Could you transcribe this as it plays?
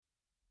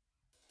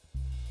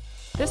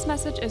This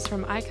message is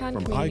from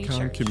Icon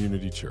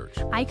Community Church.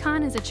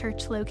 Icon is a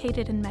church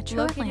located in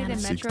Metro Atlanta.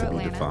 Seeks to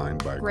be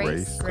defined by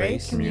grace,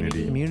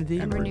 community,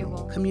 and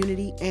renewal.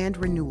 Community and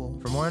renewal.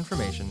 For more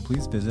information,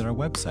 please visit our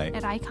website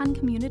at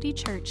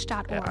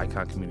iconcommunitychurch.org. at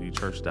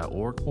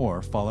iconcommunitychurch.org,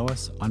 or follow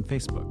us on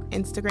Facebook,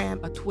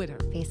 Instagram, or Twitter.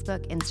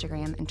 Facebook,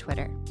 Instagram, and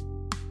Twitter.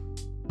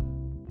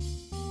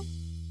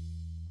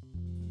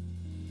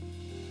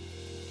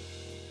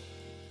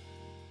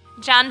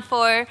 John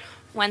 4,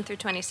 1 through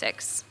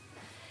 26.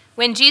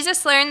 When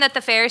Jesus learned that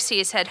the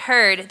Pharisees had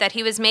heard that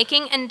he was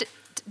making and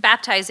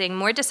baptizing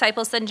more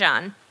disciples than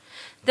John,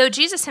 though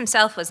Jesus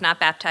himself was not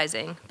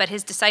baptizing, but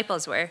his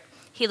disciples were,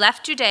 he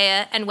left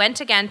Judea and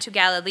went again to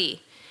Galilee.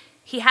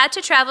 He had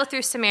to travel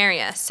through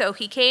Samaria, so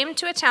he came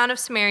to a town of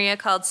Samaria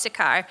called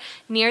Sychar,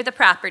 near the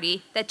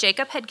property that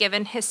Jacob had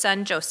given his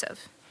son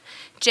Joseph.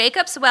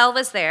 Jacob's well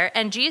was there,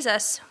 and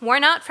Jesus,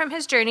 worn out from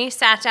his journey,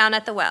 sat down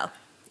at the well.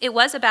 It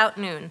was about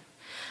noon.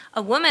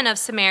 A woman of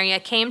Samaria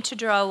came to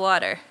draw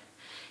water.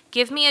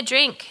 "Give me a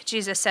drink,"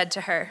 Jesus said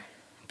to her,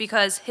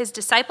 because his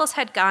disciples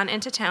had gone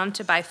into town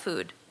to buy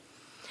food.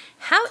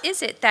 "How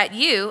is it that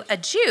you, a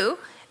Jew,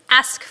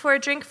 ask for a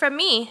drink from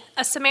me,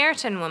 a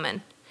Samaritan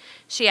woman?"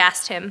 She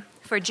asked him,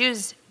 for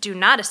Jews do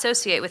not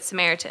associate with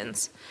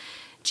Samaritans.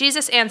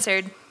 Jesus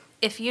answered,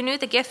 "If you knew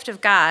the gift of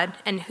God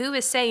and who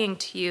is saying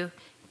to you,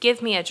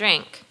 'Give me a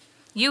drink,'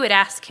 you would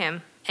ask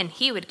him, and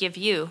he would give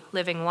you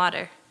living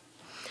water."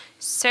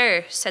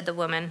 "Sir," said the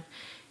woman,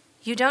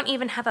 "you don't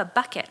even have a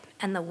bucket,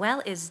 and the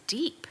well is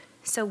deep.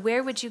 So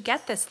where would you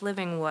get this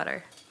living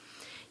water?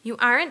 You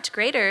aren't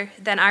greater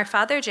than our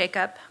father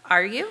Jacob,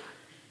 are you?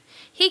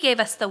 He gave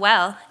us the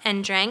well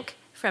and drank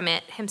from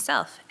it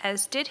himself,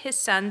 as did his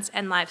sons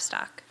and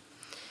livestock."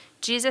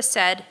 Jesus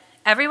said,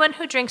 "Everyone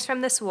who drinks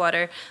from this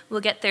water will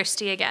get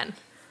thirsty again.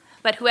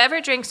 But whoever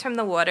drinks from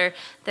the water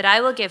that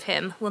I will give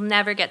him will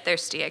never get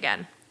thirsty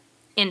again.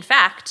 In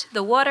fact,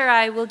 the water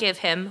I will give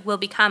him will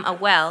become a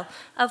well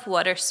of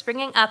water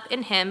springing up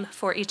in him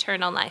for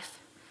eternal life."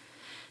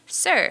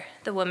 "Sir,"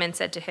 the woman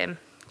said to him,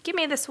 "give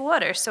me this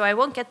water so I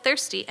won't get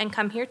thirsty and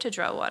come here to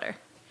draw water."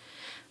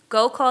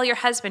 "Go call your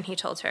husband," he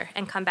told her,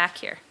 "and come back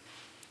here."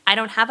 "I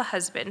don't have a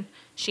husband,"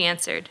 she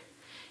answered.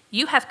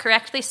 "You have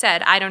correctly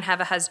said, 'I don't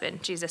have a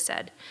husband,'" Jesus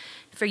said,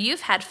 "for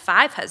you've had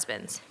 5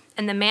 husbands,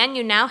 and the man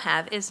you now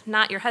have is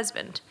not your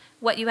husband.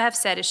 What you have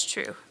said is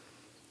true."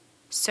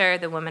 "Sir,"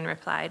 the woman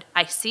replied,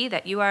 "I see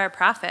that you are a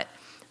prophet.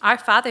 Our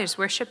fathers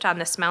worshipped on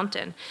this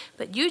mountain,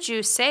 but you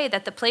Jews say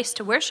that the place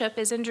to worship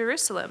is in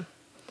Jerusalem."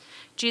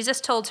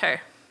 Jesus told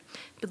her,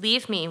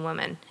 "Believe me,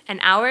 woman, an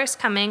hour is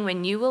coming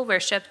when you will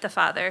worship the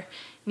Father,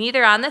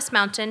 neither on this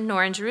mountain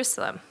nor in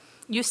Jerusalem.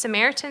 You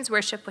Samaritans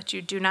worship what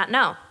you do not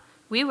know.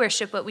 We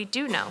worship what we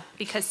do know,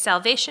 because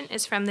salvation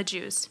is from the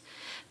Jews.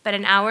 But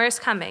an hour is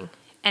coming,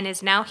 and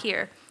is now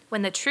here,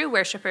 when the true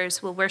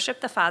worshipers will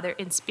worship the Father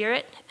in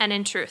spirit and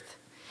in truth.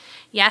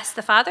 Yes,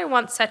 the Father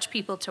wants such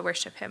people to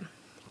worship him.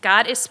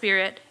 God is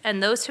spirit,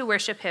 and those who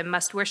worship him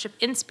must worship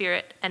in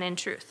spirit and in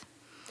truth."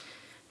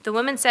 The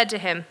woman said to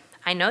him,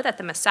 "I know that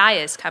the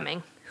Messiah is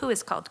coming, who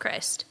is called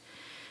Christ.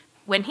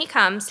 When he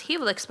comes, he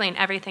will explain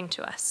everything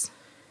to us."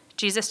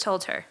 Jesus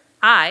told her,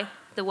 "I,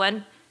 the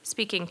one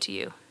speaking to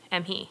you,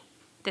 am he."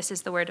 This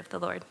is the word of the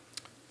Lord.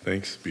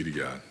 Thanks be to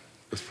God.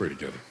 Let's pray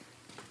together.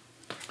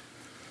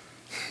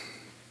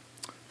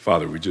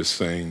 Father, we just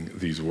sang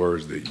these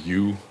words that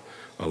you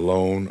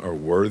alone are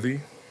worthy,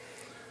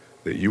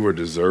 that you are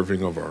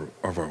deserving of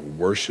our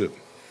worship.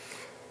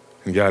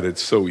 And God,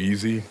 it's so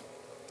easy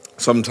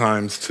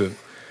sometimes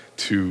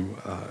to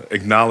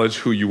acknowledge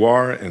who you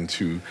are and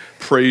to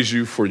praise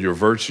you for your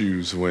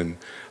virtues when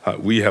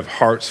we have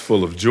hearts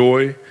full of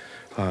joy,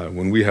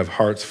 when we have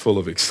hearts full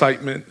of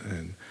excitement.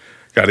 And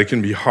God, it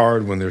can be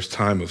hard when there's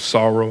time of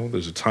sorrow,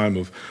 there's a time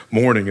of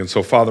mourning. And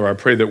so, Father, I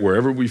pray that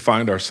wherever we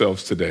find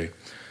ourselves today,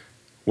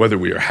 whether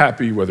we are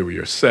happy, whether we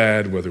are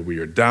sad, whether we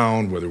are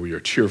down, whether we are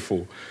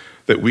cheerful,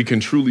 that we can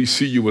truly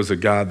see you as a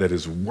God that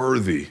is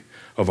worthy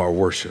of our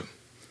worship.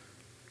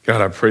 God,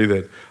 I pray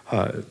that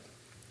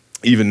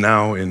even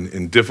now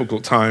in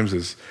difficult times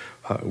as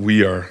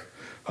we are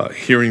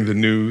hearing the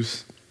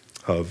news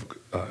of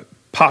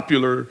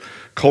popular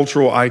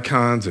cultural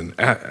icons and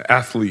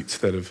athletes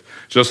that have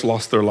just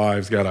lost their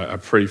lives, God, I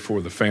pray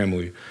for the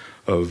family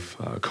of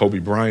Kobe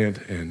Bryant.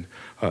 And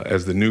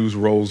as the news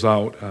rolls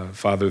out,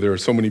 Father, there are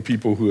so many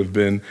people who have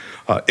been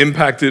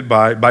impacted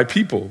by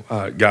people,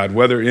 God,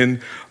 whether in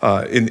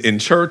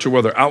church or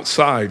whether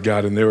outside,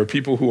 God, and there are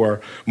people who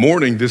are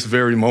mourning this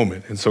very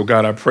moment. And so,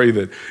 God, I pray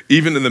that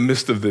even in the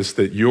midst of this,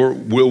 that your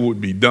will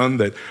would be done,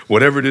 that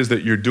whatever it is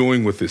that you're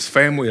doing with this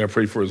family, I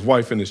pray for his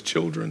wife and his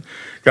children.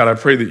 God, I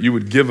pray that you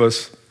would give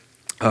us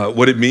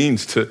what it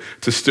means to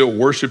still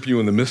worship you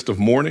in the midst of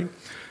mourning.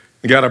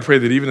 And God, I pray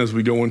that even as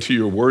we go into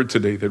your word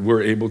today, that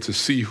we're able to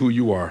see who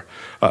you are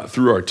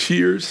through our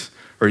tears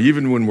or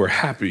even when we're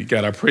happy.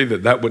 God, I pray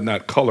that that would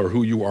not color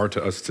who you are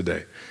to us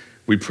today.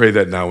 We pray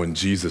that now in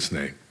Jesus'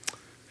 name.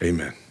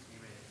 Amen.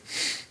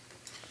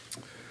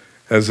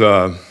 As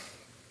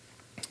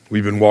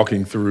we've been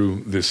walking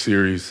through this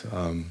series,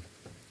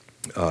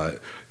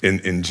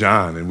 in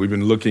John, and we've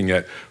been looking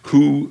at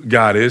who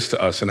God is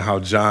to us and how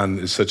John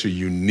is such a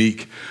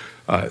unique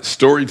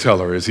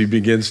storyteller as he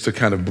begins to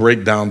kind of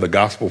break down the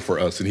gospel for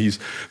us. And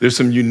there's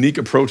some unique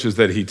approaches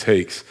that he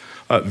takes,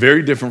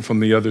 very different from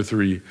the other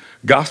three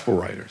gospel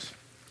writers.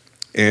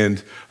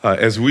 And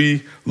as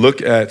we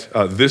look at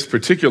this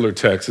particular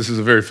text, this is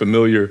a very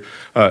familiar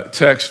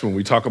text when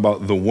we talk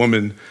about the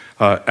woman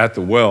at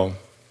the well.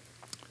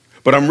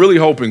 But I'm really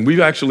hoping, we've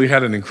actually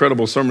had an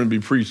incredible sermon be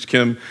preached.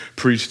 Kim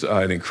preached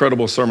an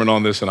incredible sermon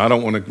on this, and I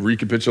don't want to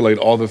recapitulate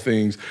all the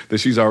things that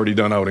she's already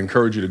done. I would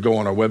encourage you to go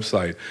on our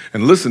website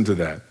and listen to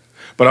that.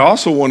 But I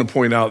also want to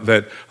point out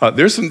that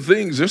there's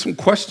some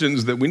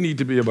questions that we need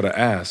to be able to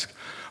ask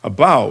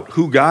about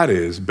who God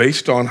is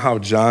based on how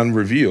John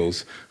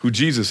reveals who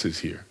Jesus is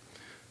here.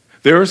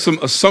 There are some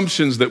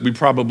assumptions that we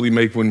probably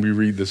make when we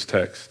read this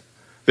text.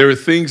 There are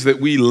things that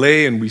we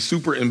lay and we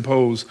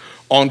superimpose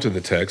onto the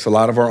text, a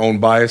lot of our own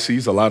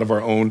biases, a lot of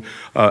our own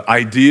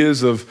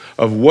ideas of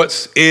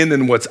what's in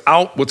and what's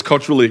out, what's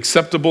culturally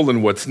acceptable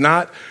and what's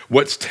not,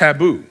 what's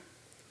taboo.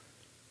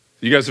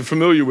 You guys are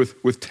familiar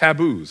with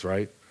taboos,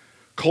 right?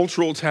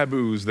 Cultural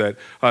taboos that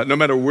no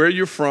matter where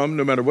you're from,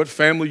 no matter what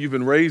family you've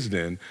been raised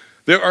in,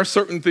 there are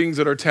certain things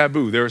that are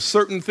taboo. There are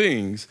certain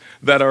things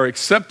that are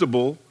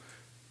acceptable,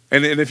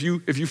 and if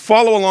you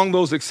follow along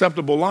those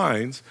acceptable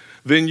lines,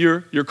 then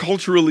you're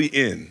culturally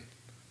in.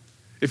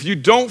 If you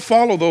don't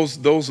follow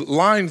those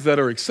lines that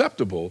are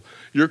acceptable,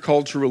 you're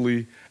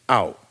culturally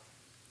out.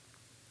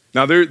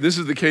 Now, this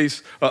is the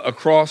case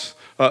across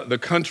the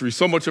country.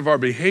 So much of our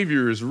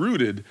behavior is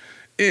rooted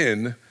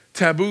in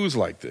taboos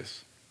like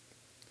this.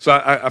 So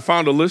I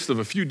found a list of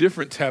a few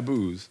different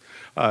taboos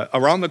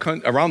around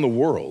the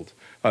world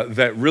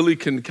that really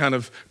can kind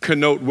of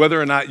connote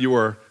whether or not you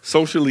are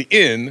socially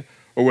in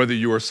or whether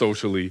you are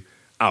socially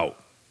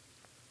out.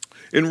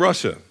 In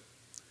Russia,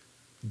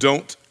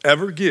 don't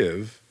ever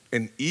give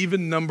an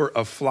even number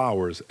of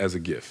flowers as a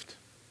gift.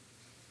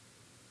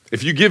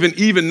 If you give an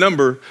even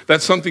number,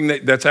 that's something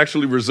that's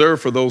actually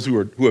reserved for those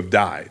who have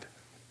died.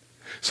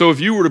 So if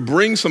you were to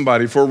bring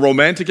somebody for a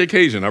romantic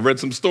occasion, I've read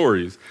some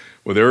stories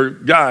where there are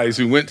guys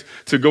who went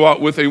to go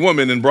out with a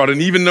woman and brought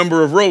an even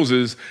number of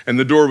roses and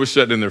the door was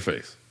shut in their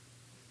face.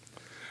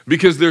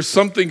 Because there's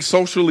something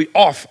socially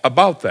off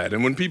about that.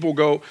 And when people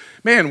go,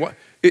 man,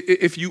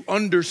 if you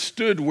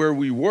understood where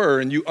we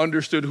were and you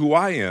understood who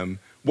I am,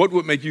 what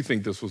would make you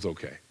think this was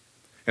okay?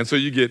 And so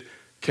you get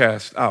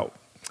cast out.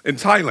 In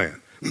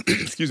Thailand,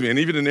 excuse me, and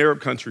even in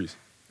Arab countries,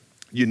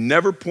 you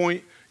never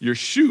point your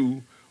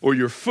shoe or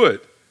your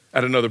foot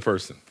at another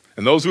person.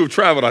 And those who have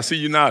traveled, I see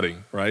you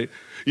nodding, right?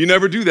 You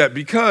never do that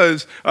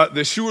because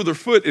the shoe or the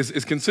foot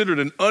is considered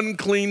an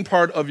unclean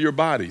part of your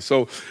body.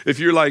 So if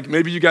you're like,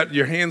 maybe you got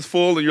your hands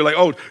full and you're like,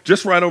 oh,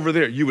 just right over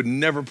there, you would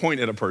never point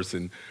at a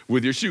person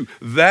with your shoe.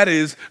 That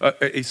is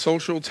a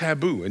social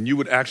taboo, and you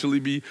would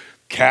actually be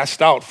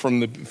cast out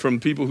from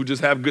people who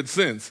just have good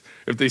sense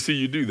if they see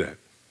you do that.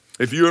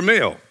 If you're a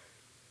male,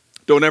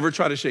 don't ever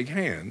try to shake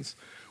hands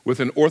with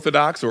an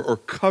Orthodox or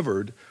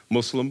covered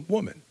Muslim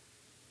woman,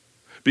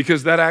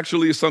 because that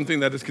actually is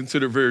something that is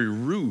considered very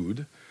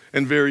rude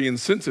and very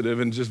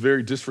insensitive and just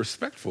very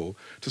disrespectful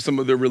to some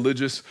of their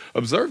religious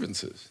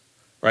observances,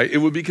 right? It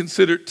would be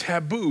considered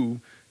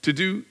taboo to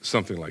do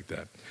something like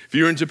that. If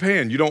you're in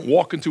Japan, you don't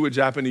walk into a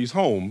Japanese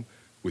home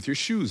with your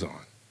shoes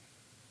on.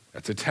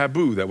 That's a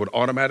taboo that would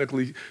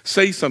automatically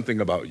say something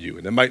about you,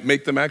 and it might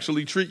make them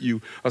actually treat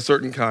you a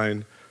certain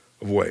kind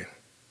of way.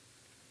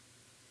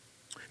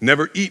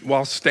 Never eat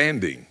while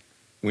standing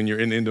when you're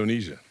in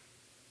Indonesia.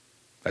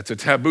 That's a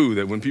taboo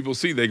that when people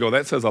see, they go,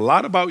 that says a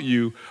lot about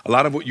you, a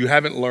lot of what you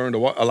haven't learned, a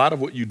lot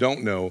of what you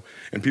don't know,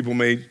 and people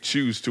may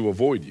choose to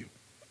avoid you.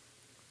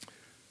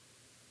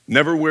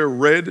 Never wear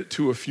red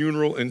to a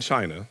funeral in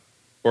China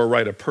or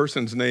write a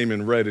person's name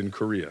in red in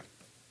Korea.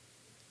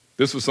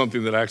 This was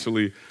something that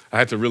actually, I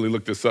had to really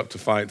look this up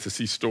to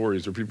see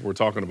stories where people were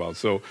talking about.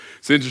 So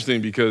it's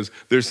interesting because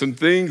there's some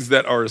things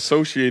that are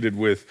associated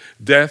with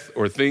death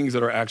or things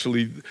that are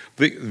actually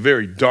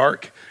very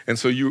dark. And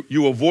so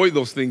you avoid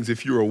those things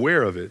if you're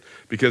aware of it,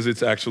 because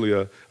it's actually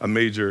a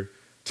major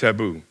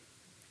taboo.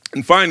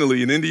 And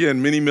finally, in India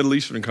and many Middle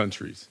Eastern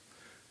countries,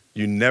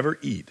 you never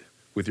eat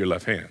with your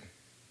left hand.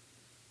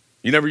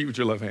 You never eat with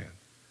your left hand.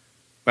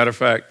 Matter of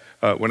fact,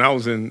 when I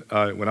was in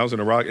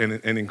Iraq and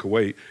in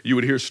Kuwait, you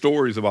would hear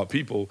stories about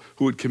people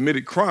who had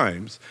committed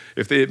crimes.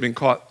 If they had been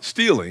caught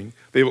stealing,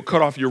 they would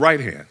cut off your right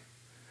hand.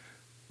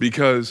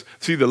 Because,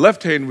 see, the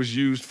left hand was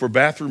used for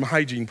bathroom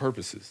hygiene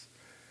purposes.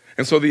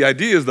 And so the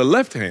idea is the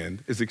left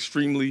hand is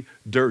extremely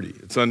dirty.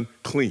 It's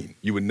unclean.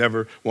 You would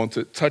never want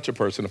to touch a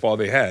person if all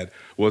they had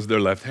was their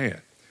left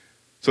hand.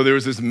 So there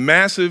was this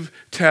massive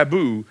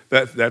taboo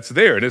that's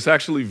there, and it's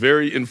actually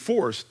very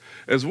enforced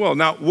as well.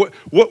 Now,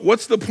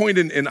 what's the point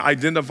in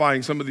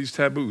identifying some of these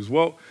taboos?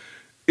 Well,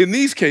 in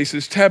these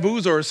cases,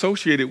 taboos are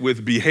associated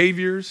with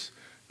behaviors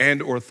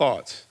and or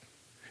thoughts.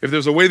 If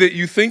there's a way that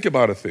you think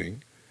about a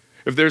thing,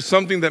 if there's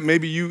something that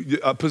maybe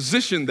a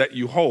position that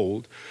you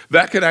hold,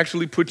 that could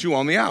actually put you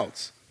on the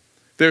outs.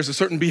 There's a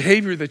certain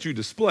behavior that you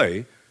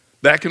display,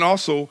 That can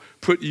also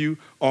put you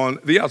on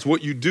the outs.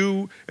 What you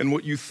do and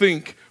what you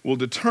think will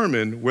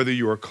determine whether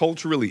you are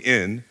culturally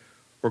in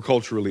or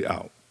culturally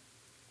out.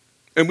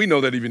 And we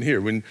know that even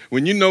here.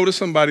 When you notice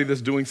somebody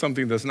that's doing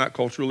something that's not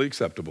culturally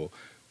acceptable,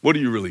 what do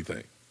you really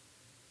think?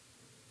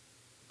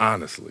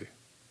 Honestly.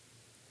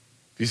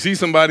 You see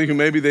somebody who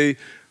maybe they're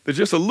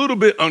just a little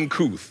bit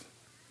uncouth.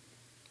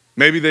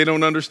 Maybe they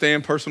don't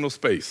understand personal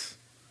space.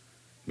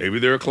 Maybe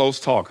they're a close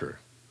talker.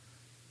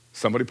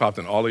 Somebody popped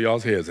in all of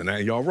y'all's heads, and now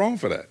y'all wrong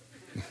for that.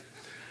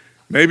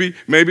 Maybe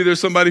there's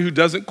somebody who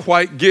doesn't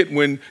quite get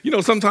when,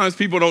 sometimes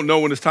people don't know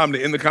when it's time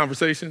to end the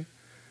conversation.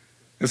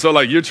 And so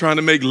like you're trying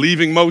to make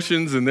leaving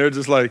motions and they're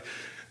just like,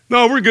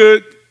 no, we're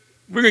good.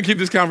 We're going to keep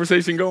this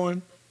conversation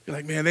going. You're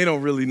like, man, they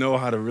don't really know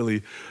how to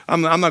really,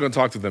 I'm not going to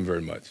talk to them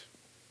very much.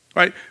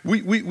 Right?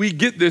 We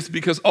get this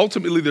because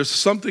ultimately there's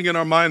something in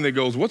our mind that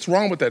goes, what's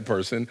wrong with that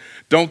person?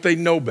 Don't they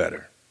know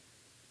better?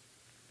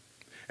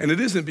 And it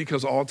isn't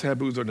because all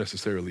taboos are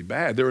necessarily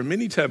bad. There are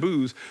many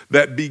taboos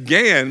that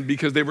began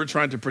because they were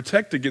trying to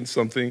protect against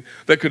something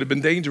that could have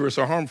been dangerous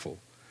or harmful.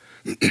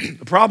 The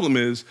problem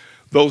is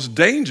those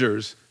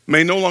dangers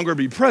may no longer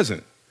be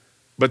present,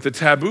 but the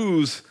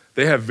taboos,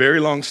 they have very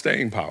long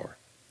staying power.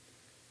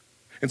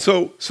 And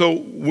so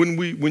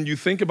when you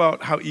think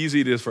about how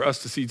easy it is for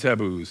us to see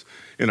taboos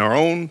in our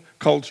own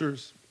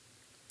cultures,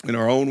 in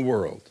our own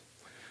world,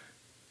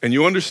 and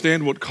you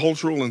understand what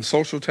cultural and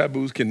social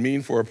taboos can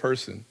mean for a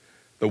person,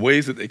 the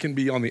ways that they can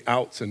be on the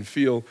outs and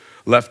feel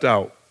left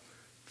out,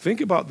 think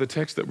about the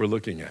text that we're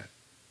looking at.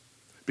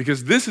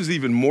 Because this is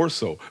even more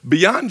so.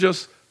 Beyond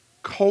just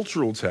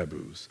cultural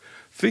taboos,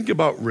 think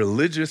about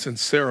religious and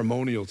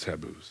ceremonial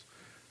taboos.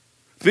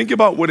 Think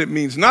about what it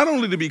means not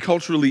only to be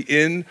culturally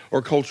in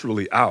or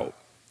culturally out,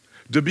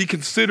 to be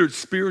considered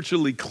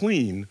spiritually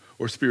clean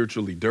or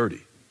spiritually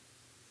dirty.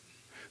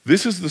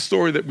 This is the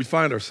story that we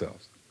find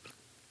ourselves.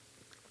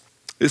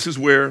 This is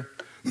where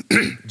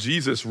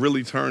Jesus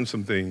really turned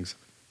some things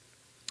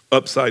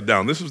upside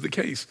down. This was the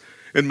case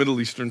in Middle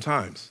Eastern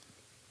times.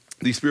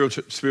 These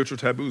spiritual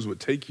taboos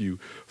would take you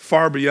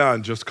far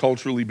beyond just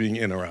culturally being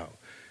in or out.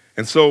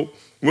 And so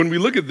when we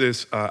look at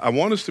this, I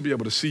want us to be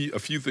able to see a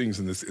few things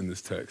in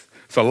this text.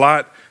 It's a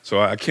lot, so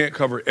I can't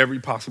cover every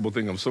possible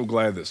thing. I'm so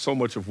glad that some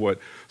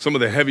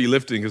of the heavy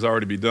lifting has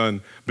already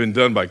been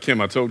done by Kim.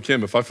 I told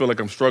Kim, if I feel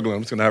like I'm struggling,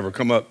 I'm just gonna have her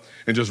come up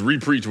and just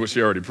re-preach what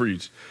she already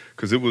preached,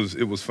 because it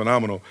was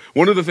phenomenal.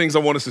 One of the things I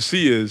want us to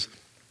see is,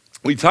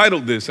 we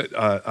titled this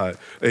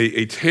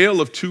a tale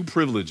of two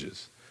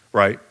privileges,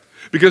 right?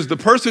 Because the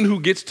person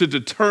who gets to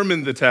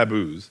determine the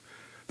taboos,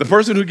 the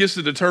person who gets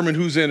to determine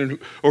who's in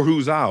or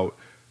who's out,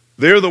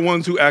 they're the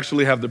ones who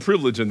actually have the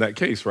privilege in that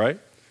case, right? I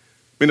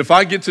mean, if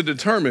I get to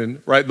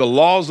determine, right, the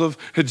laws of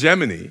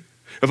hegemony,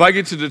 if I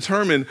get to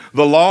determine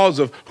the laws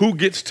of who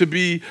gets to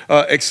be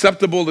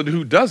acceptable and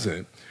who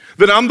doesn't,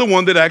 then I'm the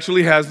one that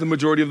actually has the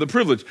majority of the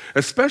privilege,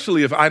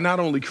 especially if I not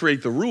only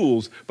create the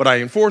rules, but I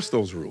enforce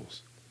those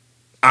rules.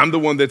 I'm the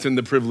one that's in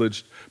the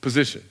privileged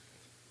position.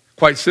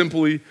 Quite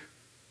simply,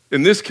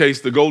 in this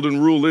case, the golden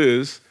rule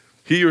is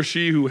he or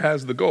she who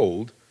has the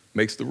gold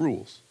makes the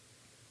rules.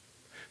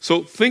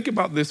 So think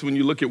about this when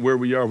you look at where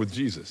we are with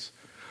Jesus.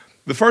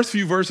 The first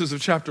few verses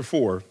of chapter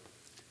 4,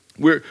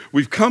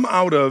 we've come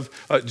out of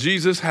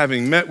Jesus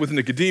having met with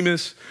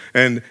Nicodemus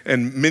and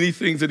many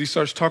things that he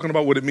starts talking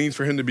about what it means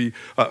for him to be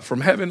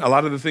from heaven, a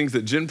lot of the things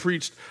that Jen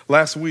preached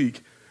last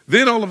week.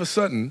 Then all of a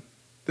sudden,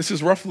 this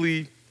is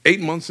roughly 8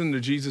 months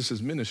into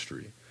Jesus'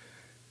 ministry,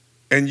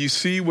 and you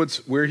see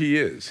where he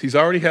is. He's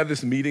already had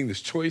this meeting,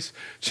 this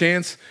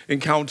chance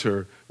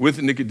encounter with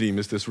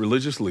Nicodemus, this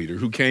religious leader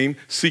who came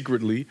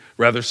secretly,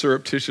 rather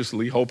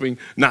surreptitiously, hoping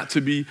not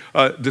to be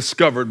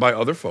discovered by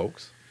other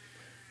folks.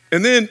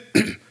 And then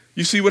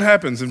you see what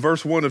happens in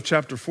verse 1 of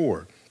chapter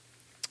 4,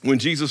 when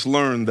Jesus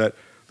learned that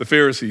the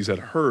Pharisees had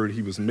heard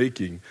he was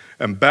making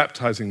and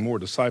baptizing more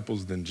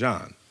disciples than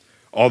John.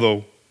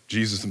 Although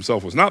Jesus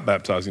himself was not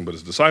baptizing, but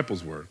his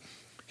disciples were.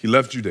 He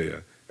left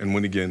Judea and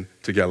went again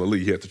to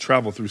Galilee. He had to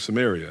travel through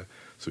Samaria.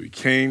 So he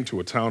came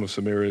to a town of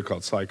Samaria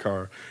called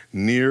Sychar,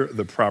 near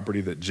the property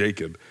that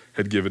Jacob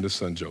had given his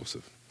son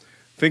Joseph.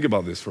 Think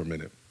about this for a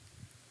minute.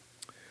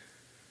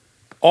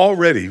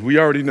 We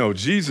already know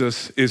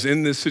Jesus is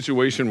in this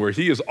situation where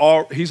he's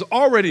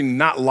already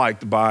not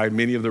liked by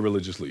many of the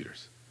religious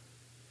leaders.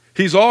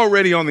 He's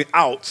already on the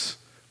outs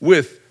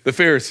with the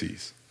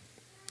Pharisees,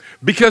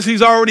 because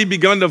he's already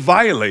begun to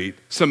violate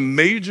some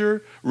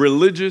major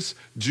religious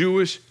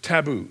Jewish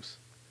taboos.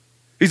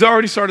 He's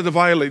already started to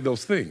violate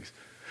those things.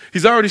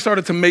 He's already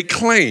started to make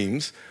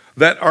claims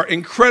that are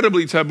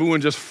incredibly taboo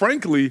and just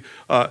frankly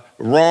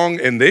wrong,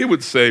 and they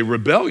would say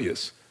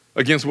rebellious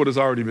against what has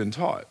already been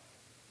taught.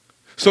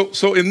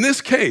 So in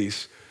this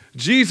case,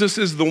 Jesus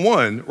is the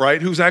one,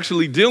 right, who's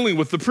actually dealing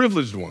with the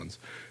privileged ones.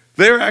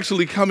 They're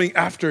actually coming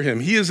after him.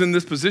 He is in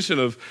this position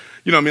of,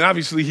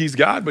 obviously he's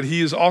God, but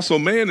he is also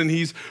man, and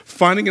he's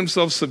finding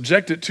himself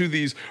subjected to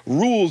these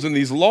rules and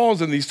these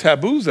laws and these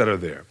taboos that are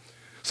there.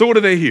 So what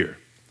do they hear?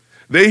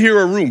 They hear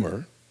a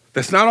rumor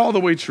That's not all the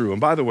way true.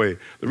 And by the way,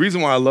 the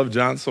reason why I love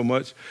John so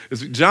much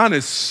is John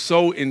is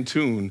so in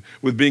tune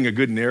with being a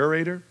good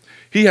narrator.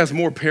 He has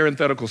more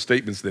parenthetical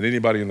statements than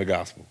anybody in the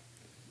gospel.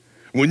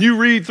 When you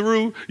read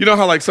through, you know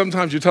how like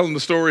sometimes you're telling the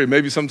story and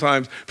maybe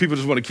sometimes people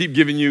just want to keep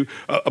giving you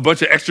a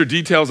bunch of extra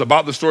details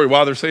about the story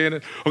while they're saying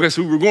it? Okay,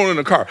 so we were going in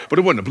a car, but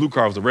it wasn't a blue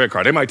car, it was a red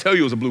car. They might tell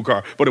you it was a blue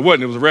car, but it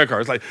wasn't, it was a red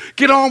car. It's like,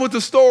 get on with the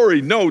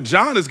story. No,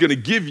 John is going to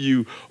give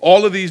you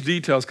all of these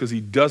details because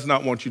he does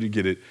not want you to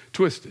get it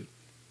twisted.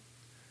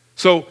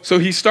 So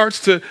he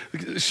starts to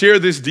share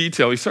this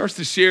detail. He starts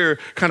to share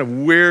kind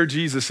of where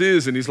Jesus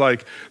is, and he's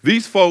like,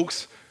 these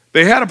folks,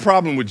 they had a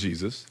problem with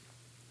Jesus.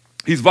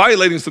 He's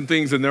violating some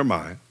things in their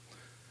mind,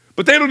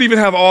 but they don't even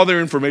have all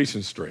their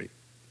information straight.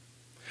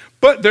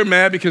 But they're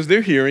mad because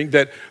they're hearing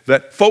that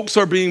folks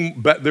are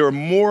there are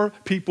more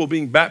people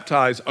being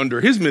baptized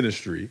under his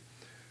ministry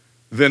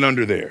than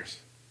under theirs.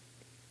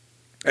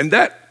 And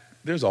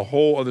there's a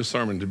whole other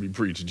sermon to be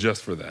preached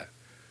just for that.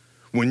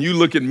 When you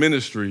look at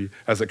ministry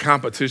as a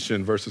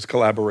competition versus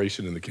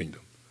collaboration in the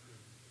kingdom.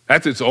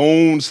 That's its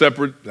own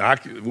separate,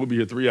 we'll be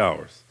here 3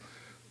 hours.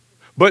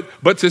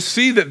 But to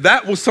see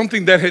that was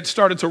something that had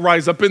started to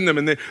rise up in them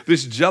and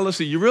this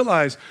jealousy, you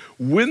realize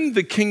when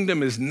the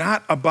kingdom is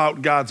not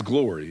about God's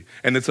glory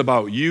and it's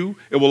about you,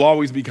 it will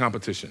always be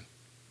competition.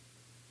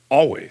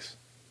 Always.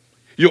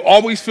 You'll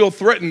always feel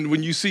threatened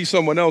when you see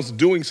someone else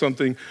doing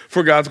something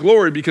for God's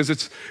glory because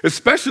it's,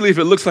 especially if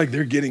it looks like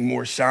they're getting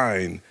more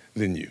shine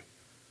than you.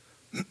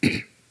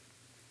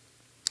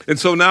 And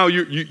so now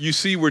you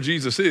see where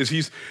Jesus is.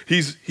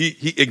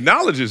 He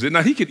acknowledges it.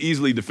 Now, he could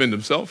easily defend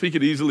himself. He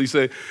could easily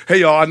say, hey,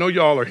 y'all, I know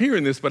y'all are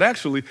hearing this, but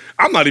actually,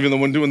 I'm not even the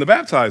one doing the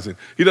baptizing.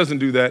 He doesn't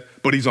do that,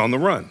 but he's on the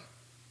run.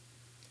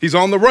 He's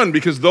on the run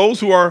because those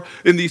who are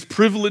in these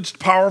privileged,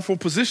 powerful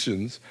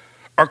positions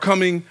are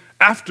coming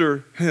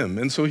after him.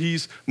 And so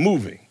he's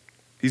moving.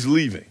 He's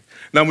leaving.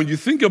 Now, when you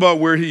think about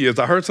where he is,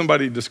 I heard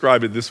somebody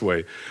describe it this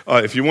way.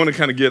 If you want to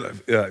kind of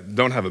get,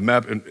 don't have a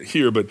map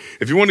here, but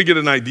if you want to get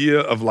an idea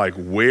of like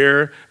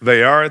where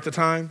they are at the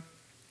time,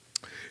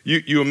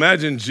 you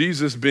imagine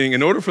Jesus being,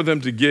 in order for them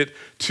to get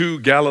to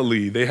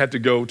Galilee, they had to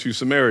go to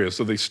Samaria.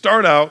 So they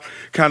start out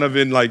kind of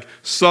in like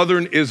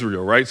southern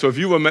Israel, right? So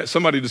if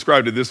somebody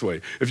described it this way,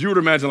 if you were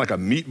to imagine like a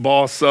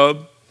meatball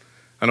sub,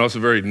 I know it's a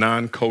very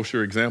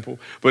non-kosher example,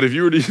 but if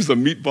you were to use a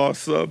meatball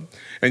sub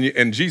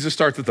and Jesus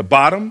starts at the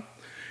bottom,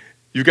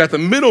 you've got the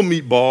middle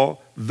meatball,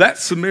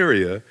 that's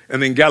Samaria,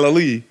 and then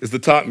Galilee is the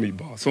top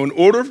meatball. So in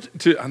order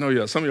to, I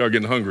know some of y'all are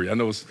getting hungry. I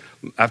know it's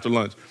after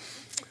lunch.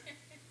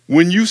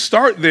 When you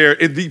start there,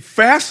 the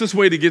fastest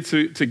way to get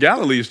to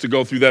Galilee is to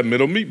go through that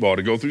middle meatball,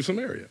 to go through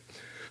Samaria.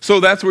 So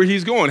that's where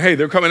he's going. Hey,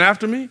 they're coming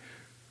after me.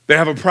 They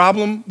have a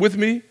problem with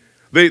me.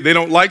 They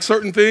don't like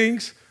certain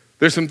things.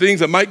 There's some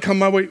things that might come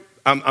my way.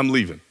 I'm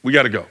leaving. We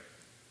got to go.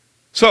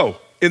 So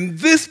in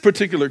this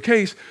particular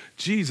case,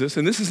 Jesus,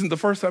 and this isn't the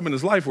first time in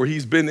his life where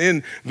he's been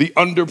in the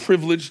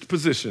underprivileged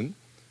position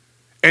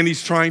and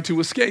he's trying to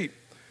escape.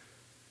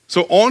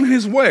 So on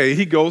his way,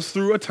 he goes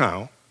through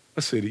a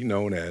city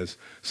known as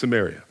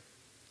Samaria.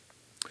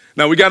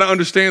 Now, we got to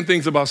understand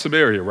things about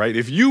Samaria, right?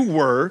 If you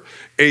were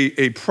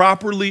a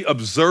properly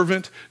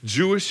observant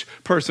Jewish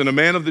person, a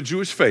man of the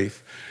Jewish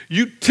faith,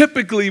 you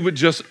typically would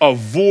just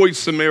avoid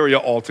Samaria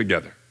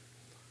altogether.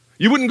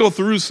 You wouldn't go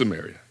through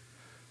Samaria.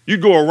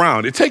 You'd go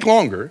around. It'd take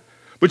longer,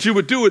 but you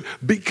would do it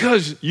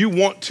because you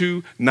want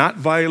to not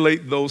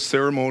violate those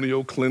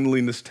ceremonial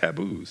cleanliness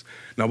taboos.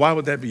 Now, why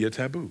would that be a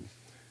taboo?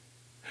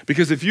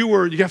 Because if you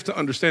have to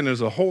understand there's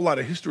a whole lot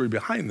of history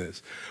behind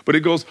this, but it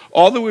goes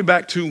all the way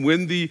back to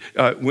when the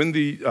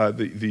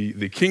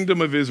kingdom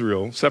of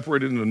Israel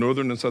separated into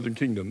northern and southern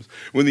kingdoms,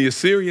 when the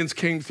Assyrians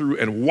came through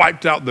and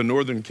wiped out the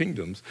northern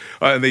kingdoms,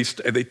 and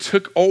they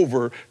took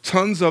over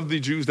tons of the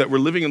Jews that were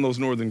living in those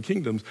northern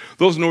kingdoms.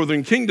 Those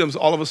northern kingdoms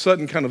all of a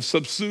sudden kind of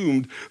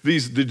subsumed the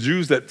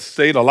Jews that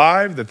stayed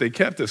alive, that they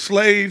kept as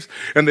slaves,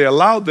 and they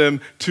allowed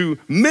them to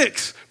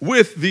mix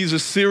with these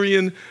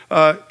Assyrian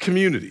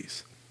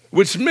communities.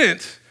 Which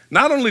meant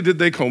not only did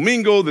they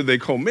commingle, did they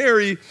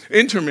co-marry,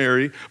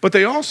 intermarry, but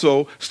they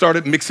also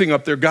started mixing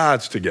up their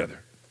gods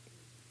together.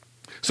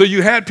 So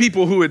you had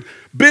people who had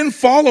been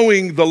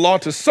following the law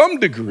to some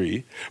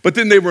degree, but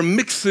then they were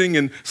mixing,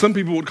 and some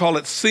people would call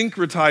it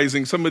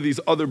syncretizing some of these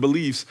other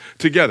beliefs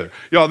together.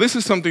 Y'all, this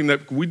is something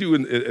that we do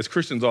as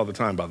Christians all the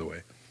time, by the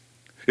way.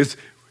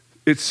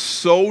 It's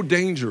so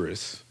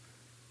dangerous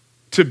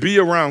to be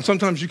around.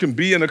 Sometimes you can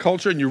be in a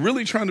culture and you're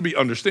really trying to be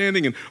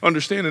understanding and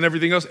understanding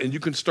everything else, and you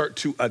can start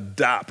to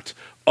adopt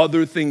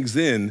other things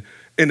in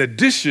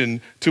addition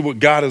to what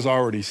God has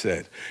already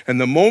said. And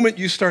the moment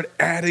you start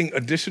adding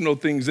additional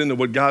things into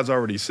what God's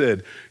already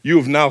said, you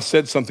have now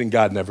said something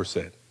God never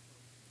said.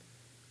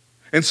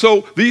 And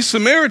so these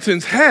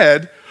Samaritans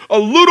had a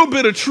little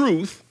bit of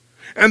truth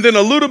and then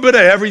a little bit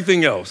of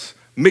everything else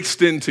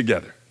mixed in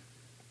together.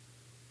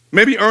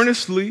 Maybe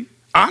earnestly,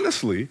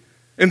 honestly,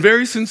 and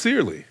very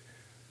sincerely.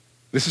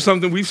 This is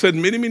something we've said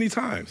many, many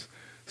times.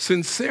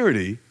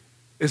 Sincerity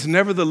is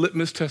never the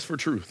litmus test for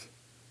truth.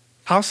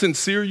 How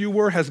sincere you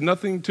were has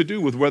nothing to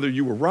do with whether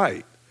you were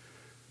right,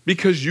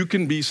 because you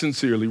can be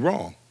sincerely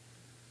wrong.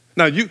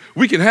 Now,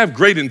 we can have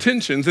great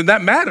intentions, and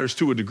that matters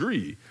to a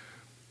degree.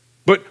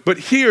 But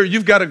here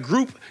you've got a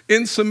group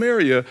in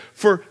Samaria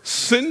for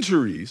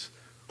centuries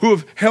who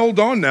have held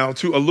on now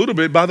to a little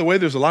bit. By the way,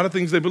 there's a lot of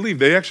things they believe.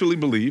 They actually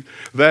believe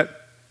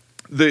that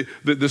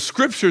the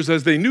scriptures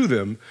as they knew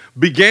them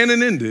began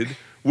and ended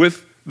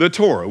with the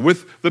Torah,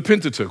 with the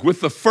Pentateuch,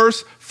 with the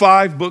first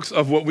 5 books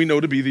of what we know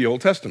to be the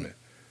Old Testament.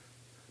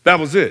 That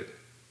was it.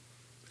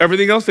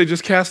 Everything else they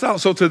just cast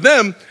out. So to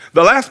them,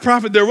 the last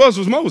prophet there was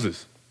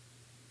Moses.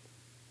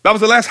 That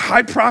was the last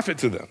high prophet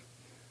to them.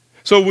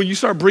 So when you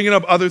start bringing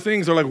up other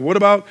things, they're like, what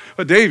about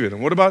David?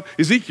 And what about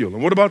Ezekiel?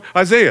 And what about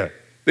Isaiah?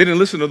 They didn't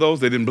listen to those.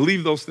 They didn't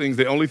believe those things.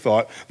 They only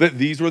thought that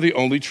these were the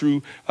only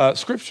true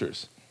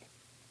scriptures.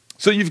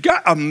 So you've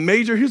got a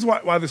major, here's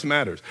why this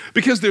matters.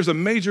 Because there's a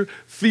major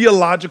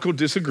theological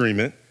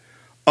disagreement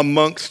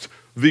amongst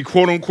the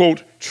quote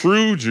unquote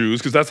true Jews,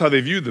 because that's how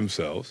they viewed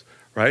themselves,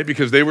 right?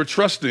 Because they were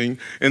trusting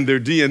in their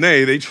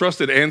DNA. They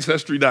trusted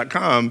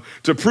Ancestry.com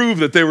to prove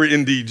that they were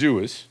indeed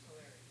Jewish.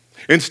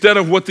 Instead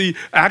of what the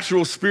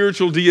actual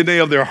spiritual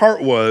DNA of their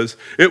heart was,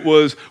 it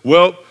was,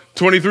 well,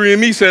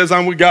 23andMe says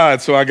I'm with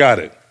God, so I got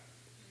it.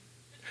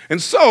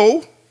 And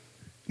so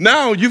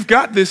now you've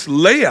got this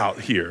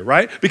layout here,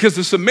 right? Because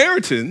the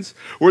Samaritans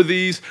were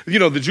these,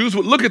 the Jews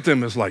would look at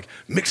them as like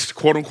mixed,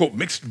 quote unquote,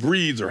 mixed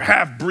breeds or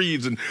half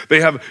breeds. And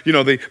they have,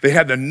 they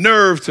had the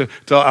nerve to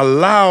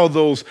allow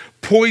those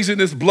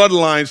poisonous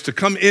bloodlines to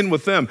come in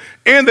with them.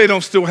 And they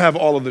don't still have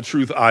all of the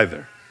truth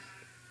either.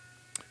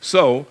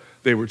 So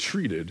they were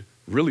treated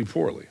really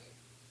poorly.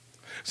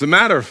 As a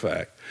matter of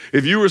fact,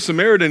 if you were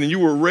Samaritan and you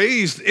were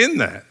raised in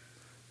that,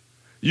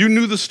 you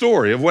knew the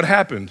story of what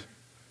happened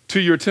to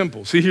your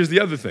temple. See, here's the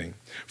other thing.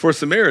 For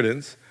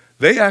Samaritans,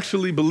 they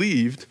actually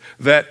believed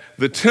that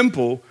the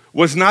temple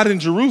was not in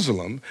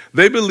Jerusalem.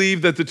 They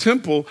believed that the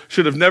temple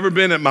should have never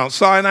been at Mount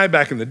Sinai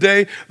back in the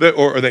day,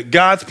 or that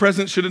God's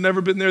presence should have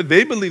never been there.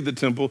 They believed the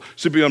temple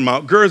should be on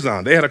Mount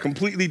Gerizim. They had a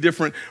completely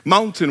different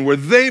mountain where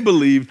they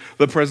believed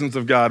the presence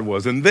of God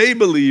was, and they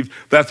believed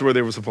that's where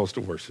they were supposed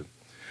to worship.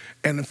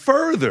 And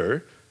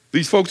further,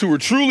 these folks who were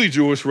truly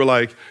Jewish were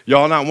like,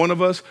 y'all not one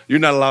of us, you're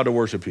not allowed to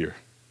worship here.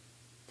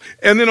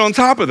 And then on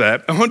top of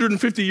that,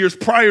 150 years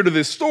prior to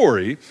this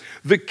story,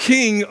 the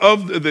king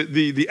of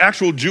the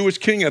actual Jewish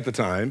king at the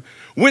time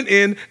went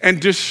in and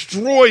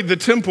destroyed the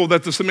temple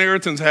that the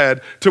Samaritans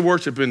had to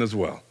worship in as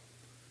well.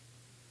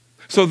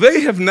 So they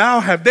have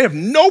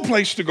no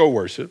place to go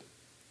worship.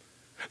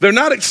 They're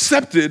not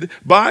accepted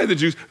by the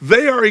Jews.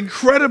 They are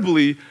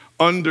incredibly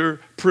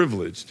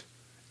underprivileged.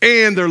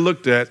 And they're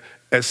looked at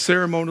as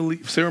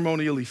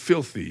ceremonially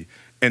filthy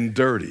and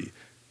dirty,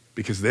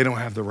 because they don't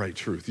have the right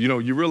truth.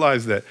 You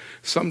realize that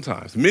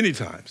sometimes, many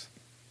times,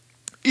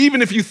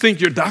 even if you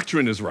think your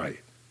doctrine is right,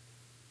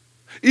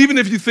 even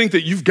if you think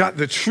that you've got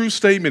the true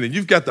statement and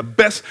you've got the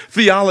best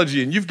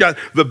theology and you've got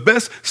the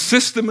best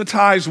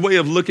systematized way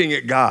of looking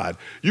at God,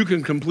 you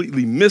can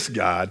completely miss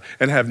God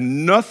and have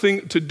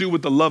nothing to do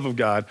with the love of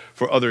God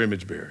for other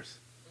image bearers.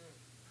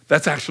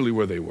 That's actually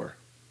where they were.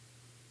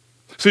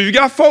 So you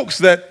got folks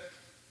that,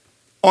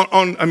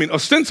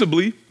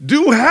 ostensibly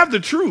do have the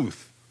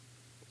truth,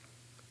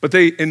 but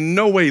they in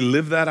no way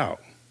live that out.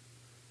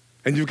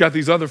 And you've got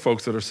these other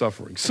folks that are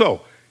suffering.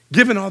 So,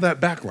 given all that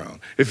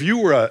background, if you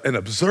were an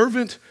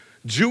observant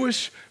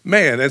Jewish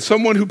man and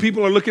someone who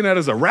people are looking at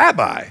as a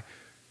rabbi,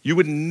 you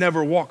would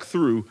never walk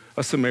through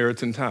a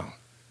Samaritan town.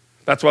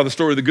 That's why the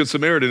story of the Good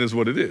Samaritan is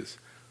what it is.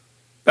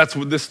 This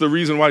is the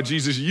reason why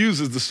Jesus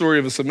uses the story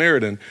of a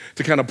Samaritan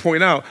to kind of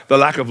point out the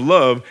lack of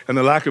love and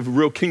the lack of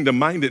real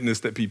kingdom-mindedness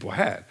that people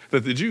had,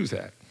 that the Jews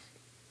had.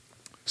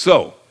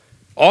 So,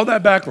 all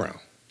that background,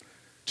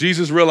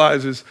 Jesus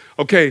realizes,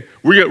 okay,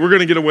 we're going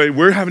to get away.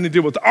 We're having to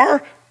deal with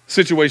our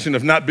situation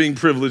of not being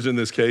privileged in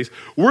this case.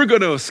 We're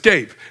going to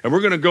escape, and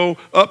we're going to go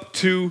up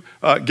to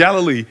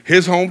Galilee,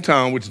 his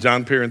hometown, which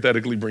John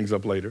parenthetically brings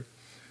up later.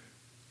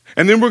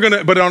 And then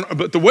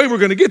but the way we're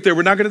going to get there,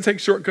 we're not going to take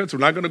shortcuts. We're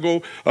not going to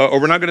go, or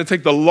we're not going to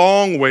take the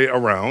long way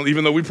around,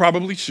 even though we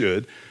probably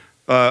should,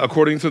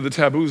 according to the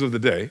taboos of the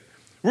day.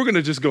 We're going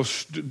to just go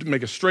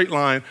make a straight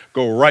line,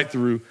 go right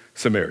through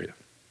Samaria.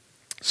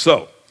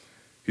 So,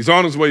 he's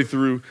on his way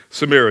through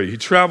Samaria. He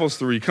travels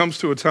through. He comes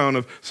to a town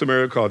of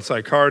Samaria called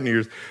Sychar,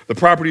 near the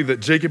property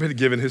that Jacob had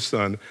given his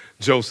son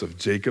Joseph.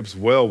 Jacob's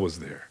well was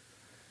there.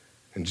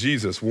 And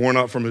Jesus, worn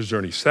out from his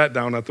journey, sat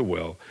down at the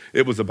well.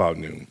 It was about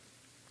noon.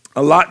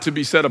 A lot to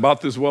be said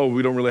about this well.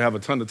 We don't really have a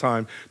ton of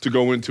time to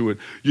go into it.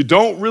 You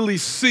don't really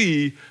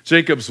see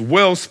Jacob's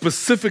well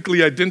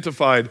specifically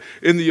identified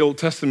in the Old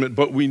Testament,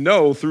 but we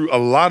know through a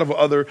lot of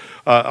other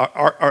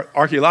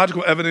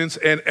archaeological evidence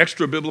and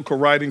extra biblical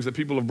writings that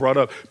people have brought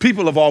up,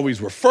 people have always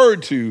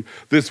referred to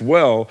this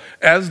well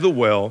as the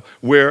well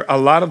where a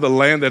lot of the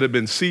land that had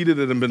been seeded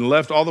and had been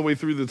left all the way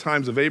through the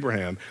times of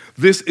Abraham.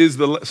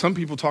 Some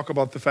people talk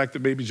about the fact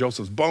that maybe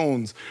Joseph's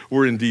bones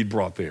were indeed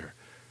brought there.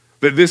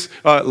 That this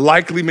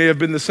likely may have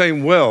been the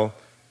same well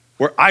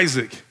where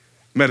Isaac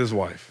met his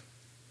wife.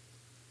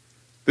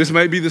 This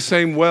may be the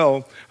same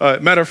well.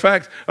 Matter of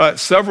fact,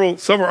 several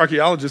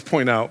archaeologists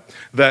point out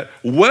that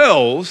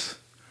wells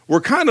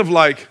were kind of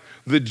like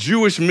the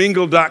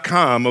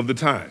JewishMingle.com of the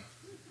time.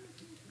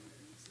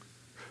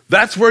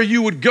 That's where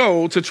you would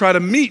go to try to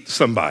meet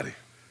somebody.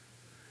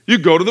 You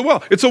go to the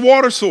well. It's a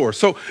water source.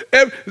 So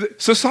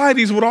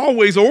societies would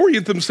always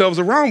orient themselves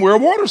around where a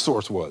water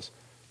source was.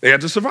 They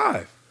had to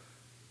survive.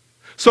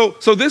 So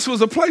this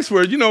was a place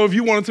where, if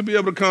you wanted to be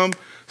able to come,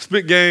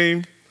 spit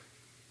game,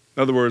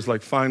 in other words,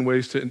 like find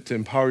ways to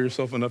empower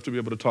yourself enough to be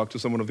able to talk to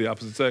someone of the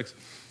opposite sex.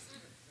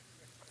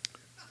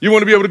 You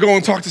want to be able to go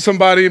and talk to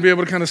somebody and be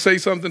able to kind of say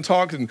something,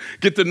 talk and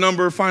get the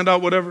number, find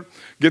out whatever,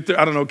 get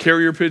their,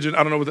 carrier pigeon,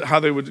 I don't know how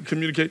they would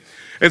communicate.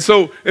 And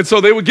so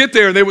they would get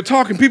there and they would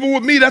talk and people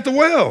would meet at the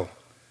well.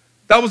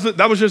 That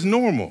was just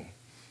normal.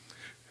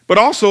 But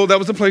also that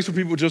was a place where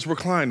people would just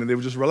recline and they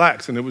would just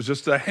relax and it was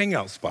just a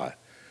hangout spot.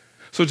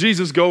 So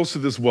Jesus goes to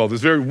this well, this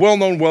very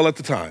well-known well at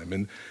the time,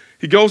 and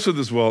he goes to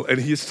this well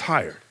and he's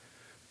tired.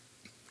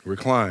 He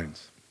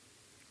reclines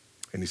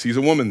and he sees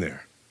a woman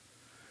there.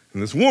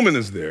 And this woman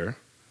is there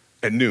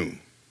at noon.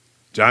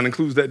 John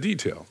includes that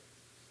detail.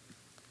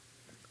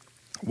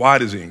 Why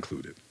does he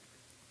include it?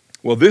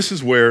 Well, this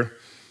is where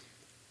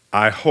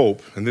I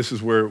hope, and this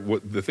is where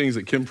the things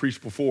that Kim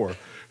preached before are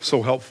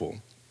so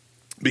helpful.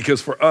 Because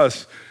for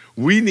us,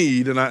 we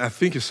need, and I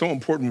think it's so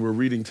important when we're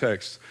reading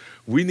texts,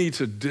 we need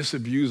to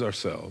disabuse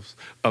ourselves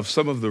of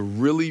some of the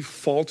really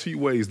faulty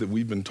ways that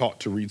we've been taught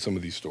to read some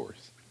of these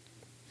stories.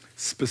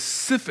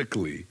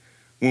 Specifically,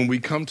 when we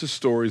come to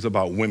stories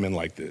about women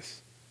like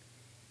this.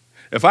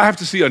 If I have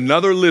to see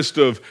another list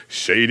of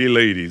shady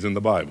ladies in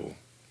the Bible,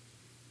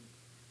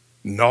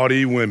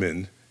 naughty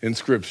women in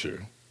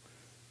Scripture,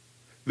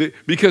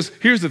 because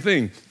here's the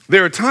thing,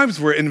 there are times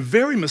where in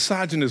very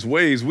misogynist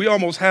ways, we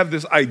almost have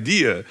this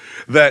idea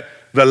that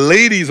the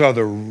ladies are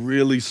the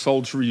really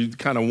sultry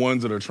kind of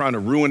ones that are trying to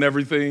ruin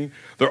everything.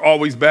 They're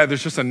always bad.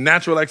 There's just a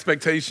natural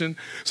expectation.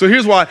 So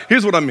here's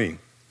what I mean.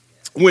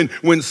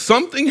 When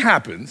something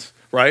happens,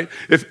 right?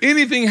 If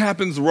anything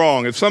happens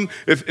wrong, if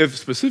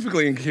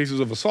specifically in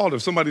cases of assault,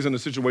 if somebody's in a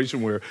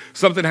situation where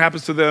something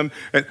happens to them,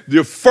 and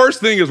the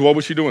first thing is, what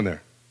was she doing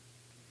there?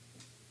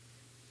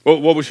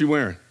 What was she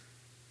wearing?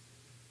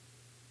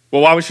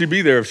 Well, why would she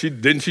be there?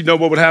 Didn't she know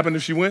what would happen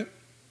if she went?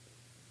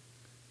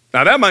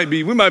 Now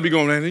we might be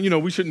going,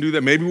 man, we shouldn't do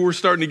that. Maybe we're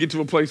starting to get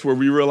to a place where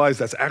we realize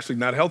that's actually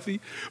not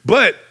healthy,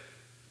 but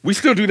we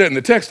still do that in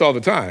the text all the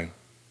time.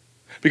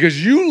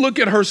 Because you look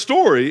at her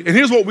story, and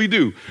here's what we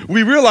do.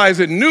 We realize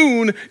that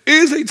noon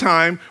is a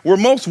time where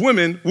most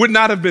women would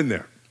not have been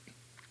there.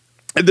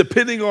 And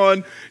depending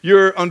on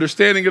your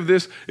understanding of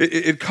this,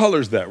 it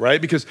colors that, right?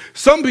 Because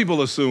some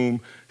people assume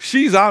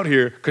she's out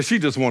here because she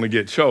just want to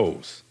get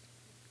chose.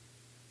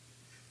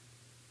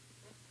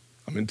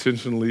 I'm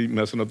intentionally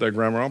messing up that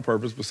grammar on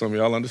purpose, but some of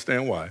y'all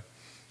understand why.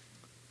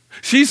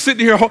 She's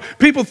sitting here,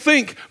 people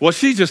think, well,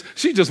 she just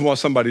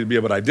wants somebody to be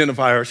able to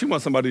identify her. She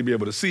wants somebody to be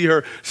able to see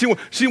her.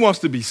 She wants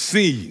to be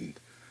seen.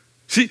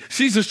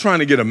 She's just trying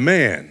to get a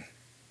man.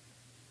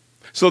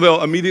 So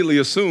they'll immediately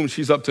assume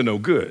she's up to no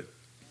good.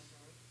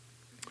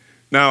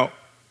 Now,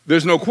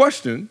 there's no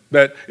question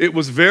that it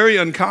was very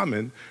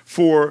uncommon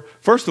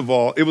first of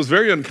all, it was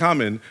very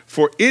uncommon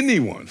for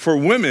anyone, for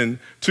women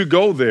to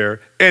go there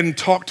and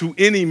talk to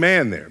any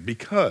man there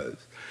because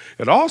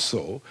it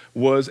also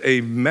was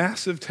a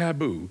massive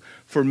taboo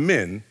for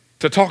men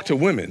to talk to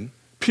women,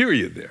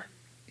 period, there.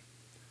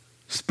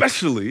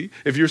 Especially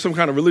if you're some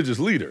kind of religious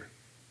leader.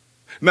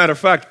 Matter of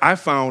fact, I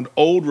found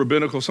old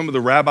rabbinical, some of the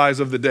rabbis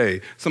of the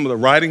day, some of the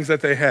writings that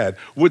they had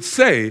would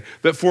say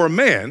that for a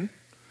man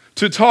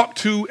to talk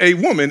to a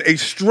woman, a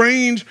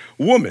strange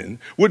woman,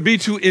 would be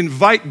to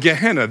invite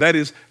Gehenna, that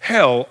is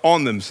hell,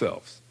 on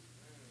themselves.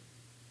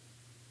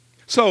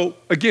 So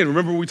again,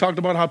 remember we talked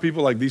about how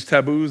people like these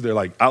taboos, they're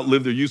like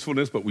outlive their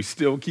usefulness, but we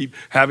still keep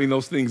having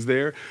those things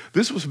there.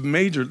 This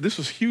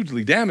was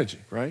hugely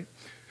damaging, right?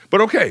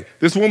 But okay,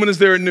 this woman is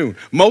there at noon.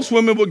 Most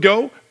women would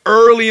go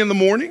early in the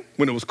morning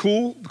when it was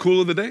cool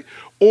of the day,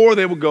 or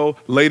they would go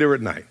later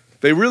at night.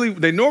 They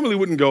normally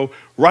wouldn't go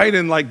right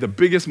in like the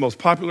biggest, most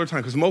popular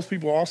time, because most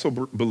people also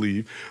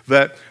believe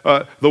that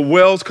the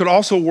wells could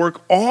also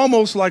work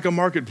almost like a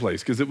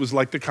marketplace, because it was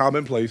like the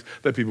common place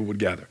that people would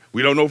gather.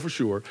 We don't know for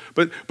sure,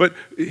 but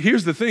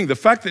here's the thing. The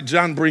fact that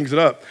John brings it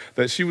up,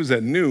 that she was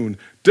at noon,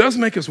 does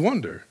make us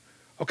wonder,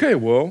 okay,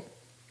 well,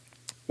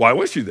 why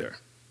was she there?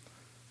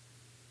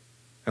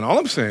 And all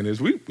I'm saying is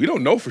we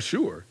don't know for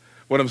sure.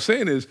 What I'm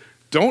saying is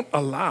don't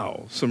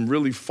allow some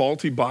really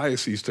faulty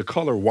biases to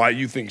color why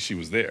you think she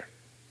was there.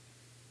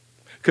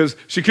 Because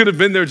she could have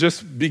been there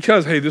just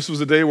because, hey, this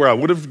was a day where I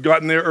would have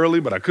gotten there early,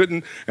 but I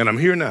couldn't, and I'm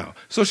here now.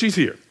 So she's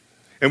here.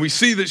 And we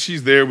see that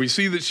she's there. We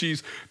see that she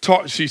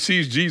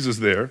sees Jesus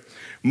there.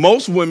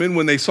 Most women,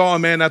 when they saw a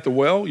man at the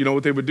well, you know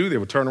what they would do? They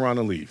would turn around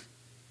and leave.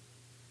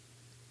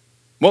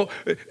 Well,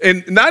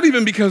 and not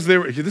even because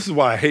this is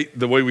why I hate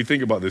the way we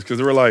think about this, because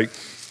they were like,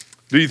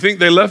 Do you think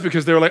they left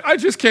because they were like, I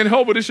just can't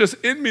help it. It's just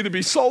in me to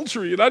be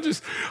sultry. And I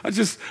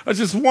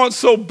just want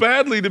so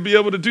badly to be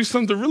able to do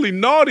something really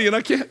naughty. And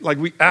I can't, like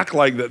we act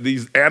like that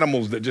these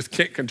animals that just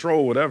can't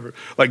control whatever,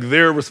 like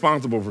they're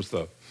responsible for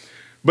stuff.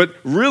 But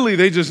really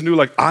they just knew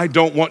like, I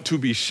don't want to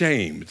be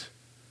shamed.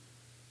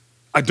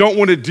 I don't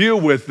want to deal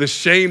with the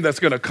shame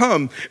that's going to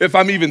come if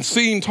I'm even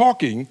seen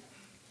talking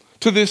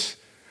to this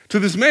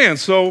man.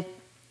 So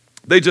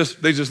they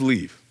just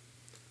leave.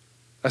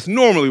 That's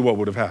normally what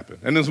would have happened.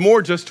 And it's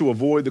more just to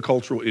avoid the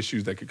cultural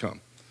issues that could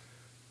come.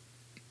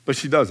 But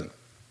she doesn't.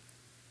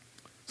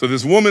 So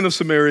this woman of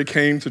Samaria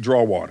came to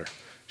draw water.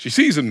 She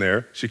sees him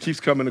there. She keeps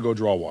coming to go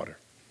draw water.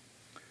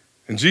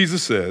 And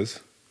Jesus says,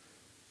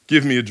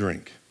 give me a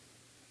drink.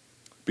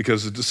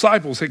 Because the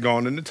disciples had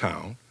gone into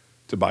town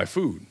to buy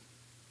food.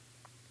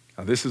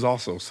 Now, this is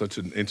also such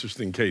an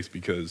interesting case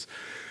because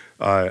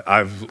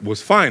I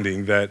was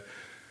finding that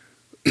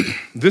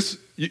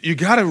you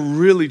got to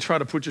really try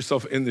to put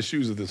yourself in the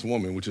shoes of this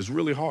woman, which is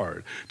really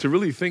hard, to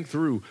really think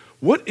through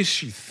what is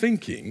she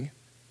thinking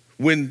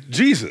when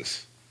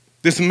Jesus,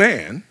 this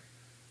man,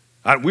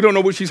 we don't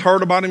know what she's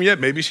heard about him yet.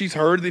 Maybe she's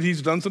heard that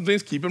he's done some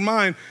things. Keep in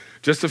mind,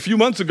 just a few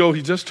months ago,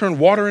 he just turned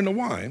water into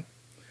wine.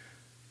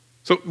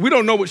 So we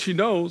don't know what she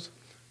knows,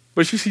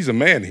 but she sees a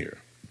man here.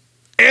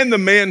 And the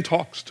man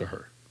talks to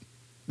her,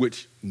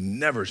 which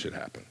never should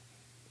happen.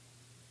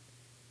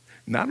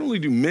 Not only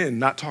do men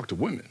not talk to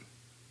women,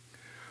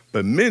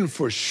 but men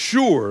for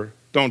sure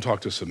don't talk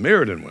to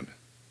Samaritan women.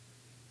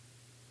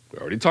 We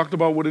already talked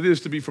about what it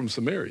is to be from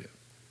Samaria.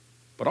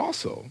 But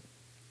also,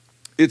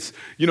 it's,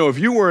 if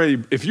you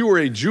were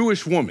a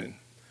Jewish woman,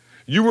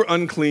 you were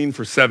unclean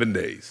for 7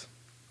 days.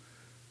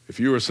 If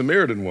you were a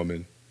Samaritan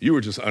woman, you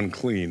were just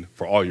unclean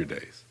for all your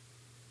days.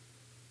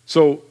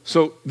 So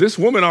this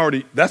woman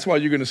already, that's why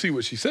you're going to see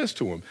what she says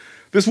to him.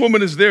 This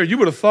woman is there. You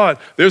would have thought,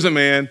 there's a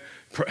man,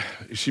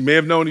 she may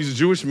have known he's a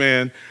Jewish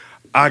man,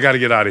 I got to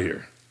get out of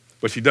here.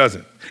 But she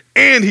doesn't.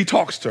 And he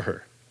talks to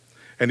her.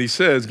 And he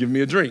says, give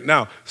me a drink.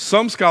 Now,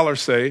 some scholars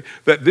say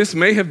that this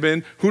may have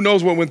been, who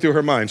knows what went through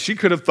her mind. She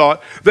could have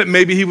thought that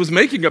maybe he was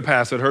making a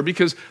pass at her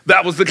because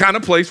that was the kind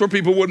of place where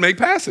people would make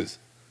passes.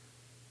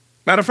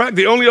 Matter of fact,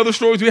 the only other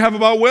stories we have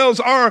about wells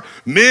are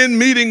men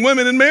meeting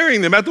women and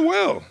marrying them at the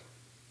well.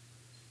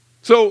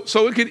 So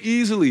it could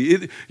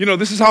easily,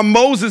 this is how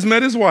Moses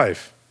met his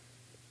wife.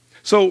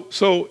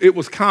 So it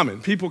was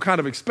common. People kind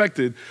of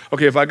expected,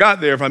 okay, if I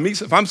got there,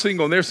 if I'm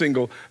single and they're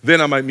single,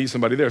 then I might meet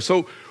somebody there.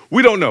 So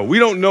we don't know. We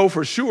don't know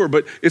for sure,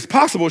 but it's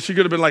possible she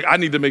could have been like, I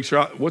need to make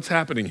sure, what's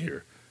happening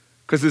here?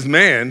 Because this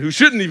man, who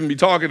shouldn't even be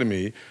talking to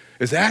me,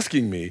 is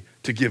asking me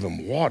to give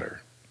him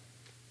water.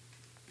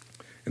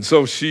 And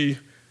so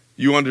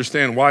you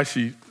understand why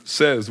she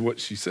says what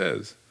she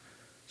says.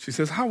 She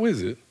says, how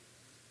is it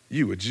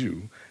you, a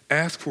Jew,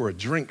 ask for a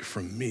drink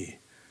from me,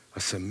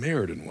 a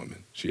Samaritan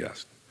woman? She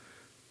asked.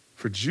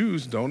 For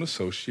Jews don't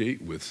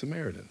associate with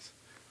Samaritans.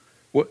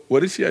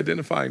 What is she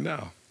identifying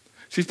now?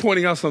 She's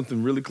pointing out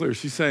something really clear.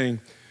 She's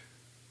saying,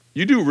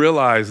 you do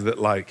realize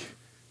that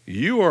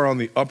you are on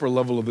the upper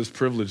level of this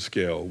privilege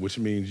scale, which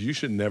means you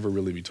should never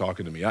really be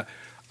talking to me.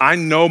 I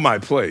know my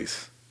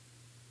place.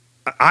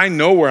 I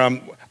know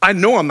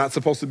I'm not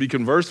supposed to be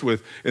conversed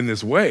with in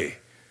this way.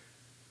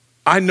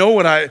 I know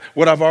I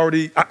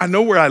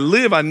know where I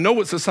live. I know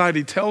what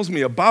society tells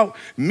me about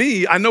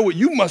me. I know what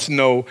you must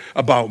know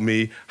about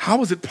me.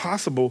 How is it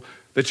possible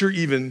that you're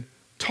even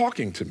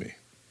talking to me?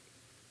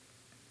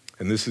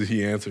 And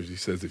he answers. He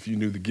says, if you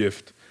knew the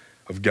gift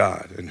of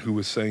God and who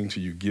was saying to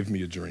you, give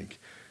me a drink,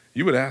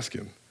 you would ask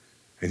him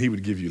and he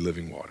would give you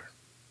living water.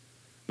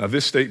 Now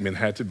this statement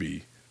had to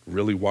be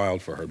really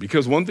wild for her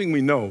because one thing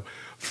we know,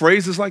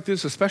 phrases like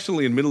this,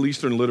 especially in Middle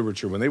Eastern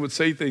literature, when they would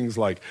say things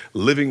like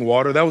living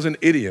water, that was an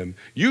idiom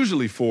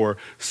usually for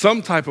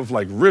some type of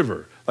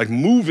river, like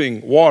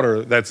moving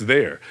water that's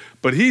there.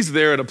 But he's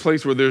there at a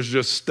place where there's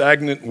just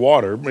stagnant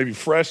water, maybe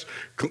fresh,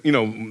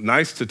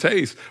 nice to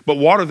taste, but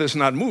water that's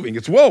not moving.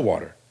 It's well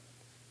water.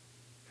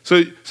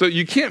 So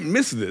you can't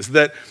miss this,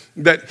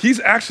 that he's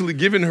actually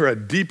giving her a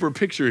deeper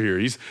picture here.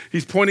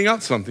 He's pointing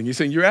out something. He's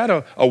saying you're at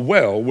a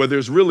well where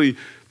there's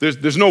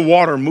no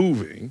water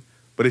moving,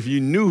 but if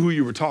you knew who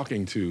you were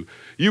talking to,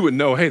 you would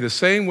know, hey, the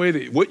same way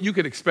that what you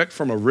could expect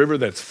from a river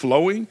that's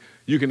flowing,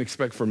 you can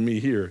expect from me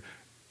here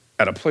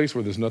at a place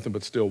where there's nothing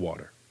but still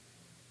water.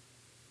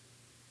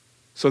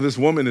 So this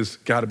woman has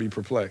got to be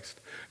perplexed.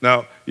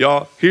 Now,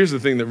 y'all, here's the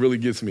thing that really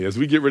gets me. As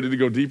we get ready to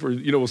go deeper,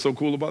 you know what's so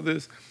cool about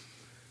this?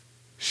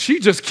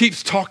 She just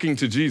keeps talking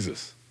to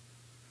Jesus.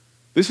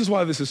 This is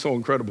why this is so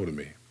incredible to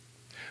me.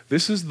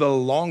 This is the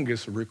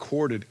longest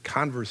recorded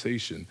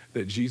conversation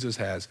that Jesus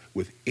has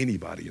with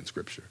anybody in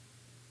Scripture.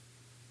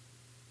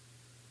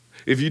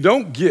 If you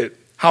don't get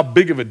how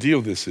big of a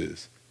deal this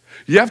is,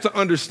 you have to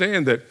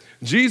understand that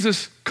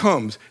Jesus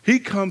comes. He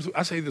comes,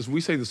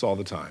 we say this all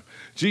the time.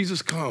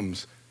 Jesus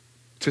comes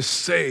to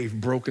save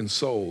broken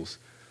souls,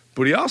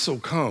 but he also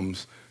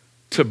comes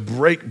to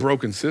break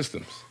broken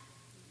systems.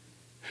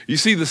 You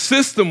see, the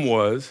system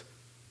was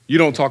you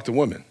don't talk to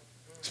women,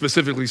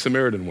 specifically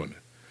Samaritan women.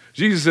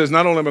 Jesus says,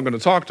 not only am I going to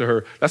talk to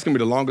her, that's going to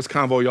be the longest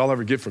convo y'all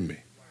ever get from me.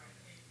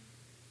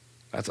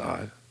 That's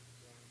odd.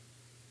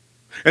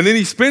 And then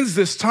he spends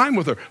this time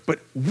with her. But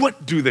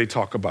what do they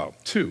talk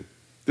about, too?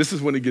 This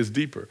is when it gets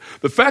deeper.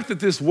 The fact that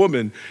this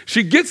woman,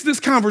 she gets this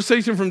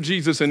conversation from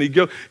Jesus and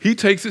he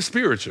takes it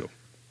spiritual,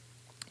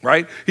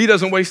 right? He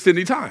doesn't waste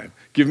any time.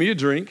 Give me a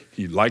drink.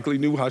 He likely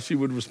knew how she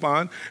would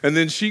respond. And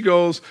then she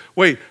goes,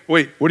 wait,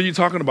 what are you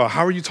talking about?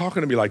 How are you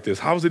talking to me like this?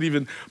 How is it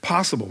even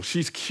possible?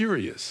 She's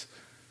curious.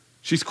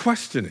 She's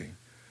questioning.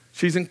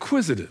 She's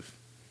inquisitive.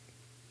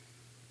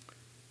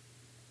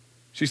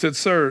 She said,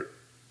 sir,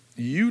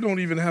 you don't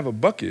even have a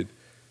bucket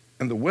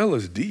and the well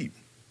is deep.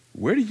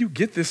 Where do you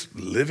get this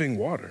living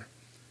water?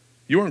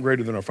 You aren't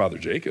greater than our father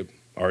Jacob,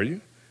 are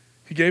you?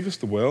 He gave us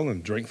the well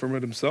and drank from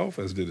it himself,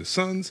 as did his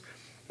sons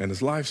and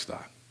his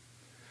livestock.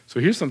 So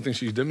here's something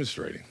she's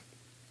demonstrating.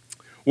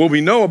 What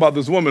we know about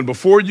this woman,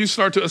 before you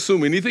start to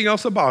assume anything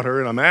else about her,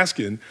 and I'm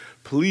asking,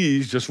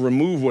 please just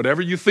remove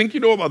whatever you think you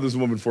know about this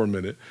woman for a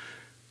minute.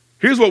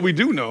 Here's what we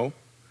do know.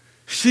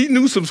 She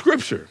knew some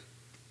scripture.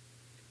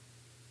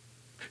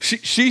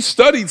 She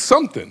studied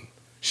something.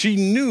 She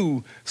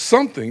knew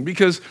something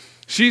because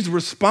she's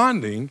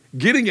responding,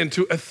 getting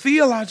into a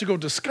theological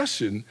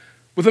discussion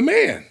with a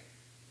man.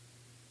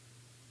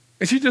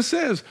 And she just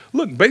says,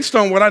 look, based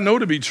on what I know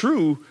to be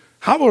true,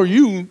 how are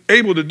you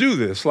able to do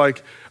this?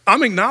 Like,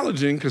 I'm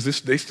acknowledging,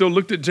 because they still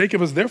looked at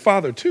Jacob as their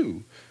father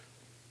too.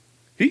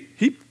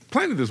 He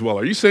planted this well.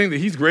 Are you saying that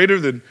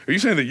are you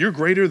saying that you're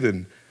greater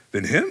than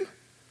him?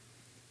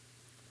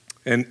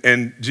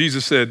 And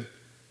Jesus said,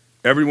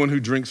 everyone who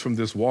drinks from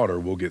this water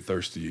will get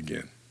thirsty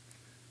again.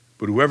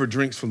 But whoever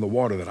drinks from the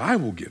water that I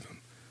will give him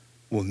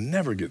will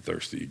never get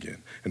thirsty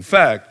again. In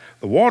fact,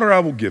 the water I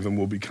will give him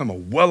will become a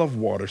well of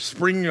water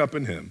springing up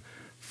in him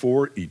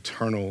for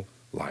eternal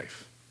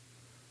life.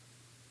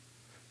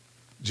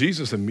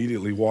 Jesus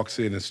immediately walks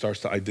in and starts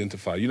to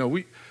identify. You know,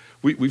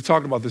 we've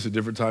talked about this at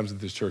different times at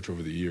this church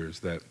over the years,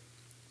 that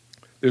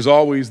there's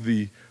always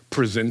the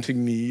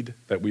presenting need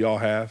that we all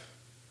have,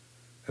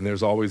 and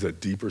there's always a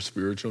deeper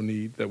spiritual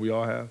need that we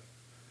all have.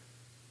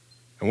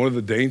 And one of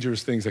the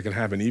dangerous things that can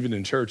happen even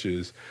in church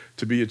is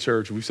to be a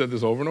church, we've said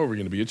this over and over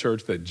again, to be a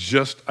church that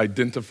just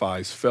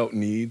identifies felt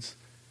needs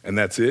and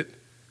that's it.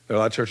 There are a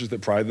lot of churches that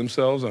pride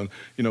themselves on,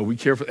 we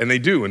care for, and they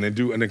do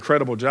an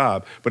incredible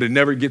job, but it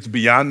never gets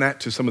beyond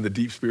that to some of the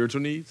deep spiritual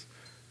needs.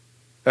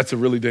 That's a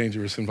really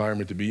dangerous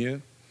environment to be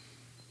in.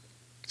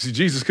 See,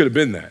 Jesus could have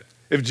been that.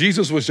 If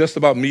Jesus was just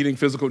about meeting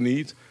physical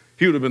needs,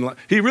 he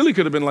really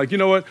could have been like, you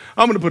know what?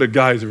 I'm going to put a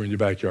geyser in your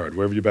backyard.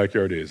 Wherever your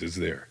backyard is, it's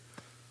there.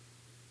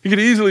 He could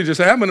easily just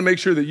say, I'm going to make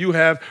sure that you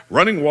have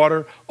running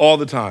water all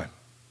the time.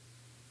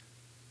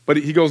 But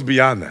he goes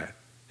beyond that.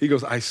 He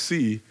goes, I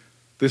see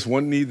this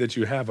one need that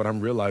you have, but I'm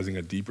realizing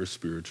a deeper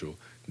spiritual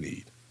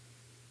need.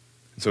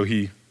 And so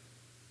he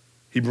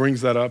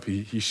brings that up.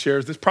 He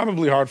shares this.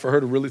 Probably hard for her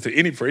to really,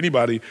 for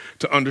anybody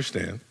to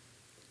understand.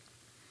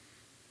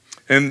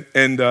 And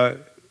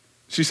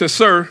she says,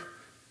 sir,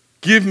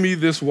 give me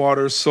this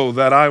water so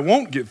that I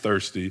won't get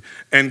thirsty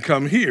and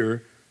come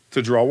here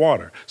to draw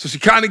water. So she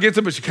kind of gets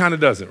it, but she kind of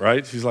doesn't,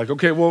 right? She's like,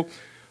 okay, well,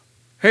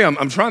 hey,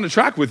 I'm trying to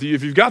track with you.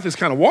 If you've got this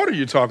kind of water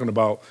you're talking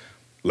about,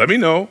 let me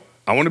know.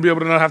 I want to be able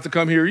to not have to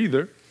come here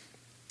either.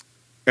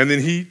 And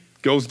then he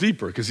goes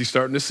deeper because he's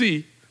starting to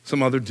see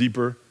some other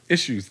deeper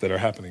issues that are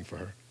happening for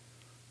her.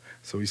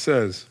 So he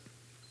says,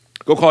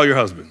 go call your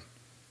husband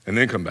and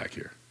then come back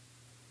here.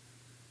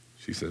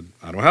 She said,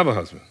 I don't have a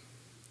husband.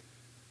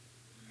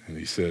 And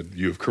he said,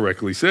 you have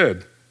correctly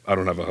said, I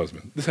don't have a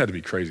husband. This had to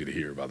be crazy to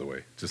hear, by the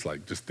way, just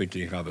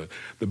thinking how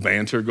the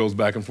banter goes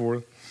back and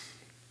forth.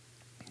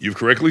 You've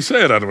correctly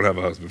said I don't have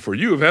a husband, for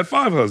you have had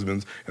 5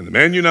 husbands, and the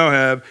man you now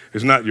have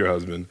is not your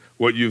husband.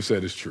 What you've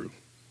said is true.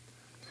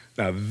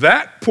 Now,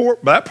 that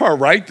part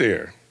right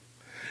there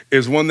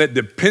is one that,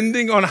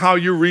 depending on how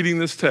you're reading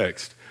this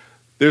text,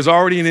 there's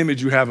already an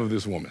image you have of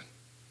this woman.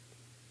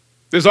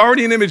 There's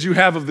already an image you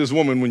have of this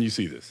woman when you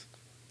see this.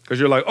 Because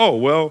you're like, oh,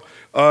 well,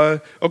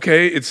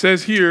 okay, it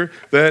says here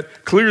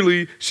that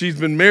clearly she's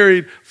been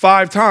married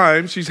 5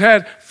 times. She's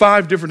had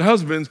 5 different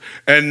husbands,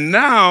 and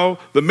now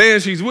the man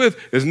she's with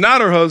is not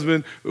her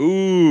husband.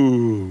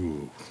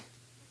 Ooh.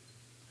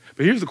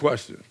 But here's the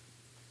question.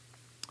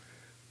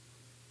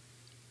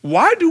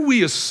 Why do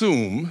we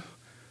assume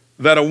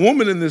that a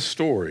woman in this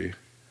story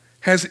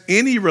has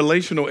any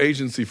relational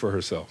agency for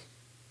herself?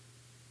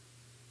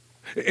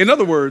 In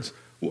other words,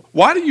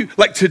 why do you,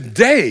 like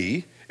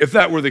today, if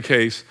that were the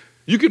case,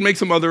 you could make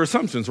some other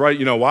assumptions, right?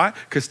 You know why?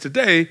 Because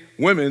today,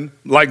 women,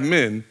 like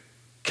men,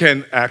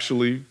 can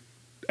actually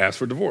ask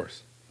for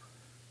divorce.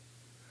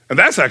 And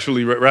that's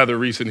actually rather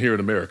recent here in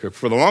America.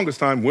 For the longest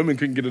time, women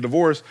couldn't get a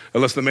divorce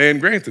unless the man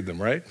granted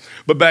them, right?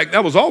 But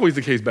that was always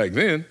the case back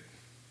then.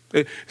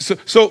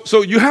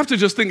 So you have to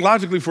just think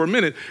logically for a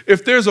minute.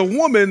 If there's a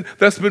woman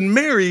that's been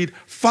married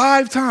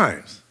 5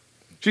 times,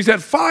 she's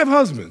had 5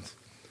 husbands,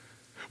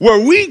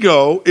 where we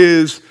go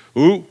is,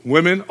 Ooh,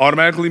 women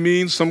automatically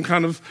means some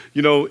kind of,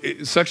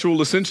 sexual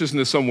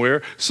licentiousness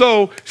somewhere.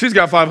 So she's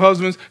got 5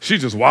 husbands.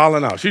 She's just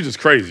wilding out. She's just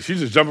crazy. She's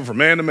just jumping from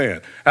man to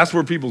man. That's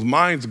where people's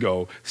minds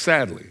go,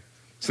 sadly.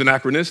 It's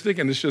anachronistic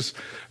and it's just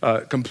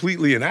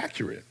completely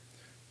inaccurate.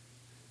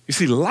 You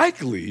see,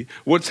 likely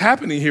what's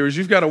happening here is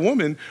you've got a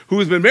woman who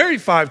has been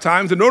married 5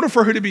 times. In order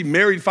for her to be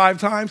married 5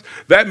 times,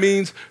 that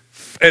means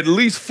at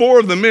least 4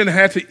 of the men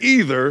had to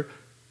either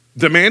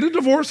demand a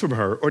divorce from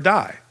her or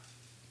die.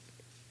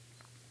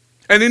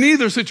 And in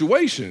either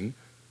situation,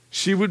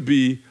 she would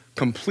be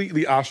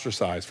completely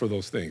ostracized for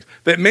those things.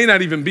 That may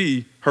not even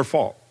be her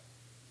fault.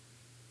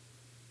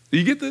 Do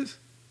you get this?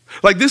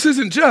 Like, this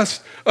isn't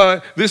just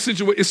this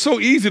situation. It's so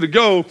easy to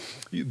go.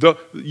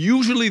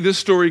 Usually this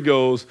story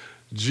goes,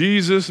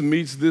 Jesus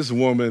meets this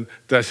woman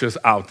that's just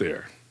out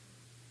there.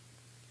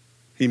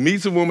 He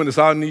meets a woman that's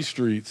out in these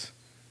streets,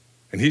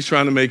 and he's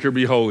trying to make her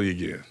be holy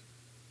again.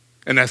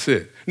 And that's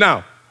it.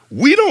 Now,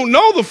 we don't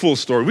know the full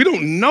story. We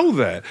don't know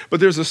that. But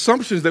there's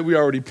assumptions that we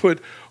already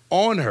put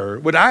on her,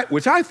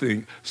 which I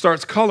think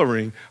starts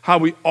coloring how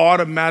we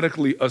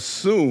automatically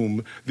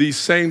assume these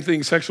same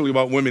things sexually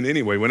about women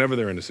anyway, whenever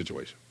they're in a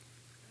situation.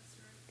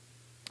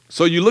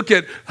 So you look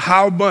at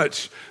how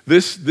much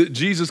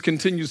Jesus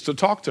continues to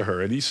talk to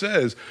her, and he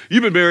says,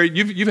 you've been married,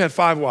 you've had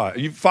 5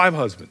 wives, 5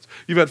 husbands.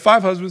 You've had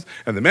 5 husbands,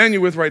 and the man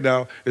you're with right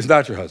now is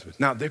not your husband.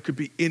 Now, there could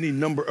be any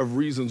number of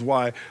reasons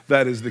why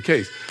that is the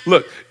case.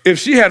 Look, if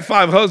she had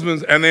 5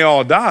 husbands and they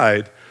all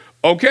died,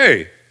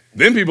 okay,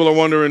 then people are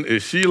wondering,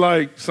 is she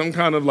like some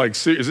kind of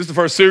is this the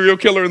first serial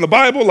killer in the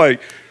Bible?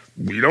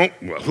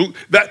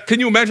 Can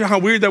you imagine how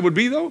weird that would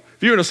be, though?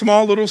 If you're in a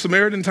small little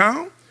Samaritan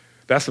town,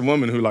 that's a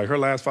woman who, her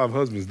last 5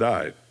 husbands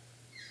died.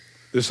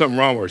 There's something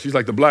wrong with her. She's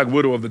like the black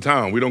widow of the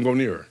town. We don't go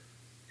near her.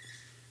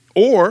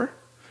 Or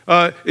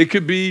it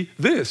could be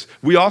this.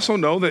 We also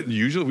know that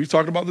usually, we've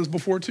talked about this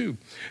before too.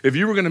 If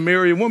you were going to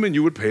marry a woman,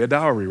 you would pay a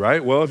dowry,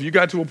 right? Well, if you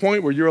got to a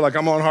point where you're like,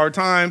 I'm on hard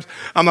times,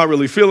 I'm not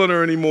really feeling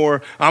her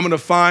anymore, I'm going to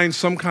find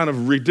some kind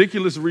of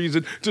ridiculous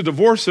reason to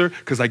divorce her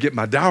because I get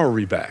my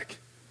dowry back.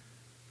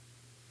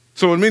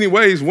 So in many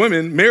ways,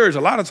 marriage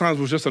a lot of times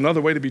was just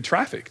another way to be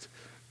trafficked.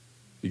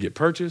 You get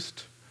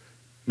purchased,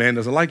 man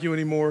doesn't like you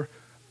anymore,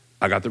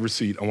 I got the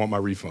receipt, I want my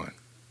refund.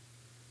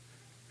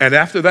 And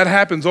after that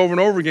happens over and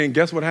over again,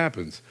 guess what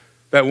happens?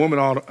 That woman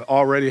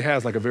already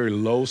has a very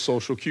low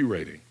social Q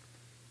rating.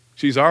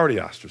 She's already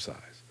ostracized.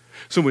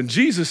 So when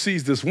Jesus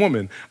sees this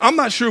woman, I'm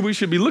not sure we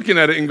should be looking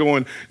at it and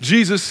going,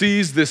 Jesus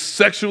sees this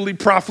sexually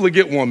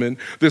profligate woman,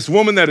 this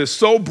woman that is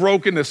so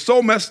broken, that's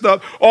so messed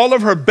up, all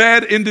of her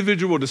bad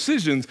individual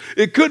decisions.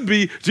 It could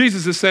be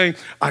Jesus is saying,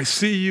 I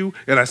see you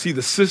and I see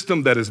the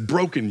system that has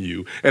broken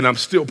you and I'm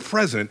still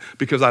present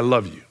because I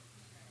love you.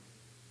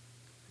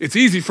 It's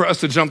easy for us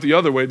to jump the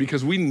other way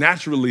because we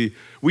naturally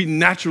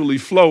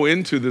flow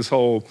into this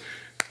whole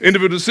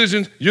individual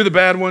decisions. You're the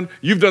bad one.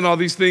 You've done all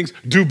these things.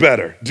 Do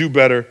better, do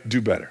better,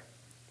 do better.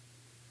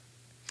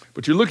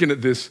 But you're looking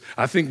at this,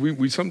 I think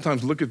we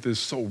sometimes look at this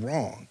so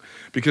wrong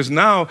because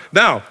now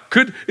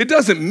it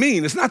doesn't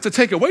mean, it's not to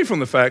take away from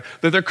the fact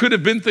that there could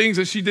have been things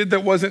that she did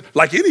that wasn't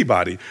like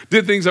anybody,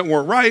 did things that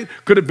weren't right,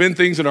 could have been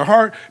things in her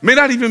heart, may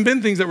not even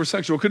been things that were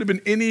sexual, could have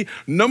been any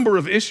number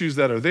of issues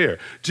that are there.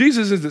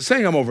 Jesus isn't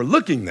saying I'm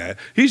overlooking that.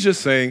 He's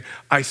just saying,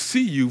 I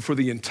see you for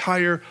the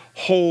entire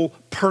whole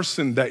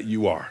person that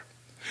you are.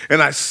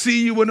 And I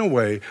see you in a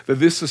way that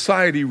this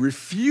society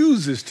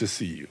refuses to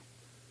see you.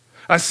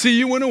 I see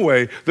you in a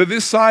way that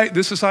this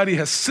society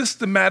has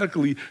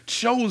systematically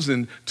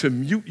chosen to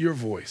mute your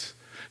voice,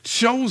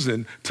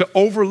 chosen to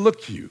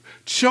overlook you,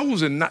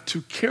 chosen not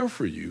to care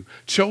for you,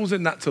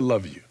 chosen not to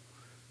love you.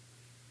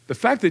 The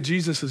fact that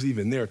Jesus is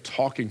even there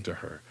talking to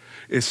her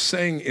is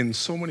saying in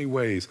so many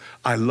ways,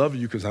 I love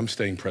you because I'm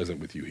staying present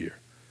with you here.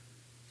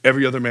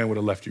 Every other man would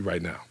have left you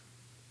right now.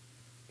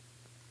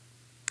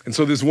 And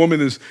so this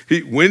woman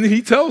when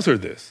he tells her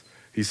this,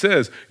 he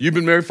says, you've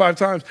been married 5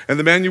 times and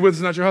the man you're with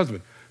is not your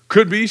husband.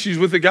 Could be she's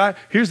with a guy.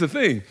 Here's the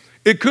thing.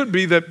 It could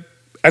be that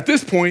at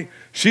this point,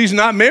 she's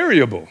not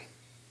marryable.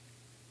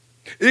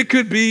 It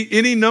could be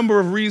any number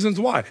of reasons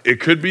why.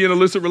 It could be an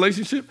illicit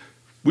relationship.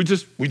 We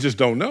just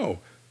don't know.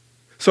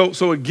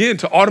 So again,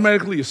 to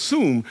automatically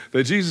assume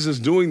that Jesus is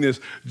doing this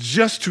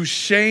just to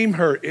shame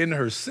her in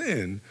her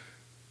sin,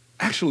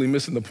 actually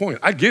missing the point.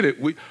 I get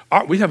it. We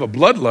have a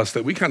bloodlust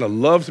that we kind of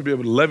love to be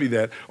able to levy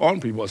that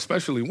on people,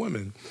 especially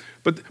women.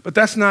 But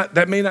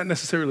that may not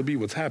necessarily be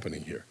what's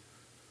happening here.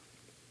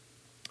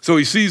 So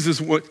he sees this,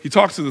 he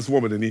talks to this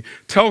woman and he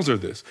tells her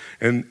this.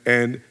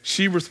 And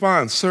she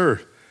responds,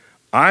 sir,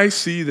 I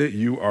see that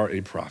you are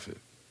a prophet.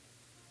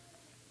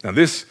 Now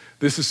this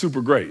is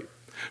super great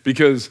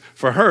because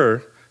for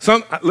her,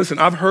 listen,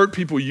 I've heard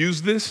people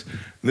use this.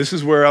 And this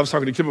is where I was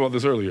talking to Kim about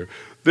this earlier.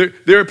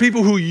 There are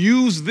people who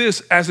use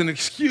this as an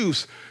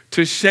excuse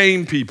to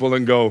shame people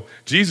and go,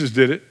 Jesus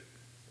did it.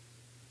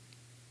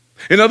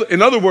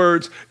 In other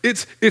words,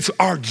 it's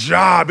our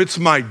job, it's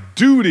my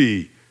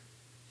duty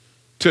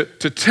to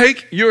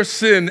take your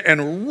sin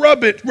and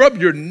rub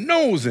your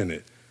nose in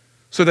it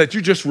so that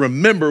you just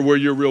remember where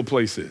your real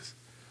place is.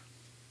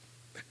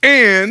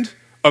 And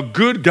a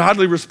good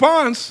godly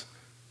response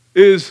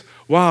is,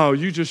 wow,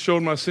 you just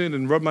showed my sin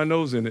and rubbed my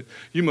nose in it.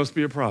 You must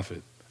be a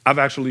prophet. I've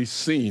actually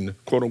seen,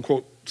 quote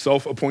unquote,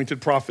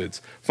 self-appointed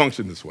prophets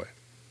function this way.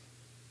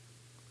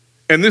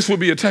 And this would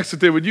be a text that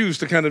they would use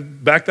to kind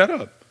of back that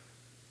up.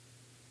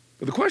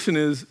 But the question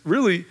is,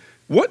 really,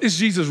 what is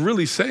Jesus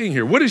really saying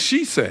here? What is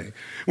she saying?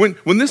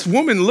 When this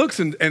woman looks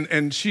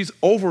and she's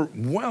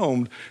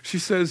overwhelmed, she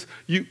says,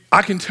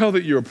 I can tell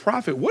that you're a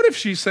prophet. What if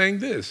she's saying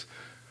this?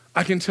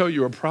 I can tell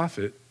you're a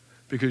prophet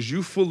because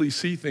you fully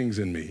see things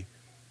in me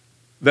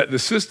that the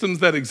systems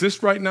that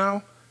exist right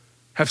now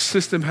have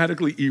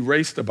systematically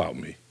erased about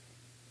me.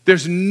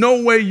 There's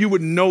no way you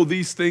would know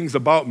these things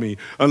about me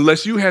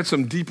unless you had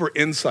some deeper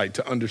insight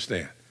to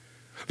understand.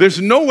 There's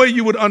no way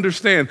you would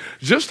understand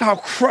just how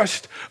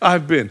crushed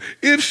I've been.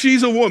 If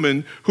she's a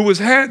woman who has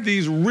had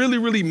these really,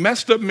 really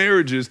messed up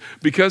marriages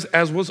because,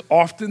 as was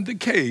often the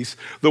case,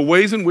 the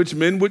ways in which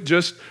men would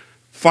just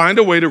find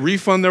a way to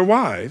refund their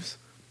wives,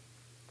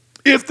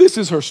 if this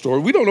is her story,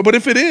 we don't know, but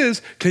if it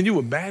is, can you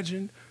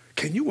imagine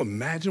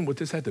what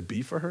this had to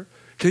be for her?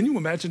 Can you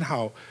imagine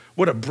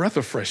what a breath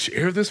of fresh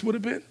air this would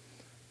have been?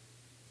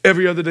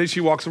 Every other day she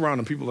walks around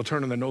and people are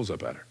turning their nose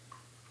up at her.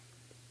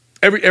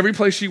 Every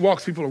place she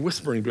walks, people are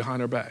whispering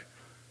behind her back.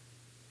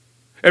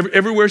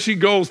 Everywhere she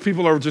goes,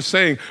 people are just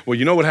saying, well,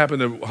 you know what happened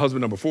to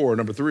husband number 4 or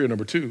number 3 or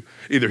number 2?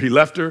 Either he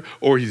left her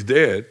or he's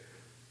dead.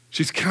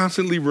 She's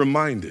constantly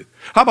reminded.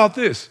 How about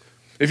this?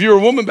 If you were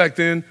a woman back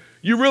then,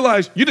 you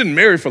realize you didn't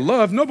marry for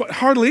love.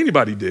 Hardly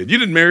anybody did. You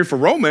didn't marry for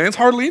romance.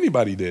 Hardly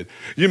anybody did.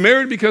 You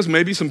married because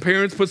maybe some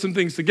parents put some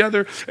things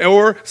together,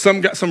 or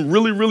some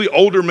really, really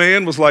older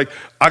man was like,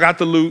 I got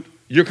the loot.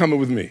 You're coming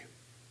with me.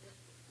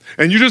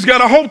 And you just got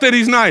to hope that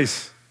he's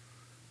nice.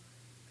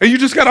 And you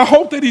just got to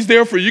hope that he's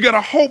there for you. You got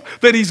to hope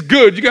that he's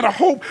good. You got to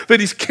hope that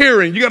he's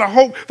caring. You got to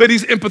hope that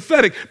he's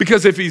empathetic,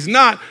 because if he's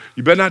not,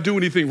 you better not do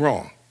anything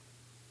wrong.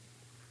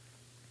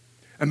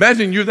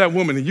 Imagine you're that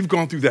woman and you've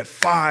gone through that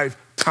 5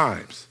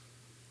 times.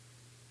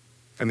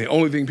 And the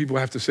only thing people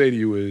have to say to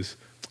you is,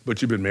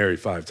 but you've been married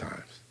 5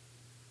 times.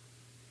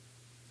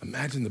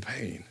 Imagine the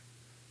pain.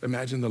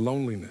 Imagine the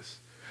loneliness.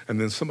 And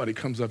then somebody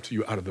comes up to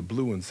you out of the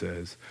blue and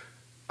says,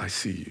 I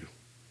see you.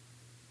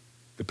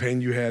 The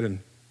pain you had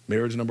in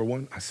marriage number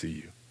 1, I see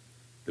you.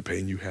 The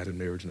pain you had in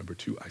marriage number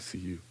 2, I see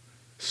you.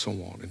 So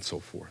on and so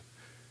forth.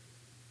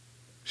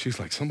 She's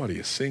like, somebody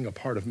is seeing a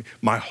part of me,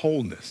 my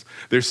wholeness.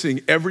 They're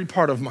seeing every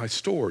part of my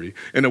story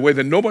in a way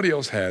that nobody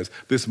else has.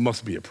 This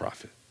must be a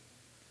prophet.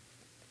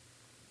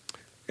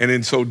 And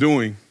in so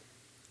doing,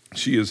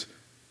 she is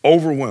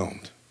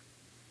overwhelmed.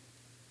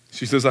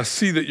 She says, I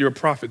see that you're a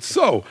prophet.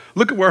 So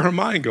look at where her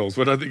mind goes,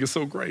 what I think is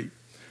so great.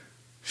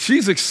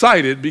 She's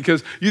excited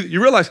because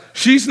you realize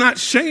she's not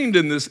shamed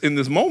in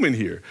this moment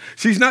here.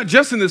 She's not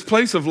just in this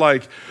place of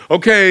like,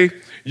 okay,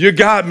 you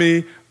got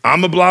me.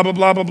 I'm a blah, blah,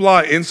 blah, blah,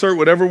 blah. Insert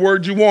whatever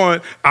word you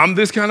want. I'm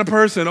this kind of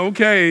person.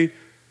 Okay.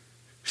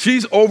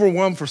 She's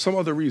overwhelmed for some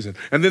other reason.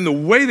 And then the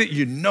way that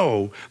you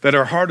know that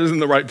her heart is in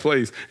the right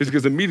place is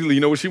because immediately,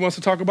 you know what she wants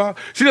to talk about?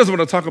 She doesn't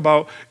want to talk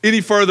about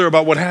any further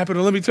about what happened.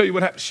 Or let me tell you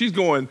what happened. She's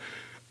going,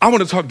 I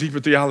want to talk deeper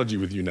theology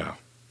with you now.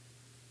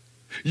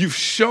 You've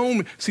shown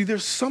me. See,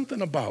 there's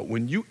something about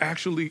when you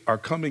actually are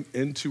coming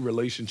into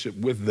relationship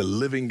with the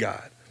living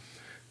God,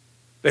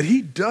 that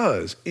he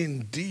does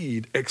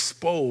indeed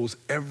expose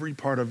every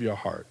part of your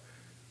heart,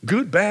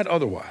 good, bad,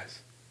 otherwise.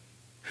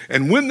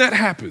 And when that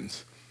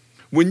happens,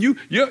 when you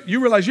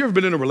realize you've ever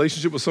been in a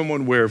relationship with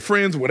someone where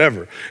friends,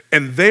 whatever,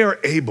 and they are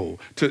able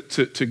to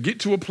get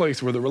to a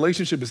place where the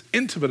relationship is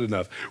intimate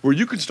enough where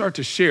you can start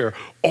to share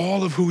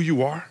all of who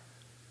you are.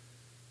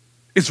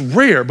 It's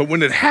rare, but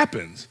when it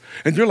happens,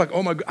 and you're like,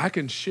 oh my God, I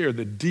can share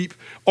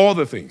all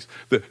the things,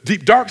 the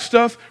deep, dark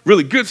stuff,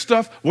 really good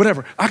stuff,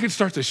 whatever. I can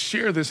start to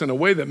share this in a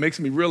way that makes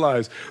me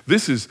realize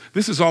this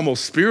is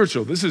almost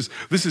spiritual. This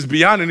is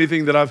beyond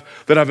anything that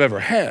I've ever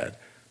had.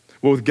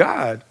 Well, with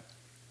God,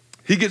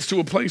 he gets to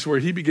a place where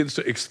he begins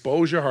to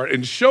expose your heart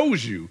and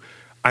shows you,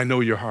 I know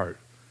your heart.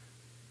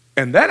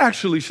 And that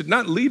actually should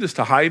not lead us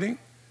to hiding.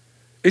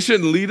 It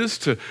shouldn't lead us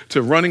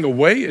to running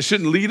away. It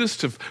shouldn't lead us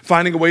to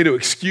finding a way to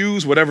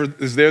excuse whatever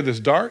is there that's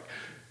dark.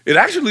 It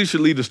actually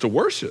should lead us to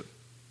worship.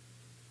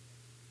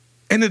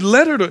 And it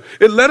led her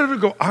to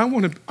go, I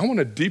want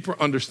a deeper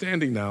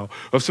understanding now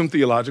of some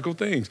theological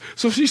things.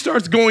 So she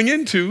starts going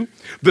into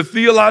the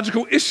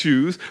theological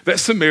issues that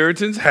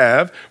Samaritans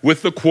have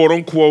with the quote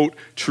unquote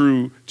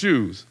true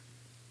Jews.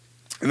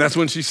 And that's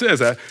when she says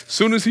that, as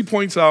soon as he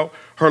points out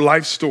her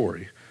life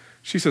story,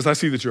 she says, I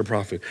see that you're a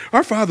prophet.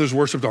 Our fathers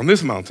worshiped on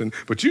this mountain,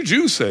 but you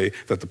Jews say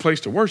that the place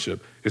to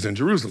worship is in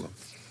Jerusalem.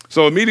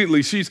 So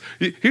immediately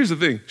here's the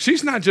thing.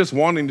 She's not just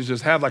wanting to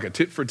just have like a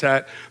tit for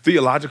tat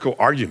theological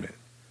argument.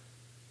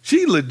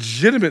 She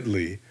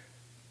legitimately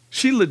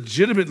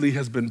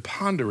has been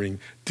pondering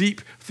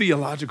deep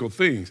theological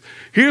things.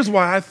 Here's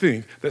why I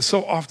think that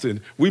so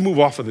often we move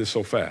off of this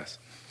so fast.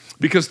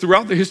 Because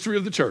throughout the history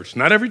of the church,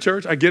 not every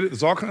church, I get it,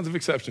 there's all kinds of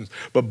exceptions,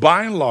 but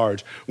by and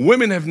large,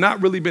 women have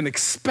not really been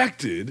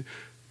expected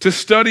to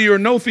study or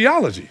know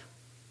theology.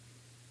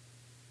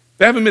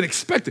 They haven't been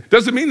expected.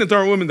 Doesn't mean that there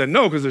aren't women that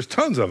know, because there's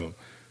tons of them.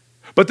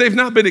 But they've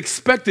not been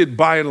expected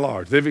by and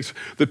large.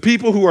 The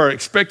people who are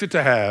expected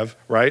to have,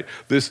 right,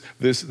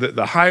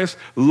 the highest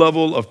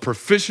level of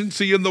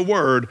proficiency in the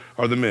word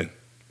are the men.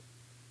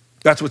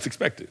 That's what's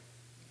expected.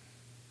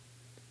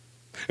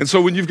 And so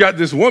when you've got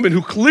this woman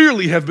who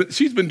clearly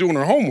she's been doing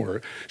her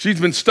homework, she's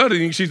been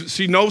studying,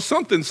 she knows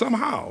something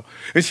somehow,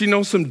 and she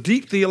knows some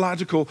deep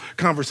theological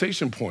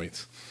conversation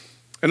points.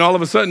 And all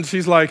of a sudden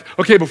she's like,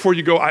 okay, before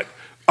you go,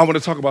 I want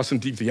to talk about some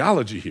deep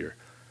theology here.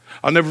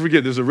 I'll never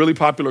forget, there's a really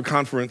popular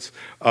conference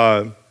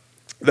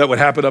that would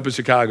happen up in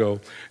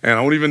Chicago, and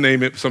I won't even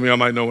name it. Some of y'all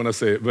might know when I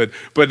say it, but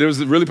there was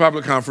a really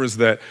popular conference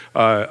that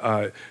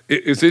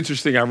it's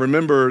interesting. I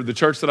remember the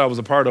church that I was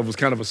a part of was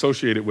kind of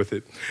associated with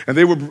it, and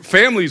they were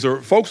families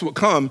or folks would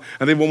come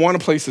and they would want a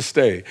place to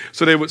stay.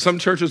 So some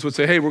churches would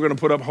say, hey, we're going to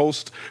put up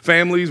host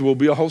families. We'll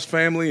be a host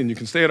family, and you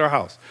can stay at our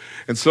house.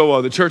 And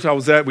so the church I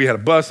was at, we had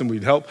a bus, and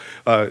we'd help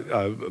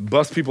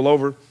bus people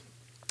over.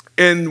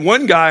 And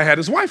one guy had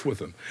his wife with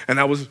him, and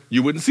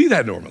you wouldn't see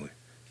that normally.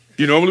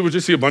 You normally would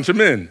just see a bunch of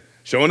men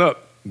showing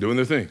up, doing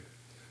their thing.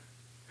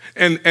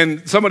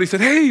 And somebody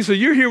said, hey, so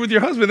you're here with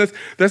your husband,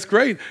 that's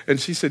great.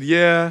 And she said,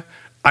 yeah,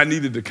 I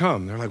needed to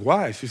come. They're like,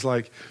 why? She's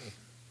like,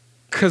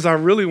 because I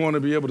really want to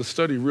be able to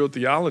study real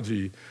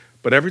theology,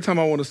 but every time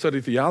I want to study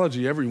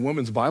theology, every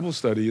woman's Bible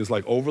study is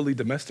like overly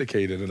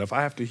domesticated. And if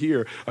I have to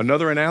hear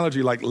another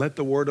analogy like let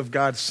the word of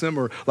God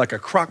simmer like a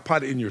crock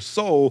pot in your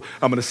soul,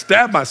 I'm going to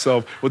stab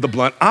myself with a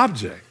blunt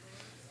object.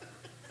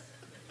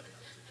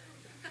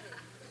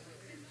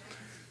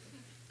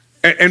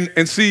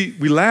 And see,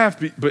 we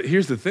laugh, but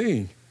here's the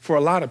thing. For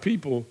a lot of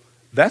people,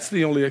 that's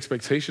the only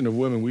expectation of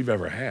women we've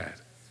ever had.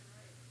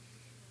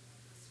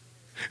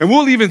 And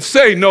we'll even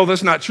say, no,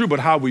 that's not true, but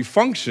how we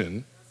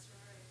function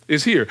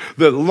is here.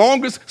 The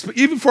longest,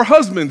 even for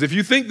husbands, if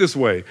you think this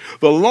way,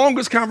 the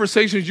longest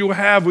conversations you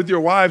have with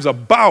your wives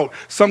about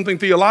something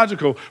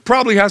theological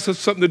probably has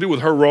something to do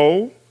with her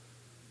role,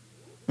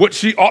 what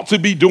she ought to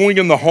be doing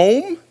in the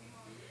home.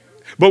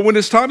 But when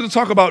it's time to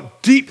talk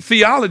about deep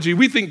theology,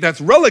 we think that's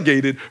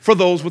relegated for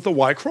those with the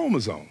Y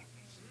chromosome.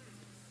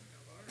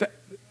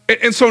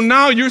 And so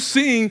now you're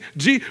seeing,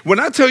 when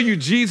I tell you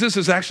Jesus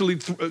is actually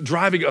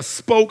driving a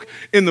spoke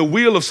in the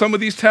wheel of some of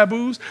these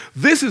taboos,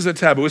 this is a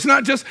taboo. It's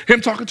not just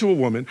him talking to a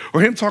woman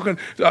or him talking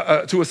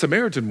to a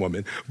Samaritan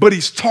woman, but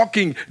he's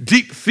talking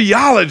deep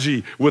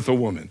theology with a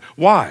woman.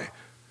 Why?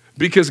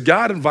 Because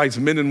God invites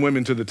men and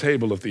women to the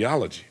table of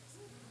theology.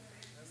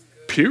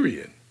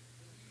 Period.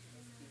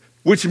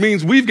 Which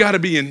means we've got to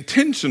be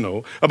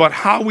intentional about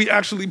how we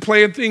actually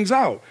plan things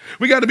out.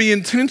 We got to be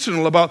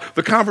intentional about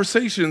the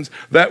conversations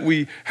that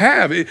we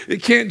have.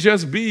 It can't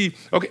just be,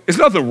 okay, there's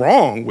nothing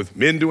wrong with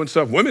men doing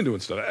stuff, women doing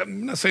stuff.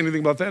 I'm not saying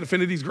anything about that.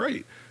 Affinity's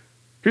great.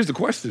 Here's the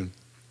question.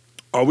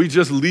 Are we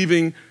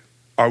leaving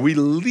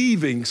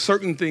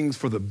certain things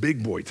for the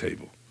big boy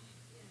table?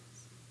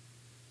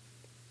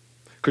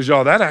 Because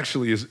y'all,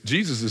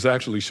 Jesus is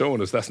actually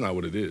showing us that's not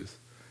what it is.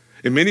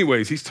 In many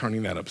ways, he's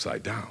turning that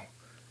upside down.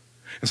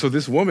 And so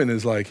this woman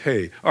is like,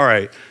 hey, all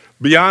right,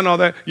 beyond all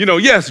that,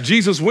 yes,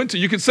 Jesus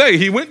you could say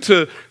he went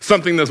to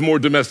something that's more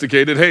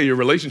domesticated, hey, your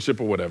relationship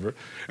or whatever.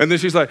 And then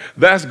she's like,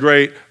 that's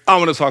great. I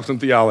want to talk some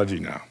theology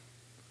now.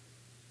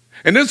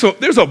 And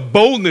there's a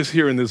boldness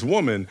here in this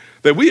woman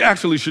that we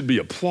actually should be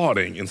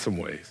applauding in some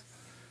ways.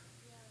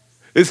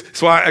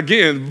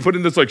 Again,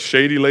 putting this like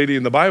shady lady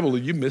in the Bible,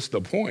 you missed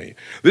the point.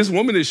 This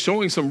woman is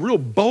showing some real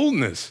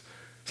boldness.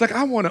 It's like,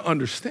 I want to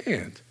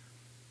understand.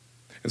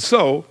 And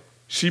so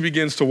she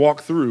begins to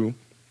walk through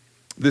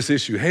this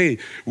issue. Hey,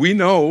 we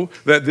know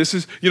that this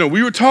is,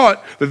 we were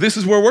taught that this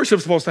is where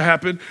worship's supposed to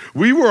happen.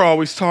 We were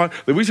always taught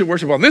that we should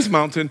worship on this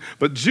mountain,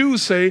 but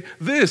Jews say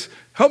this.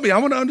 Help me, I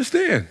want to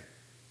understand.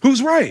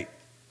 Who's right?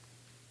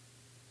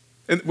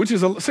 And which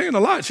is saying a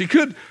lot. She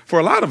could, for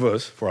a lot of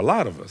us,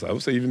 I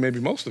would say even maybe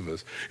most of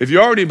us, if you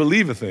already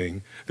believe a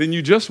thing, then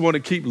you just want to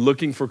keep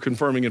looking for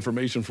confirming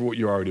information for what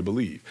you already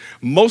believe.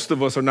 Most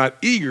of us are not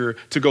eager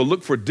to go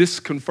look for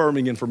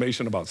disconfirming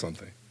information about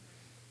something.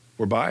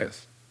 We're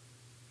biased.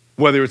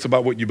 Whether it's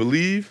about what you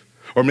believe,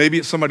 or maybe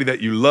it's somebody that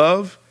you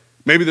love.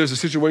 Maybe there's a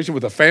situation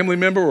with a family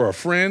member or a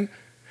friend.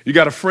 You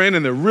got a friend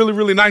and they're really,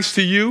 really nice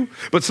to you,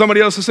 but somebody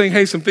else is saying,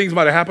 hey, some things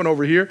might have happened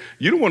over here.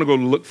 You don't want to go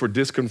look for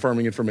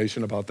disconfirming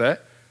information about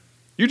that.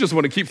 You just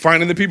want to keep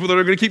finding the people that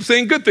are going to keep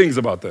saying good things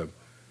about them,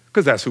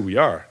 because that's who we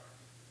are.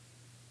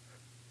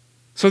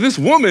 So this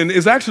woman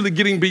is actually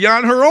getting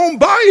beyond her own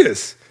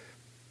bias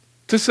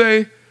to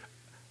say,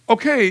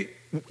 okay,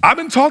 I've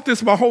been taught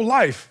this my whole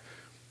life,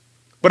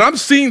 but I'm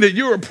seeing that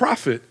you're a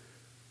prophet.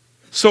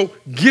 So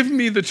give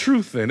me the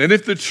truth then. And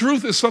if the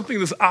truth is something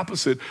that's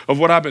opposite of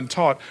what I've been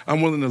taught,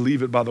 I'm willing to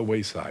leave it by the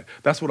wayside.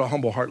 That's what a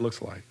humble heart looks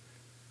like.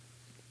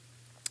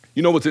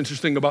 You know what's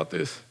interesting about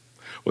this?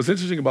 What's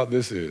interesting about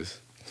this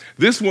is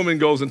this woman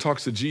goes and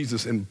talks to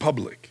Jesus in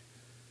public.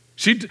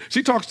 She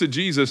talks to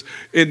Jesus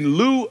in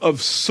lieu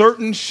of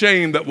certain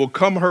shame that will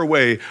come her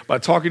way by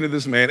talking to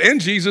this man,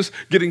 and Jesus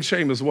getting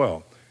shame as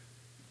well.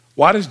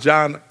 Why does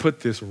John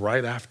put this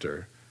right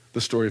after the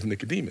story of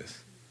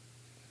Nicodemus?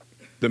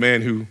 the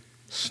man who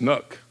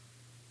snuck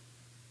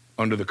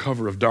under the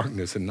cover of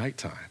darkness in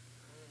nighttime.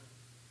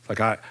 It's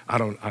like,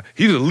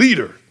 he's a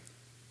leader.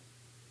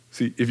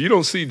 See, if you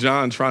don't see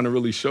John trying to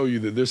really show you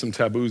that there's some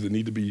taboos that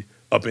need to be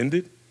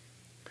upended,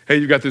 hey,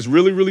 you got this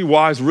really, really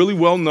wise, really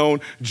well-known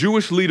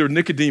Jewish leader,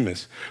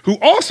 Nicodemus, who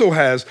also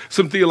has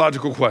some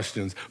theological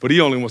questions, but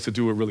he only wants to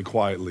do it really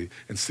quietly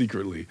and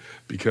secretly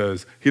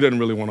because he doesn't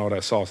really want all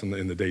that sauce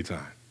in the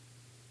daytime.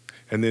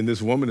 And then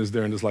this woman is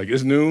there and it's like,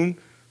 it's noon,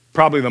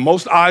 probably the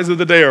most eyes of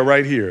the day are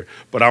right here,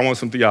 but I want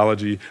some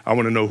theology. I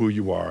want to know who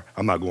you are.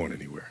 I'm not going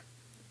anywhere.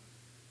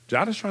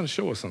 John is trying to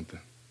show us something.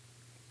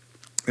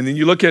 And then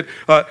you look at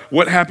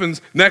what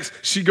happens next.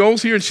 She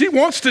goes here and she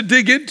wants to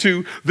dig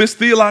into this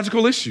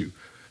theological issue.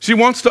 She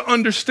wants to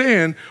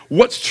understand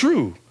what's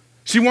true.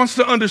 She wants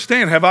to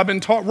understand, have I been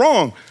taught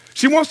wrong?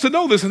 She wants to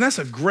know this, and that's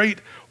a great,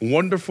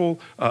 wonderful,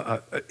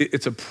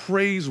 it's a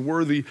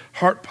praiseworthy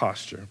heart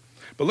posture.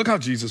 But look how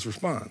Jesus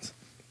responds.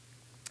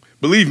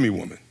 Believe me,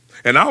 woman,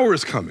 an hour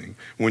is coming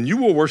when you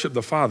will worship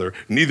the Father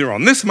neither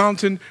on this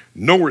mountain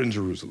nor in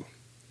Jerusalem.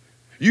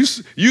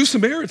 You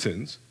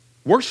Samaritans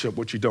worship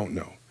what you don't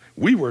know.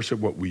 We worship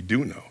what we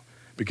do know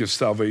because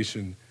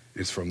salvation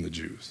is from the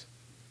Jews.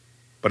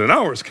 But an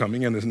hour is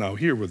coming and is now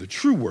here where the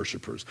true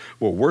worshipers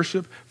will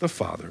worship the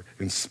Father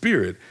in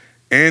spirit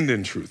and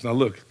in truth. Now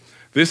look,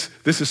 this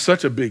is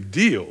such a big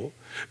deal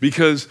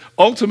because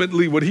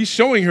ultimately what he's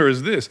showing her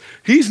is this.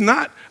 He's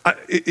not,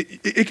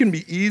 it can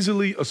be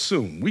easily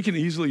assumed. We can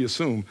easily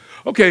assume,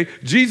 okay,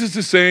 Jesus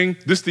is saying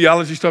this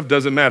theology stuff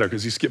doesn't matter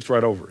because he skips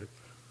right over it.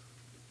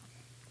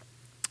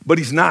 But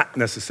he's not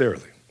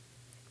necessarily.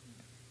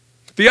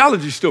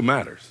 Theology still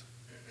matters.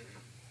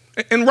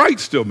 And right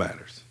still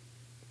matters.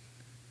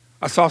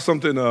 I saw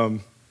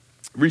something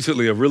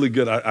recently, a really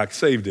good, I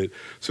saved it.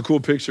 It's a cool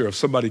picture of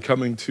somebody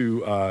coming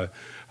to, I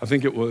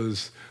think it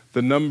was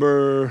the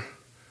number,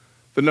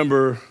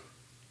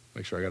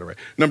 make sure I got it right,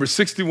 number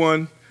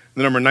 61,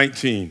 the number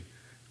 19.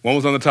 One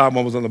was on the top,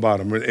 one was on the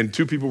bottom, and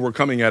two people were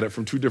coming at it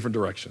from two different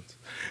directions.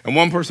 And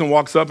one person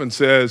walks up and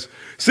says,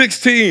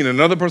 16, and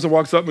another person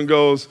walks up and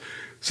goes,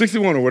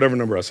 61 or whatever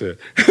number I said.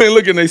 They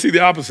look and they see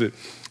the opposite.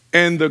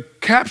 And the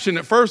caption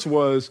at first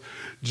was,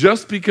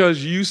 just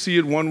because you see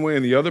it one way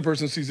and the other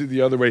person sees it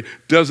the other way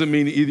doesn't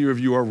mean either of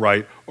you are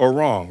right or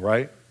wrong,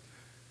 right?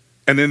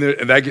 And then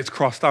and that gets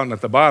crossed out, and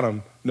at the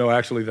bottom, no,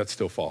 actually, that's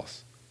still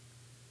false.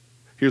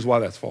 Here's why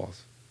that's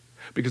false.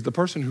 Because the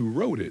person who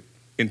wrote it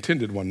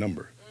intended one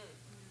number.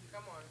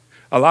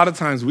 A lot of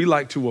times we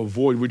like to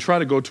avoid, we try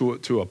to go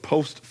to a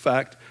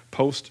post-fact,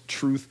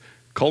 post-truth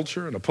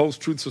culture and a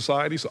post-truth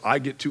society, so I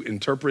get to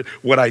interpret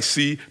what I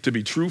see to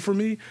be true for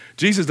me.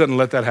 Jesus doesn't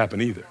let that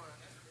happen either.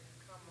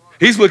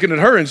 He's looking at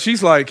her and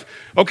she's like,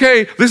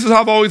 okay, this is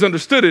how I've always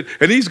understood it.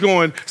 And he's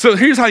going, so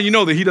here's how you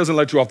know that he doesn't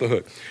let you off the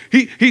hook.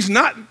 He's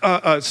not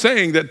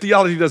saying that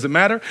theology doesn't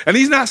matter, and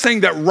he's not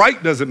saying that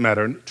right doesn't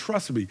matter. And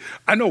trust me,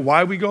 I know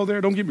why we go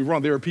there. Don't get me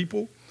wrong. There are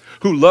people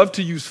who love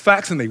to use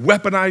facts and they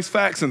weaponize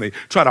facts and they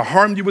try to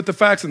harm you with the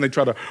facts and they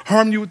try to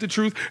harm you with the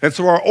truth. And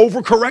so our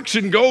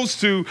overcorrection goes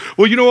to,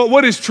 well, you know what?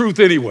 What is truth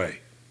anyway?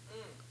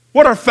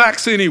 What are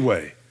facts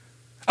anyway?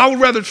 I would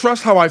rather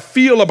trust how I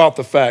feel about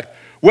the fact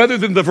rather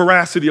than the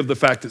veracity of the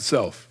fact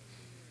itself.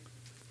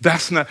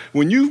 That's not,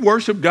 when you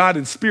worship God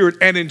in spirit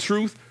and in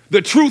truth,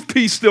 the truth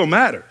piece still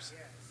matters.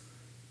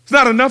 It's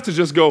not enough to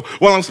just go,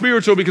 well, I'm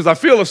spiritual because I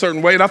feel a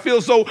certain way and I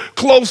feel so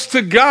close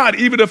to God,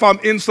 even if I'm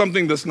in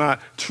something that's not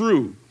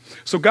true.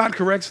 So God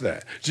corrects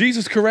that.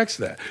 Jesus corrects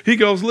that. He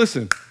goes,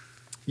 listen,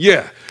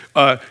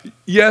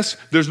 yes,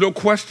 there's no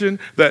question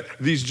that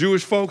these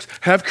Jewish folks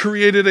have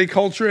created a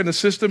culture and a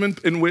system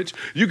in which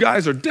you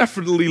guys are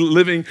definitely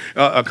living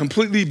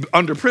completely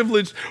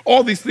underprivileged.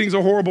 All these things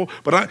are horrible,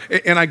 but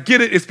I get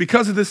it. It's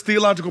because of this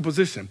theological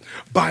position.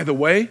 By the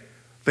way,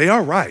 they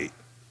are right.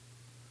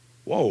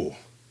 Whoa.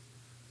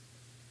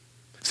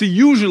 See,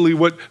 usually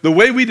the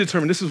way we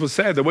determine, this is what's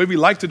sad, the way we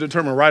like to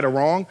determine right or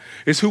wrong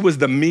is who was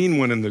the mean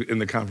one in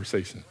the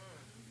conversation.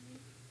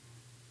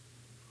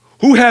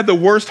 Who had the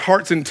worst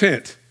heart's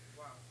intent?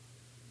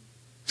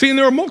 See, and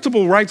there are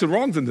multiple rights and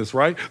wrongs in this,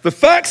 right? The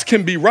facts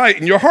can be right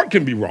and your heart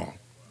can be wrong.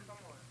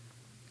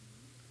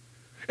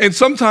 And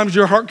sometimes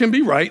your heart can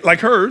be right,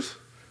 like hers,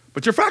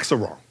 but your facts are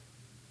wrong.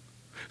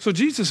 So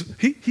Jesus,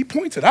 he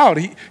points it out.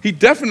 He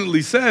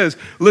definitely says,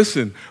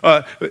 listen,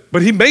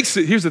 but he makes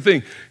it, here's the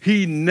thing.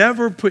 He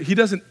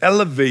doesn't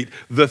elevate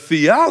the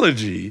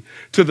theology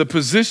to the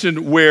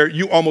position where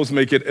you almost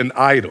make it an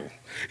idol.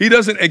 He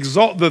doesn't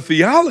exalt the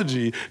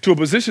theology to a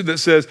position that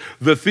says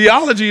the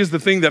theology is the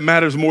thing that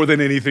matters more than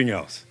anything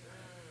else.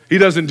 He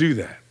doesn't do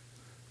that.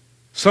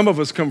 Some of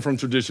us come from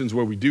traditions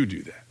where we do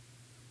that.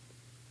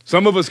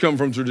 Some of us come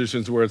from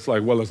traditions where it's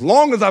like, well, as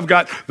long as I've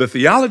got the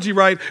theology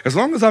right, as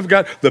long as I've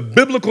got the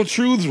biblical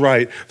truths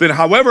right, then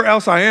however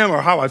else I am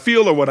or how I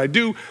feel or what I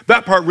do,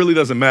 that part really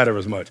doesn't matter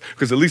as much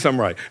because at least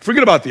I'm right.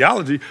 Forget about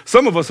theology.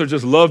 Some of us are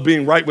just love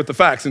being right with the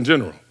facts in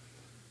general.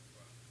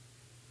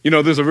 You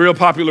know, there's a real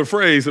popular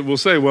phrase that will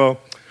say, well,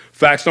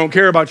 facts don't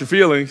care about your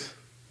feelings.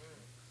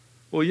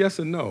 Well, yes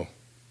and no.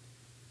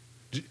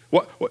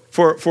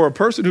 For a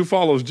person who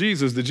follows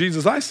Jesus, the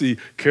Jesus I see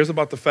cares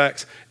about the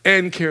facts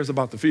and cares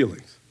about the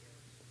feelings.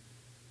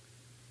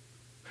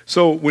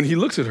 So when he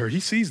looks at her, he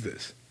sees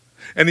this.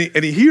 And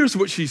he hears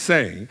what she's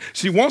saying.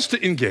 She wants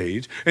to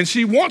engage, and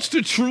she wants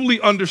to truly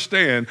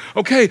understand,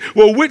 okay,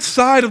 well, which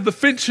side of the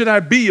fence should I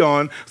be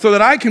on so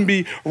that I can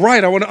be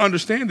right? I want to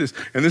understand this.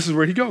 And this is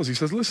where he goes. He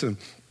says, listen,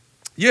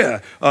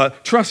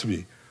 trust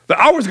me. The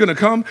hour's going to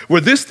come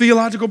where this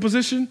theological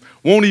position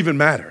won't even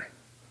matter.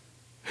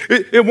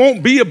 It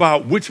won't be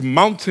about which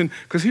mountain,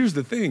 because here's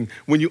the thing.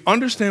 When you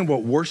understand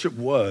what worship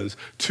was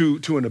to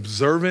an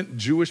observant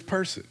Jewish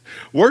person,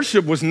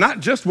 worship was not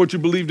just what you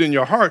believed in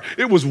your heart.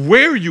 It was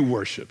where you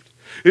worshiped.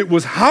 It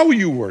was how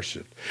you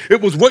worshiped.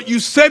 It was what you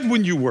said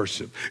when you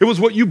worshiped. It was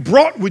what you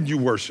brought when you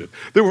worshiped.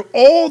 There were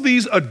all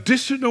these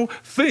additional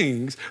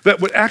things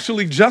that would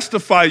actually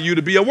justify you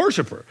to be a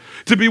worshiper,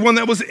 to be one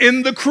that was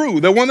in the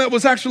crew, the one that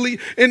was actually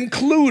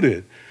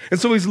included. And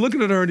so he's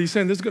looking at her and he's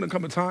saying, there's going to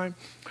come a time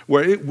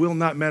where it will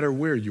not matter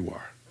where you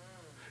are.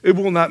 It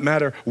will not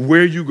matter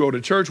where you go to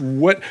church,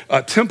 what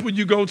temple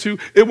you go to.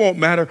 It won't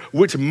matter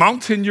which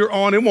mountain you're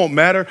on. It won't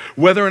matter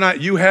whether or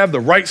not you have the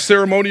right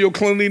ceremonial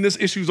cleanliness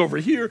issues over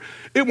here.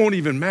 It won't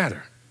even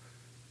matter.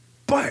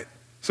 But,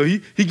 so he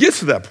gets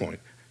to that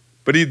point.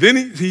 But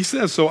he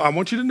says, so I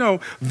want you to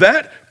know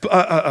that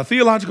a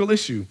theological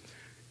issue,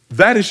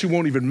 that issue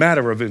won't even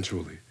matter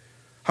eventually.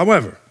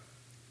 However,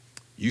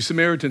 you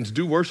Samaritans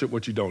do worship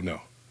what you don't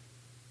know.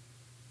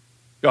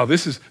 Y'all,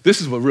 this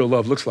is what real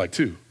love looks like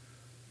too.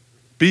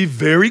 Be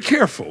very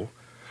careful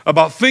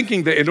about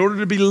thinking that in order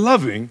to be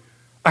loving,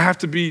 I have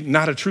to be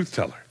not a truth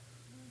teller.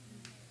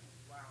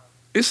 Wow.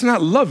 It's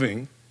not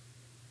loving.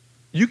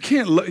 You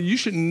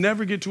should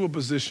never get to a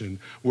position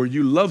where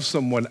you love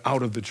someone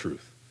out of the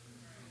truth.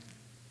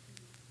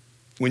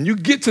 When you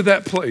get to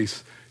that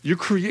place, you're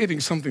creating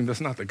something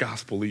that's not the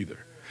gospel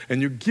either.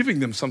 And you're giving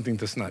them something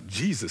that's not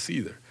Jesus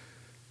either.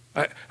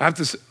 I have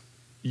to say,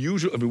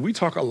 we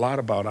talk a lot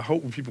about, I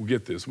hope people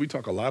get this, we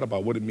talk a lot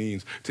about what it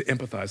means to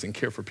empathize and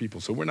care for people.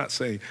 So we're not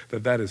saying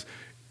that is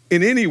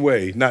in any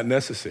way not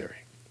necessary.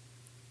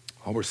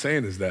 All we're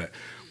saying is that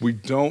we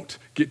don't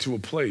get to a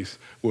place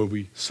where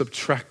we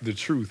subtract the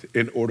truth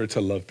in order to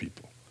love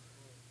people.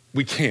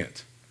 We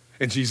can't.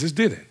 And Jesus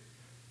didn't.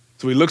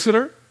 So he looks at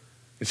her,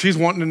 and she's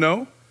wanting to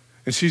know,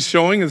 and she's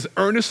showing his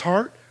earnest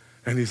heart,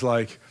 and he's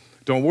like,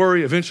 don't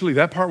worry, eventually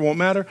that part won't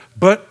matter,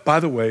 but by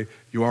the way,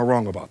 you are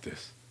wrong about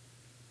this.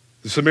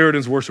 The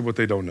Samaritans worship what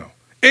they don't know.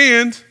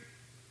 And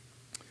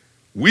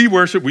we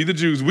the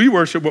Jews, we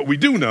worship what we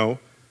do know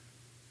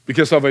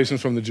because salvation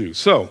is from the Jews.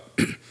 So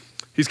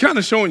he's kind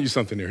of showing you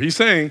something here. He's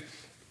saying,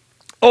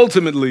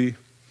 ultimately,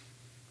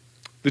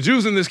 the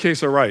Jews in this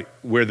case are right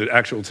where the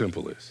actual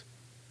temple is.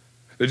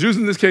 The Jews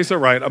in this case are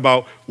right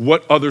about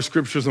what other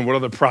scriptures and what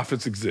other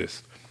prophets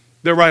exist.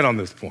 They're right on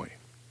this point.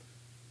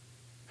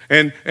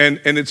 And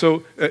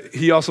so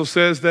he also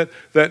says that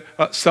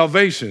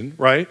salvation,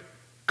 right,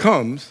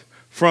 comes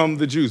from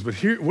the Jews. But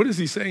here, what is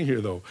he saying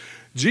here, though?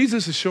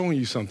 Jesus is showing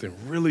you something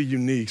really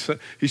unique. So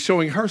he's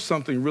showing her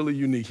something really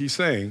unique. He's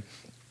saying,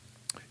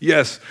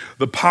 yes,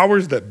 the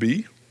powers that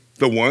be,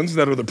 the ones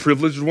that are the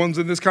privileged ones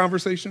in this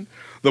conversation,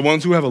 the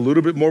ones who have a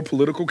little bit more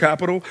political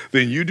capital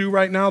than you do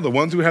right now, the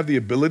ones who have the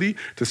ability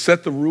to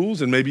set the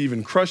rules and maybe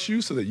even crush you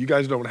so that you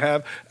guys don't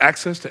have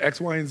access to X,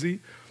 Y, and Z,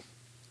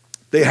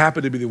 they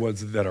happen to be the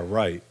ones that are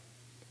right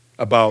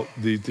about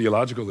the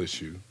theological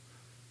issue.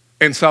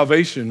 And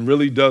salvation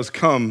really does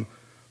come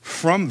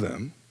from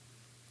them.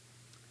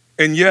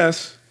 And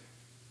yes,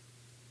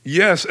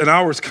 an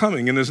hour is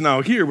coming and is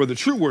now here where the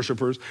true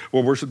worshipers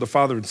will worship the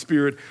Father in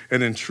spirit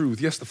and in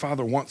truth. Yes, the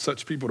Father wants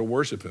such people to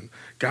worship him.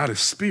 God is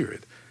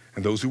spirit,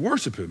 and those who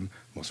worship him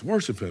must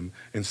worship him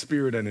in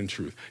spirit and in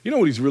truth. You know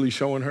what he's really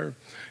showing her?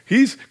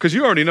 Because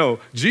you already know,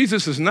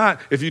 Jesus is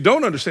not, if you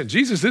don't understand,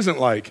 Jesus isn't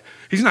like,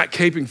 he's not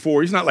caping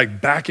for, he's not like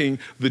backing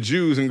the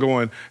Jews and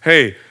going,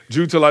 hey,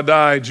 Jew till I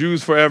die,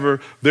 Jews forever,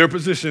 their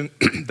position,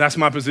 that's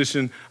my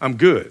position, I'm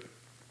good.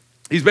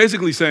 He's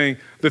basically saying,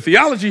 the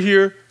theology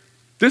here,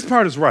 this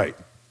part is right,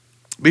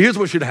 but here's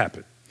what should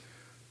happen.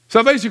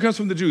 Salvation comes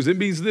from the Jews. It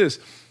means this.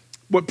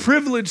 What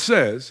privilege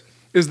says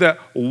is that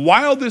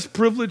while this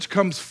privilege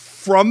comes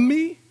from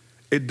me,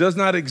 it does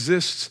not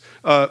exist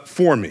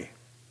for me.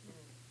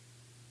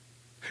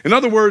 In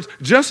other words,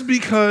 just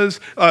because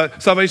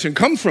salvation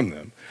comes from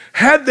them,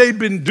 had they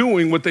been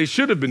doing what they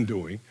should have been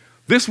doing,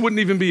 this wouldn't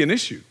even be an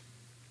issue.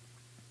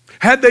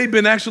 Had they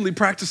been actually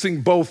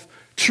practicing both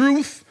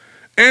truth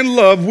and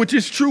love, which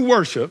is true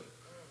worship,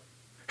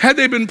 had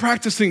they been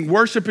practicing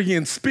worshiping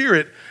in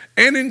spirit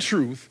and in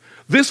truth,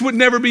 this would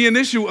never be an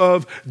issue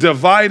of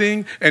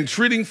dividing and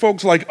treating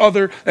folks like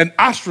other and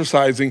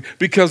ostracizing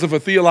because of a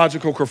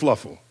theological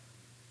kerfluffle.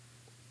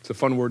 It's a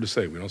fun word to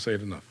say. We don't say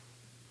it enough.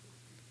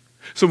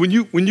 So when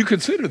you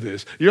consider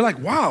this, you're like,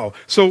 wow.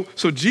 So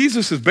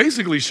Jesus is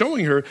basically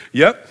showing her,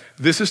 yep,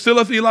 this is still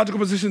a theological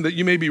position that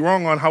you may be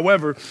wrong on.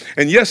 However,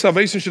 and yes,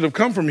 salvation should have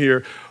come from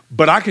here,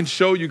 but I can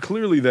show you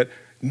clearly that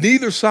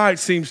neither side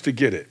seems to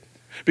get it.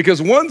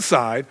 Because one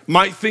side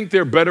might think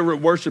they're better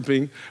at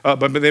worshiping,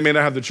 but they may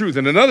not have the truth.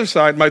 And another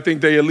side might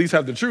think they at least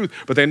have the truth,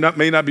 but they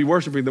may not be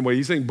worshiping the way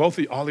he's saying. All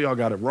of y'all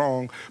got it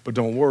wrong, but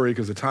don't worry,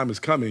 because the time is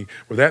coming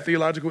where that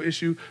theological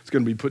issue is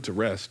going to be put to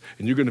rest,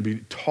 and you're going to be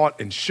taught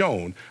and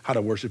shown how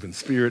to worship in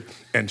spirit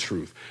and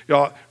truth.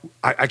 Y'all,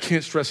 I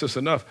can't stress this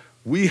enough.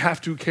 We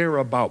have to care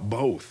about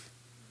both.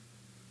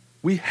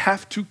 We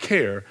have to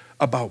care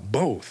about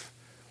both.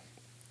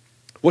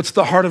 What's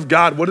the heart of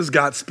God? What is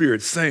God's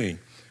spirit saying?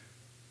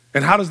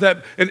 And how does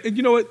that, and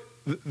you know what?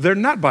 They're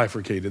not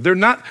bifurcated. They're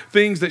not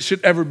things that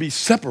should ever be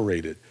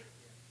separated,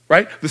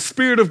 right? The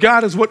Spirit of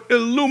God is what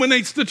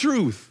illuminates the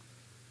truth.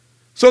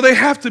 So they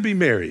have to be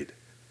married.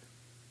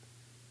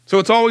 So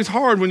it's always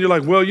hard when you're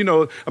like, well, I'm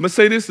going to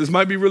say this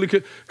might be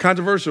really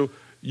controversial.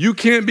 You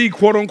can't be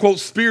quote unquote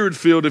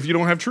spirit-filled if you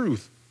don't have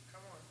truth.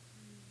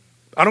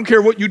 I don't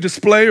care what you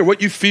display or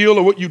what you feel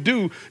or what you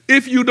do.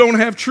 If you don't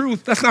have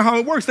truth, that's not how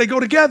it works. They go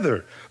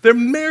together. They're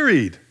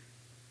married.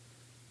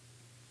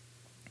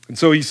 And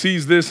so he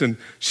sees this and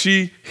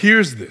she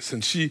hears this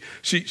and she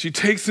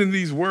takes in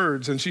these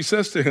words and she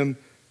says to him,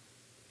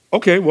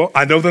 okay, well,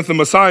 I know that the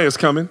Messiah is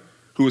coming,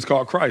 who is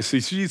called Christ. See,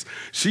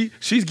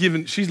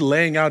 she's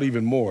laying out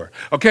even more.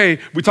 Okay,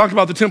 we talked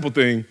about the temple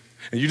thing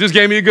and you just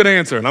gave me a good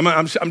answer and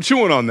I'm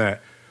chewing on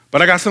that,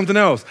 but I got something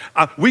else.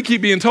 We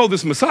keep being told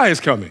this Messiah is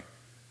coming.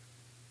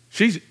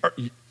 She's,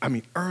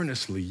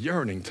 earnestly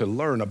yearning to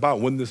learn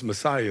about when this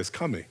Messiah is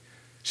coming.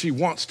 She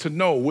wants to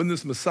know when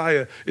this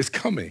Messiah is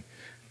coming.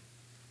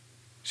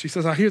 She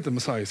says, I hear the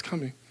Messiah is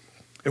coming.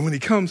 And when he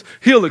comes,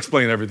 he'll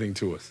explain everything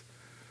to us.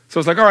 So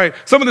it's like, all right,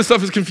 some of this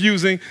stuff is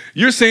confusing.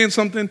 You're saying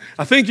something.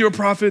 I think you're a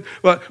prophet,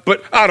 but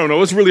I don't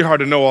know. It's really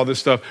hard to know all this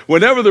stuff.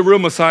 Whenever the real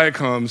Messiah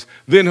comes,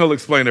 then he'll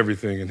explain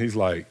everything. And he's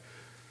like,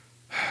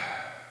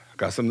 I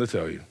got something to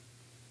tell you.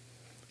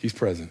 He's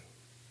present.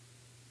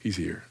 He's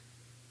here.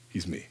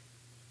 He's me.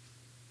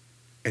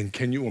 And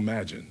can you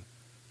imagine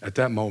at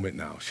that moment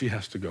now, she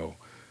has to go,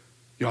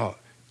 y'all,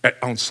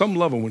 on some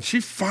level, when she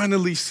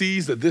finally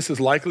sees that this is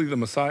likely the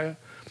Messiah,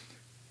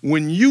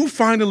 when you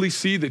finally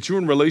see that you're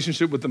in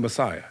relationship with the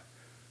Messiah,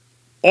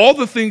 all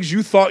the things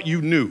you thought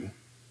you knew,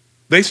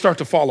 they start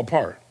to fall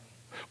apart.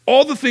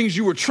 All the things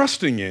you were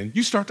trusting in,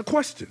 you start to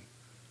question.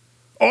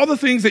 All the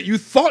things that you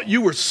thought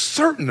you were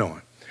certain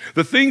on,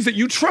 the things that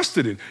you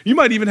trusted in. You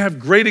might even have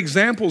great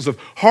examples of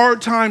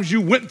hard times you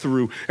went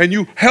through and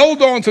you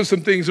held on to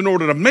some things in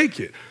order to make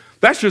it.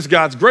 That's just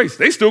God's grace.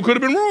 They still could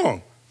have been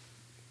wrong.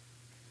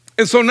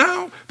 And so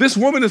now this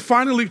woman is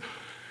finally,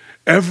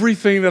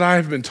 everything that I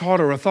have been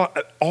taught or I thought,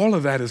 all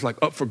of that is like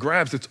up for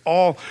grabs. It's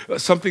all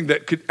something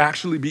that could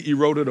actually be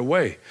eroded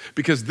away.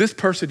 Because this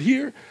person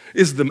here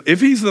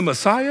if he's the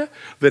Messiah,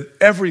 then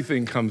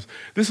everything comes.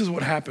 This is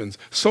what happens.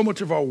 So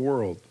much of our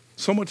world,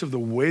 so much of the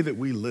way that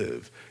we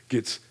live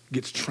gets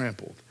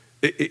trampled.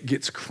 It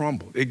gets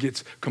crumbled. It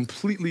gets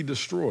completely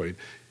destroyed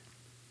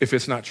if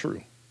it's not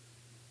true.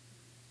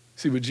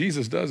 See, what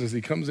Jesus does is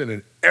he comes in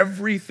and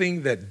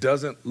everything that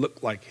doesn't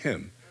look like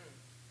him,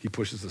 he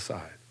pushes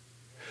aside.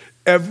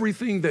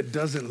 Everything that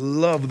doesn't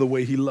love the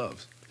way he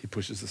loves, he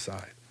pushes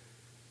aside,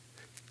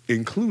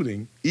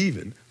 including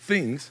even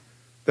things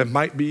that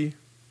might be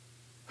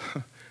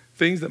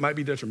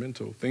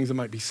detrimental, things that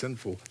might be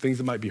sinful, things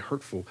that might be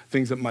hurtful,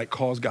 things that might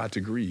cause God to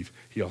grieve.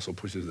 He also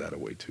pushes that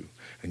away too.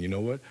 And you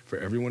know what? For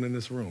everyone in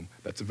this room,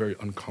 that's a very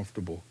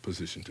uncomfortable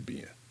position to be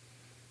in.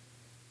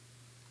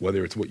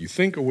 Whether it's what you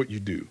think or what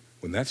you do,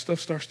 when that stuff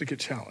starts to get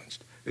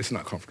challenged, it's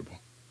not comfortable.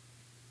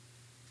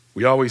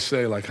 We always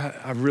say, like,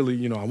 I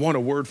really, I want a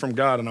word from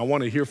God and I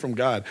want to hear from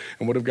God.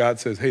 And what if God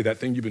says, hey, that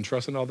thing you've been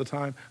trusting all the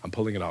time, I'm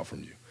pulling it out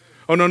from you.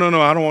 Oh, no,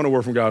 I don't want a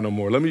word from God no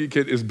more.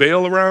 Is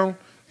Baal around?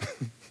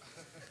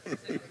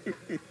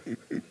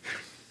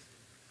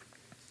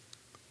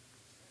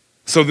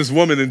 So this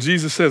woman, and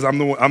Jesus says, I'm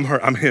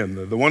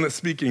him, the one that's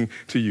speaking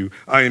to you,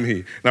 I am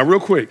he. Now, real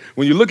quick,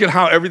 when you look at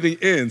how everything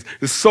ends,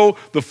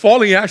 the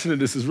falling action of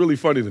this is really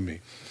funny to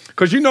me.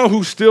 Because you know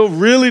who still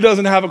really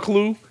doesn't have a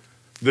clue?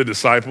 The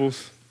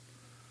disciples.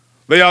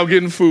 They out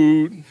getting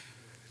food.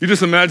 You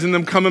just imagine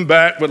them coming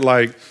back with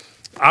a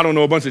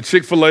bunch of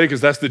Chick-fil-A, because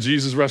that's the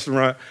Jesus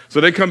restaurant.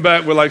 So they come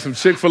back with some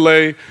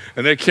Chick-fil-A,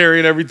 and they're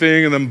carrying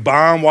everything, and then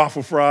bomb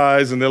waffle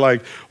fries, and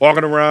they're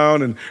walking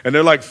around, and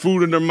they're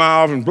food in their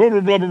mouth, and blah, blah,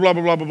 blah, blah, blah,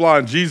 blah, blah, blah,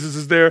 and Jesus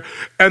is there,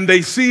 and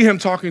they see him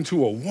talking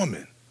to a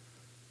woman.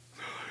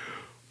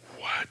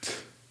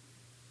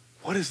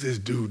 What is this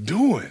dude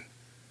doing?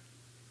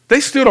 They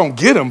still don't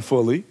get him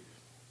fully.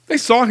 They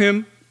saw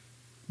him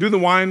do the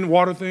wine and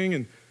water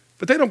thing,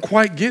 but they don't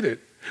quite get it.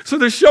 So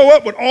they show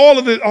up with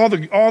all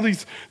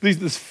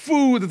this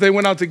food that they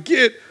went out to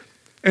get,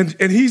 and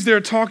he's there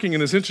talking.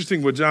 And it's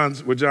interesting what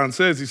John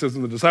says. He says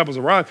when the disciples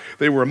arrived,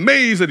 they were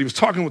amazed that he was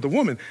talking with the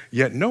woman.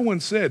 Yet no one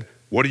said,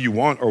 "What do you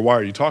want?" or "Why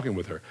are you talking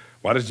with her?"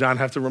 Why does John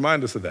have to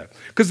remind us of that?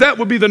 Because that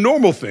would be the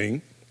normal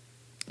thing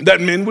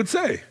that men would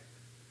say,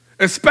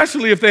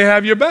 especially if they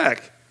have your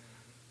back.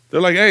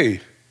 They're like,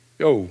 "Hey,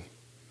 yo,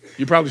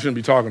 you probably shouldn't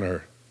be talking to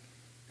her."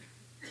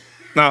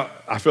 Now,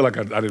 I feel like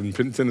I didn't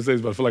intend to say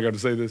this, but I feel like I have to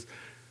say this.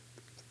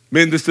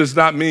 Men, this does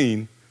not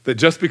mean that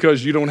just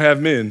because you don't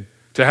have men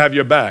to have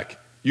your back,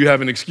 you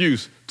have an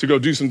excuse to go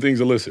do some things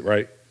illicit,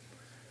 right?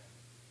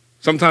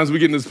 Sometimes we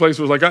get in this place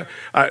where it's like,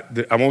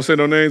 I won't say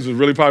no names, a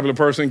really popular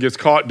person gets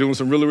caught doing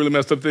some really, really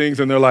messed up things,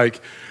 and they're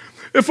like,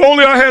 if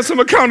only I had some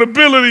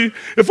accountability,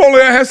 if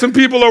only I had some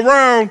people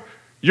around.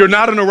 You're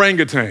not an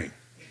orangutan.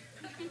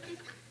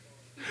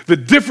 The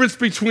difference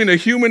between a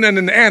human and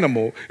an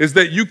animal is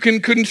that you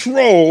can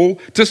control,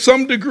 to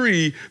some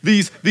degree,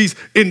 these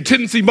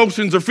intense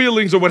emotions or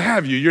feelings or what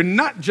have you. You're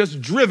not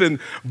just driven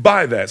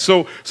by that.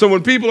 So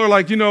when people are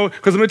like,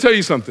 because let me tell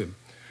you something.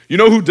 You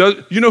know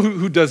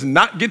who does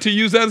not get to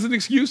use that as an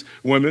excuse?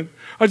 Women.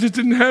 I just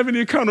didn't have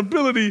any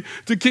accountability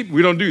to keep.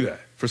 We don't do that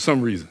for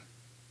some reason.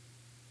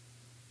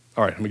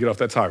 All right, let me get off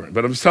that tyrant.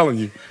 But I'm just telling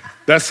you,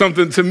 that's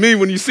something to me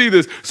when you see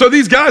this. So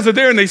these guys are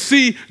there and they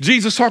see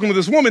Jesus talking to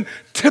this woman,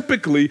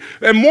 typically,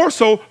 and more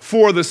so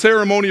for the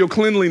ceremonial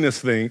cleanliness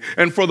thing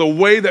and for the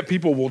way that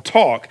people will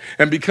talk.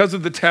 And because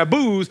of the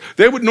taboos,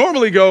 they would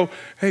normally go,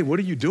 hey, what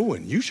are you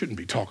doing? You shouldn't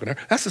be talking to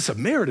her. That's a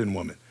Samaritan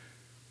woman.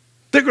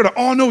 They're going to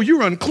all know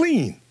you're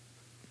unclean.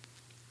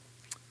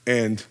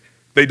 And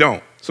they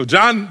don't. So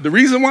John, the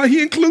reason why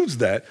he includes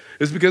that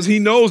is because he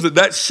knows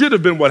that should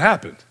have been what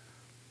happened.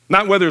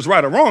 Not whether it's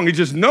right or wrong, he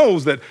just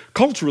knows that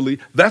culturally,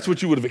 that's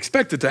what you would have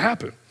expected to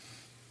happen.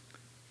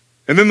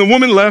 And then the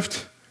woman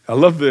left. I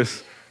love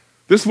this.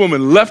 This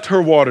woman left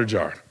her water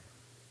jar.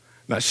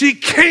 Now, she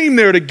came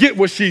there to get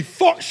what she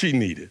thought she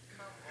needed.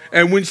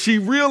 And when she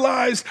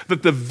realized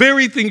that the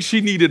very thing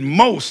she needed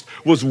most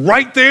was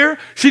right there,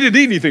 she didn't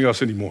need anything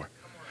else anymore.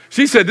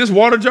 She said, this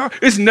water jar,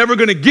 it's never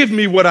going to give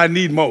me what I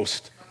need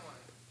most.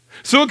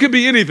 So it could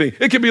be anything.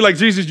 It could be like,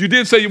 Jesus, you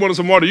did say you wanted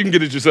some water. You can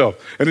get it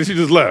yourself. And then she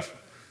just left.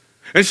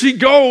 And she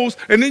goes,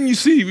 and then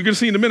we're going to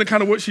see in a minute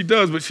kind of what she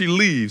does, but she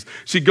leaves.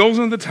 She goes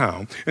into the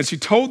town, and she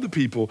told the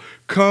people,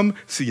 come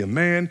see a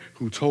man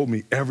who told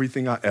me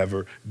everything I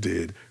ever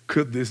did.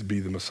 Could this be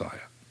the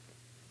Messiah?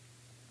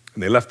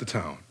 And they left the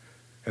town,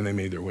 and they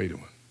made their way to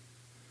him.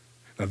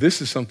 Now,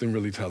 this is something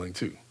really telling,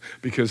 too,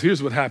 because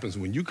here's what happens.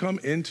 When you come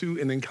into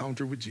an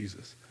encounter with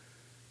Jesus,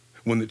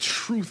 when the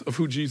truth of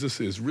who Jesus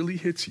is really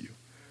hits you,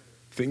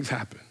 things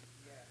happen.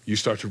 You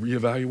start to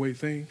reevaluate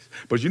things,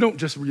 but you don't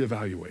just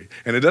reevaluate.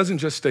 And it doesn't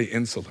just stay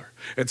insular.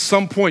 At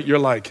some point, you're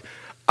like,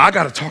 I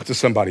got to talk to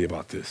somebody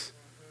about this.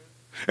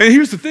 And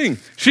here's the thing.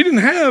 She didn't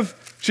have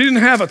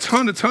a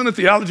ton of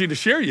theology to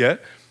share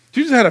yet.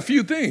 She just had a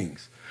few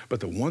things. But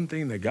the one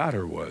thing that got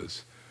her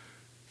was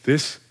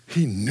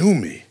he knew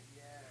me.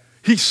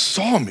 He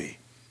saw me.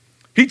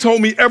 He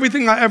told me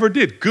everything I ever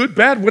did, good,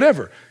 bad,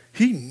 whatever.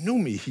 He knew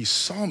me. He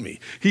saw me.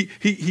 He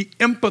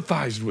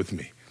empathized with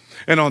me.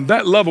 And on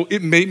that level,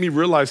 it made me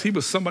realize he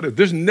was somebody.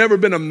 There's never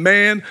been a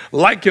man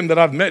like him that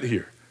I've met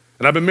here.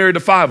 And I've been married to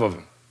 5 of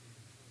them.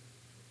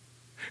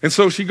 And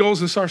so she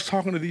goes and starts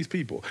talking to these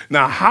people.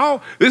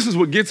 Now, this is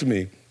what gets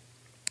me.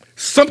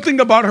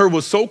 Something about her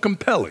was so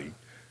compelling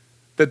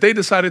that they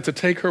decided to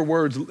take her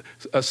words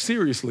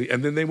seriously,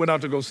 and then they went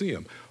out to go see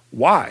him.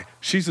 Why?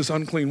 She's this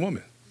unclean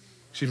woman.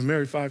 She's been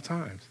married 5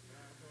 times.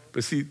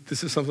 But see,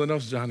 this is something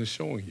else John is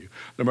showing you.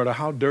 No matter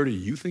how dirty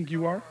you think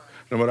you are,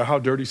 no matter how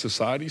dirty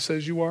society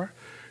says you are,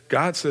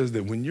 God says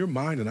that when you're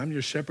mine and I'm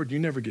your shepherd, you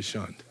never get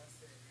shunned.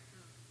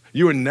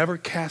 You are never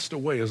cast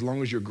away as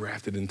long as you're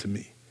grafted into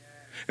me.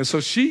 And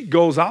so she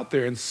goes out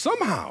there and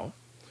somehow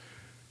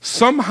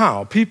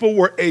people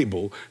were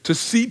able to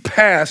see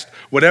past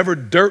whatever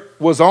dirt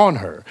was on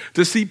her,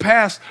 to see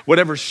past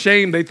whatever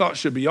shame they thought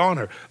should be on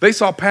her. They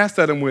saw past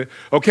that and went,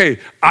 okay,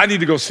 I need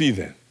to go see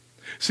then.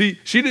 See,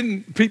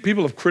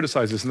 people have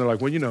criticized this and they're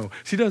like, well,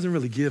 she doesn't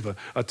really give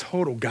a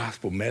total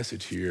gospel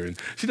message here and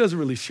she doesn't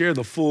really share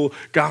the full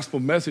gospel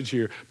message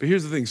here. But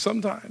here's the thing,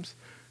 sometimes,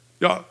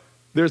 y'all,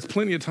 there's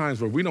plenty of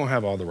times where we don't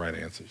have all the right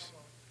answers.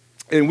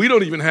 And we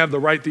don't even have the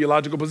right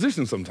theological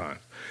position sometimes.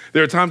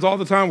 There are times all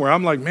the time where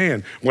I'm like,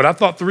 man, what I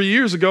thought 3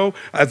 years ago,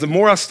 as the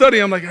more I study,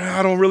 I'm like,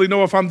 I don't really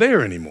know if I'm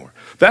there anymore.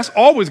 That's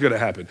always going to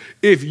happen.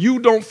 If you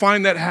don't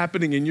find that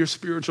happening in your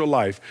spiritual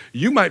life,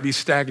 you might be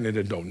stagnant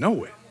and don't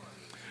know it.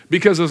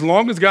 Because as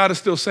long as God is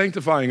still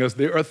sanctifying us,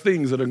 there are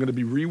things that are going to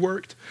be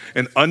reworked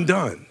and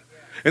undone.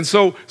 And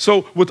so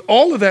with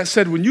all of that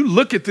said, when you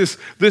look at this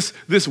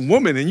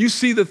woman and you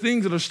see the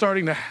things that are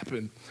starting to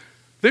happen,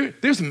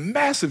 there's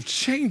massive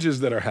changes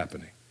that are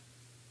happening.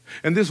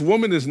 And this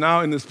woman is now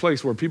in this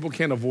place where people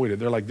can't avoid it.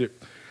 They're like,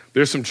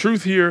 there's some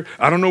truth here.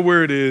 I don't know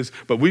where it is,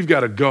 but we've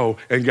got to go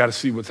and got to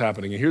see what's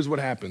happening. And here's what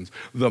happens.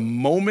 The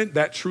moment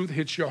that truth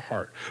hits your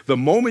heart, the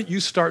moment you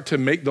start to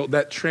make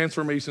that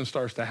transformation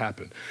starts to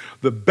happen,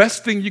 the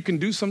best thing you can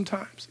do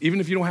sometimes,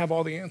 even if you don't have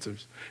all the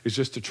answers, is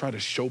just to try to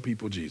show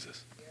people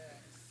Jesus.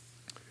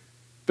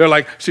 They're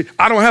like, see,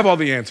 I don't have all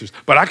the answers,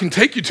 but I can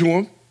take you to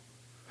him.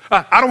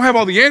 I don't have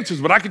all the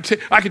answers, but I can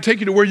take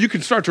you to where you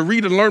can start to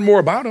read and learn more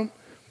about him.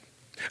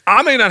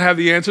 I may not have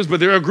the answers, but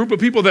there are a group of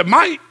people that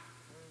might.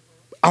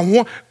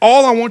 All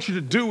I want you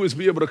to do is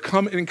be able to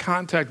come in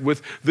contact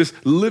with this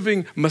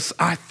living Messiah.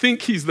 I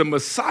think he's the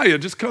Messiah.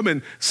 Just come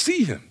and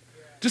see him.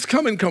 Just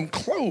come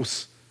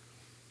close.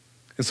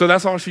 And so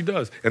that's all she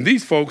does. And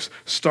these folks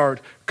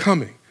start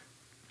coming.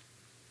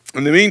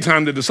 In the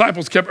meantime, the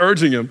disciples kept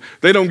urging him.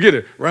 They don't get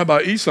it.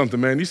 Rabbi, eat something,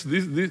 man. These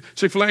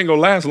Chick-fil-A ain't going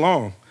to last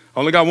long.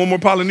 I only got one more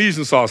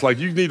Polynesian sauce. Like,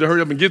 you need to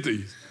hurry up and get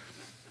these.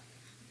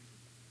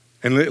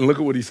 And look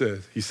at what he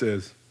says. He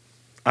says,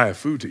 I have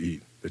food to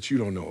eat that you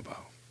don't know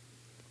about.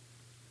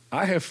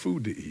 I have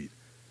food to eat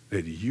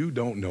that you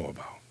don't know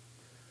about.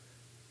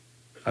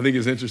 I think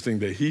it's interesting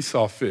that he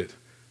saw fit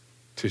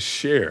to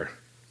share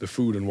the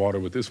food and water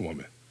with this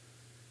woman.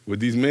 With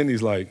these men,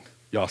 he's like,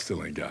 y'all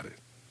still ain't got it.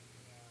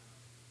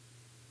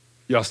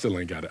 Y'all still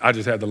ain't got it. I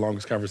just had the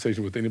longest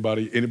conversation with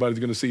anybody's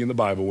going to see in the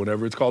Bible,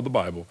 whenever it's called the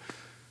Bible.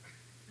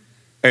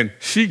 And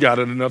she got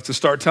it enough to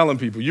start telling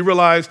people. You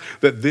realize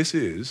that this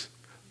is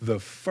the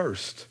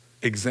first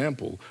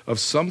example of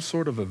some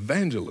sort of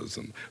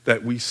evangelism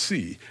that we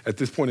see at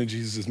this point in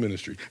Jesus'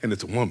 ministry, and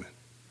it's a woman.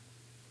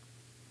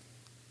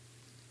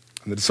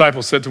 And the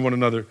disciples said to one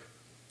another,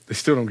 they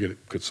still don't get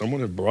it. Could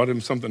someone have brought him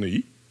something to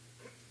eat?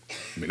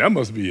 I mean, that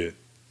must be it.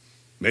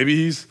 Maybe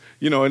he's,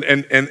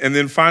 and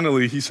then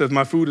finally he says,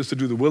 my food is to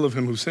do the will of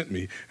him who sent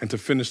me and to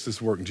finish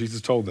this work. And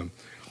Jesus told them,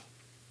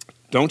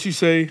 don't you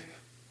say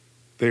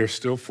there are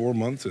still 4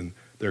 months and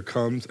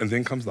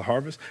then comes the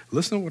harvest?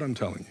 Listen to what I'm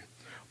telling you.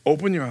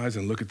 Open your eyes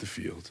and look at the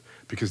fields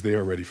because they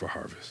are ready for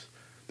harvest.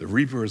 The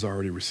reaper is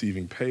already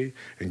receiving pay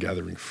and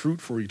gathering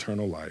fruit for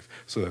eternal life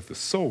so that the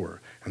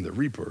sower and the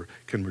reaper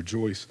can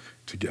rejoice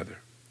together.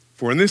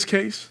 For in this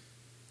case,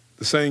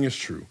 the saying is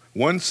true.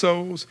 One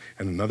sows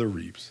and another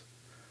reaps.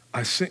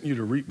 I sent you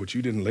to reap what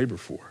you didn't labor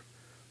for.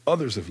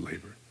 Others have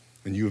labored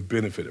and you have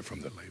benefited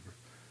from their labor.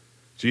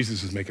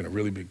 Jesus is making a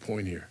really big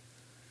point here.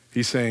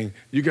 He's saying,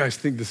 you guys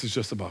think this is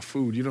just about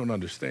food. You don't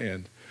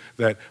understand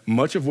that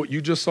much of what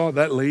you just saw,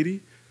 that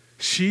lady,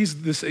 she's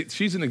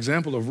an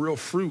example of real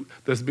fruit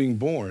that's being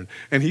born.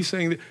 And he's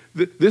saying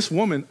that this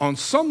woman, on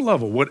some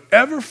level,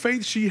 whatever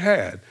faith she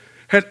had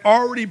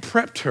already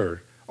prepped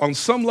her on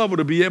some level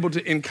to be able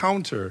to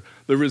encounter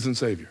the risen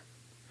Savior.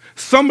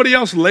 Somebody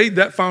else laid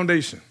that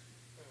foundation.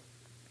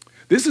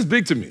 This is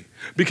big to me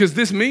because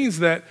this means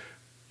that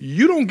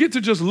you don't get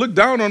to just look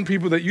down on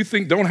people that you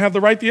think don't have the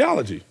right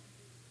theology.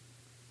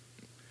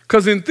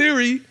 Because in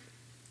theory,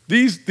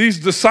 these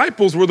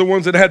disciples were the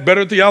ones that had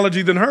better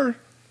theology than her.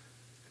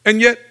 And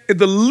yet, in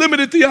the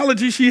limited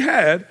theology she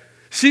had,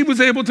 she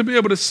was able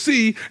to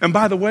see. And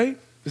by the way,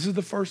 this is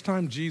the first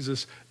time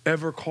Jesus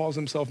ever calls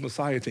himself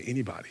Messiah to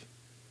anybody.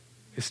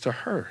 It's to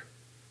her.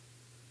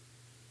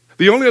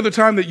 The only other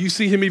time that you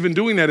see him even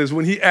doing that is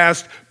when he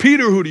asked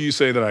Peter, who do you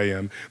say that I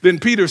am? Then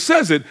Peter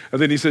says it,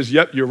 and then he says,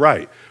 yep, you're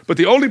right. But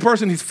the only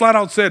person he's flat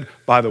out said,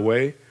 by the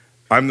way,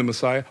 I'm the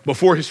Messiah,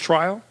 before his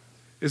trial,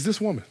 is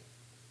this woman.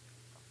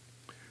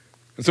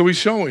 And so he's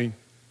showing,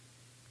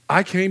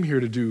 I came here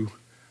to do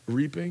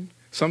reaping.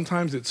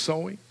 Sometimes it's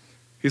sowing.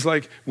 He's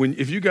like,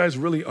 if you guys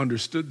really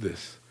understood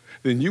this,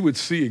 then you would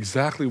see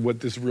exactly what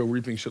this real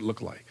reaping should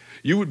look like.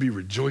 You would be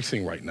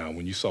rejoicing right now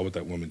when you saw what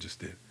that woman just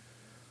did.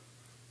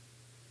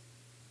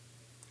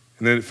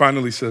 And then it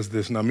finally says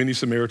this, now many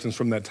Samaritans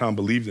from that town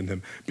believed in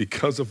him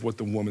because of what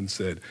the woman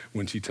said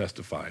when she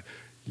testified.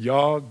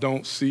 Y'all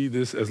don't see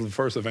this as the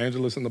first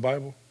evangelist in the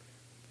Bible?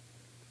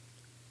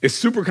 It's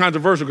super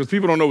controversial because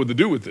people don't know what to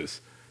do with this.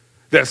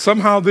 That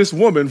somehow this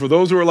woman, for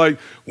those who are like,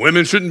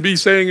 women shouldn't be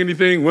saying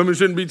anything, women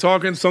shouldn't be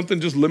talking, something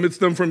just limits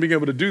them from being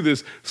able to do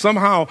this.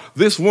 Somehow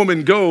this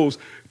woman goes,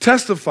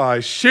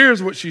 testifies,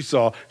 shares what she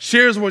saw,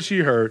 shares what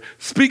she heard,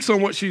 speaks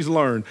on what she's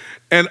learned,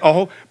 and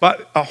a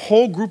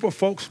whole group of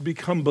folks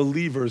become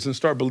believers and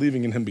start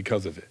believing in him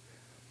because of it.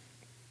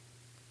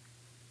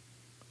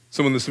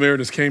 So when the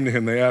Samaritans came to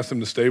him, they asked him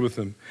to stay with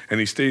them, and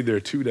he stayed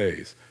there 2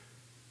 days.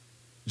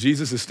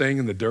 Jesus is staying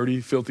in the dirty,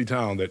 filthy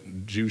town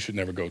that Jews should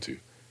never go to.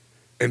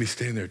 And he's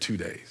staying there 2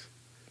 days.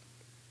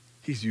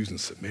 He's using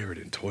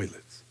Samaritan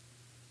toilets.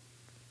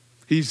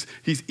 He's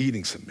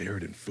eating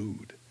Samaritan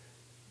food.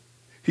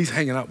 He's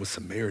hanging out with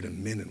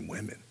Samaritan men and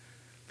women,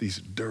 these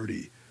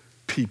dirty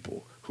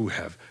people who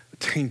have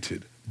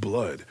tainted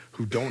blood,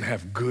 who don't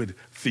have good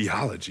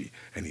theology,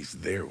 and he's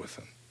there with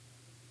them.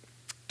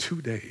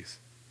 2 days.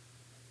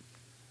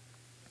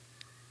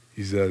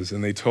 He says,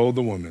 and they told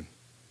the woman,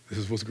 this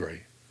is what's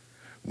great.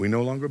 We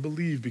no longer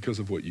believe because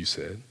of what you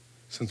said,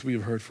 since we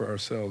have heard for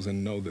ourselves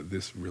and know that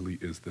this really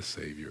is the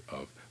Savior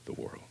of the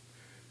world.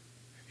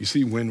 You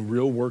see, when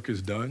real work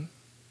is done,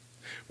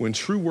 when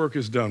true work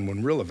is done,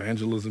 when real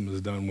evangelism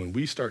is done, when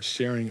we start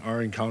sharing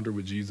our encounter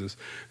with Jesus,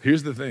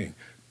 here's the thing.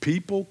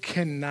 People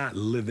cannot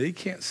live, they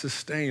can't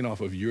sustain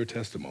off of your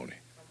testimony.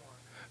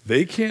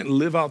 They can't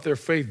live out their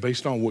faith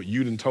based on what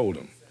you done told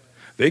them.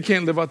 They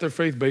can't live out their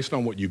faith based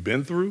on what you've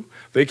been through.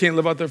 They can't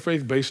live out their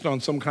faith based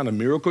on some kind of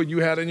miracle you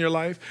had in your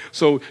life.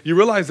 So you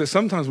realize that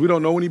sometimes we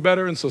don't know any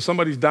better, and so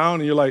somebody's down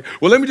and you're like,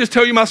 well, let me just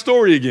tell you my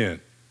story again.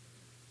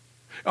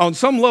 On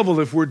some level,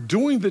 if we're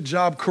doing the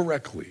job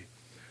correctly,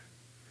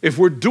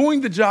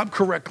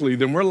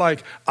 then we're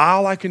like,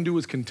 all I can do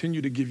is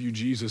continue to give you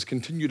Jesus,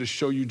 continue to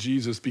show you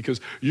Jesus, because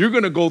you're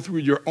going to go through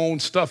your own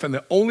stuff, and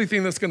the only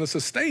thing that's going to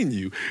sustain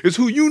you is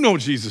who you know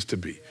Jesus to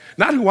be,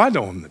 not who I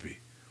know him to be.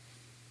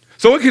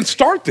 So it can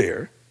start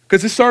there,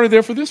 because it started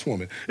there for this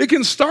woman. It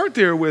can start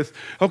there with,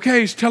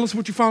 okay, tell us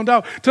what you found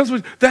out. Tell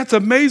us that's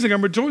amazing.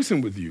 I'm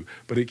rejoicing with you.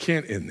 But it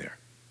can't end there.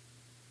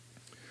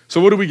 So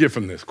what do we get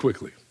from this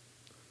quickly?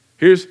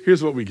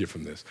 Here's what we get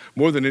from this.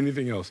 More than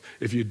anything else,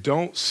 if you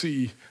don't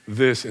see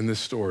this in this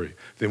story,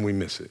 then we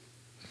miss it.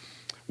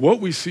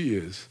 What we see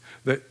is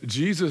that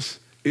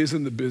Jesus is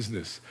in the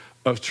business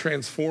of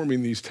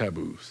transforming these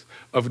taboos,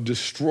 of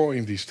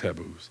destroying these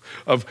taboos,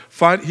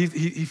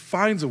 he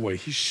finds a way.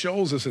 He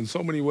shows us in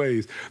so many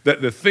ways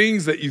that the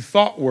things that you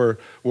thought were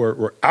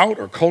out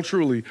or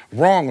culturally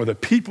wrong, or the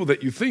people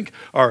that you think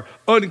are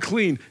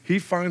unclean, he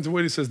finds a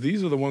way. He says,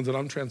 these are the ones that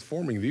I'm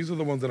transforming. These are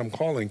the ones that I'm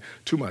calling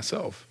to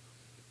myself.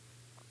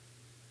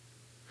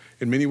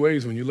 In many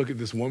ways, when you look at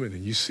this woman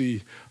and you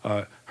see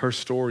her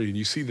story and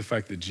you see the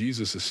fact that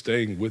Jesus is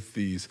staying with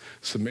these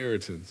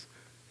Samaritans,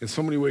 in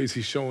so many ways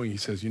he's showing, he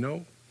says,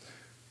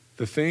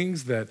 the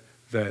things that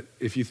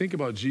if you think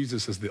about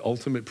Jesus as the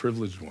ultimate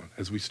privileged one,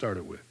 as we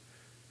started with,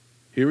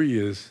 here he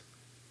is,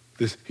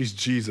 he's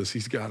Jesus,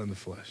 he's God in the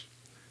flesh.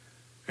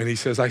 And he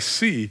says, I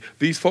see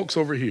these folks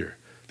over here,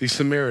 these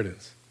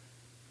Samaritans,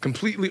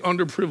 completely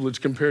underprivileged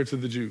compared to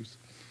the Jews.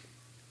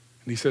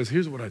 And he says,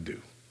 here's what I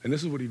do. And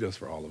this is what he does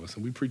for all of us.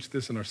 And we preached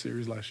this in our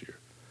series last year.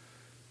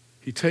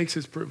 He takes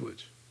his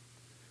privilege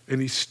and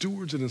he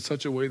stewards it in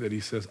such a way that he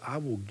says, I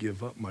will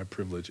give up my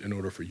privilege in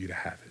order for you to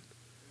have it.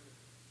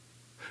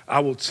 I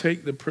will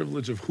take the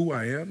privilege of who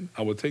I am.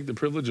 I will take the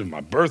privilege of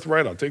my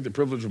birthright. I'll take the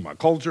privilege of my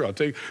culture. I'll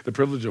take the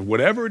privilege of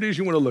whatever it is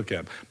you want to look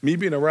at. Me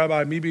being a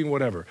rabbi, me being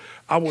whatever.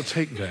 I will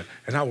take that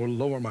and I will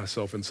lower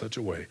myself in such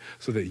a way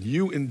so that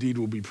you indeed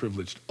will be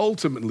privileged,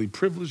 ultimately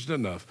privileged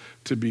enough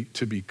to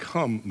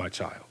become my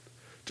child,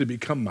 to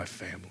become my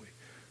family,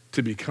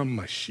 to become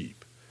my sheep.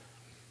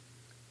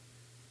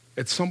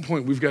 At some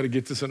point, we've got to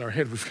get this in our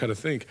head. We've got to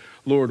think,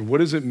 Lord, what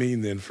does it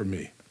mean then for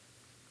me?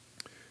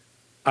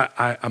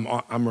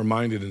 I'm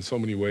reminded in so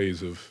many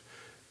ways of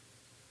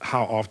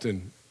how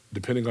often,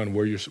 depending on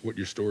what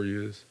your story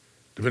is,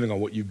 depending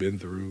on what you've been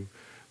through,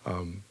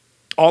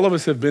 all of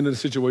us have been in a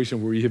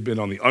situation where we have been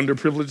on the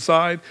underprivileged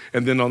side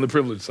and then on the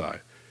privileged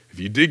side. If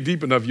you dig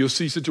deep enough, you'll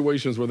see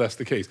situations where that's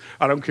the case.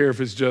 I don't care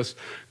if it's just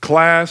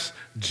class,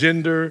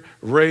 gender,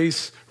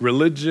 race,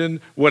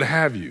 religion, what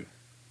have you.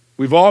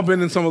 We've all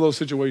been in some of those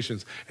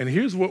situations. And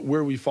here's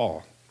where we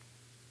fall.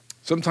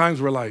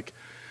 Sometimes we're like,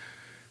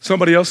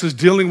 somebody else is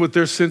dealing with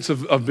their sense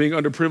of being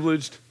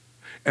underprivileged,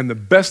 and the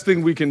best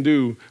thing we can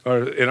do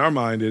in our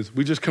mind is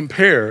we just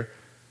compare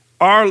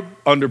our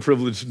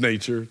underprivileged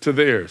nature to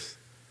theirs.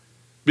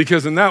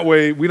 Because in that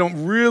way, we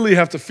don't really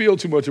have to feel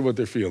too much of what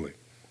they're feeling.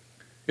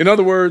 In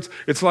other words,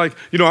 it's like,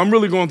 I'm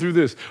really going through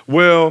this.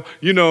 Well,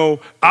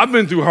 I've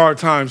been through hard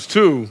times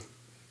too.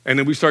 And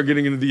then we start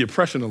getting into the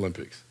oppression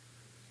Olympics.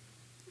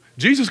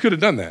 Jesus could have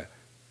done that.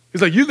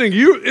 He's like, you think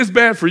it's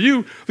bad for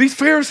you? These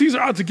Pharisees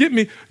are out to get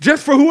me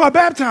just for who I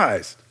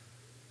baptized.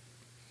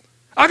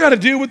 I got to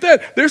deal with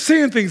that. They're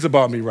saying things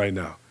about me right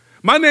now.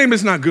 My name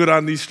is not good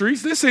on these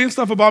streets. They're saying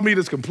stuff about me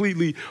that's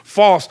completely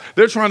false.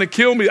 They're trying to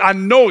kill me. I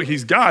know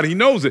he's God. He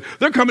knows it.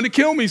 They're coming to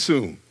kill me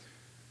soon.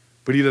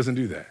 But he doesn't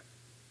do that.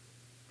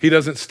 He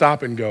doesn't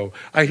stop and go,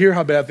 I hear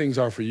how bad things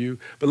are for you,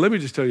 but let me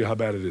just tell you how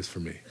bad it is for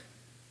me.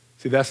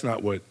 See, that's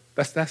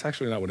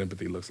actually not what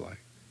empathy looks like.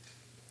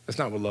 That's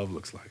not what love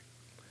looks like.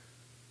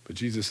 But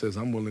Jesus says,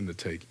 I'm willing to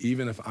take,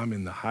 even if I'm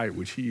in the higher,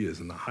 which he is,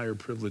 in the higher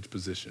privileged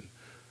position,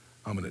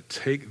 I'm going to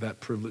take that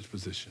privileged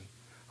position.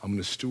 I'm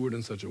going to steward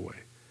in such a way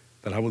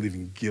that I will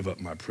even give up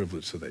my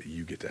privilege so that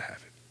you get to have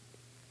it.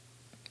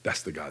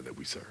 That's the God that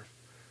we serve.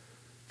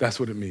 That's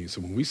what it means.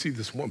 So when we see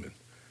this woman,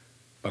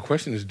 my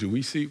question is,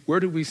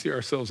 where do we see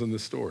ourselves in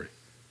this story?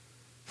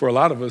 For a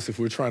lot of us, if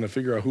we're trying to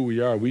figure out who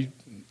we are, we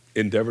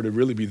endeavor to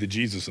really be the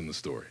Jesus in the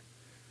story.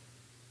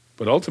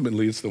 But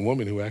ultimately, it's the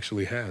woman who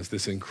actually has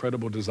this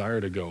incredible desire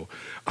to go,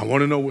 I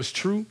want to know what's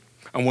true.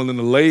 I'm willing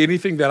to lay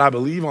anything that I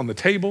believe on the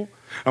table.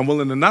 I'm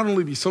willing to not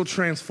only be so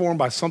transformed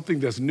by something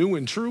that's new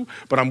and true,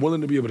 but I'm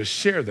willing to be able to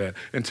share that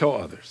and tell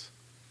others.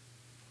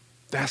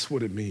 That's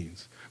what it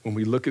means. When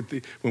we look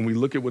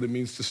at what it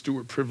means to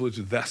steward privilege,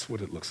 that's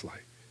what it looks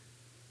like.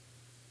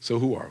 So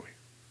who are we?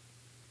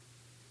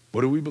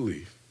 What do we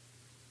believe?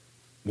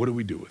 What do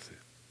we do with it?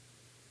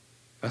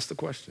 That's the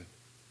question.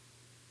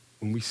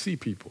 When we see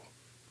people,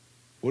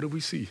 what do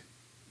we see?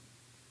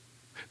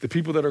 The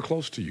people that are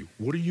close to you,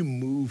 what are you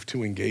moved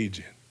to engage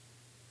in?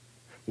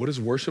 What does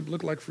worship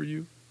look like for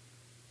you?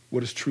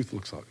 What does truth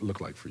look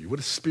like for you? What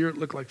does spirit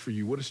look like for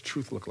you? What does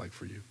truth look like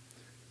for you?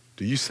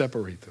 Do you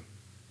separate them?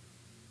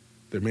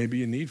 There may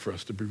be a need for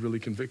us to be really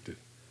convicted.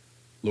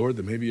 Lord,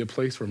 there may be a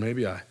place where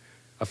maybe I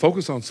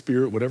focus on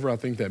spirit, whatever I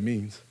think that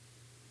means,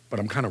 but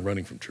I'm kind of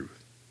running from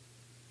truth.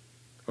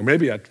 Or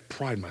maybe I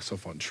pride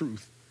myself on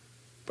truth,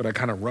 but I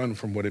kind of run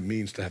from what it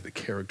means to have the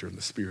character and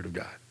the spirit of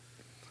God.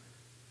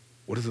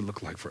 What does it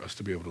look like for us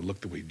to be able to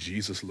look the way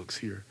Jesus looks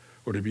here,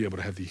 or to be able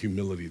to have the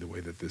humility the way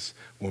that this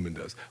woman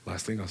does?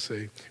 Last thing I'll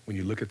say, when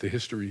you look at the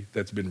history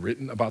that's been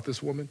written about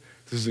this woman,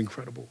 this is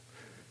incredible.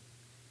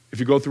 If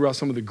you go throughout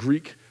some of the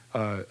Greek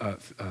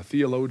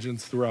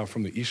theologians throughout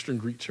from the Eastern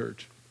Greek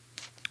church,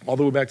 all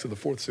the way back to the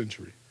 4th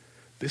century,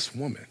 this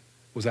woman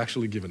was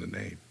actually given a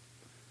name.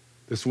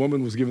 This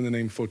woman was given the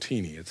name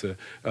Fotini. It's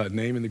a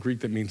name in the Greek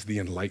that means the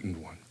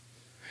enlightened one.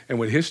 And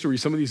what history,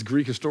 some of these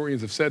Greek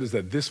historians have said is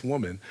that this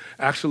woman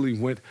actually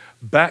went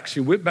back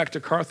to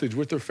Carthage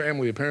with her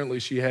family. Apparently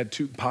she had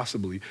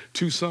possibly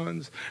two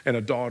sons and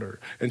a daughter.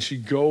 And she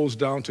goes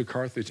down to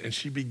Carthage and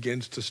she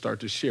begins to start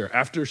to share.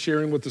 After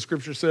sharing what the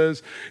scripture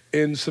says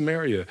in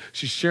Samaria,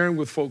 she's sharing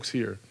with folks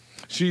here.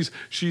 She's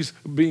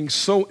being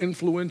so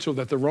influential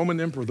that the Roman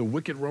emperor, the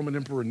wicked Roman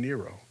emperor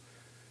Nero,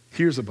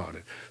 hears about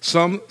it.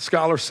 Some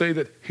scholars say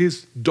that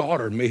his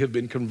daughter may have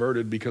been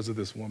converted because of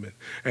this woman.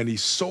 And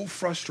he's so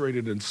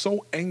frustrated and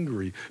so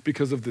angry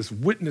because of this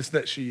witness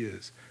that she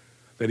is,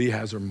 that he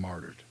has her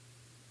martyred.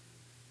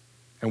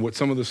 And what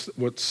some of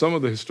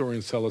the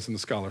historians tell us and the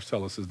scholars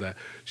tell us is that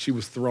she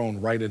was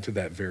thrown right into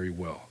that very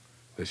well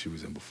that she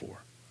was in before.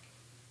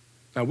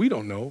 Now, we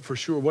don't know for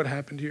sure what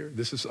happened here.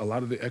 This is a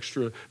lot of the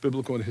extra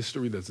biblical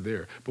history that's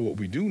there. But what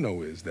we do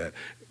know is that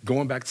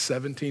going back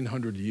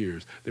 1,700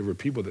 years, there were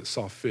people that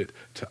saw fit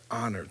to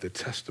honor the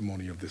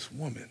testimony of this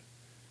woman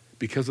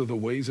because of the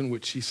ways in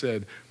which she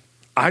said,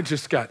 I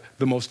just got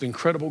the most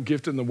incredible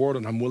gift in the world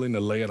and I'm willing to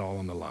lay it all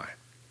on the line.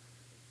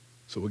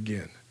 So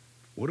again,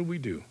 what do we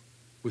do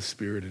with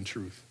spirit and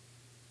truth?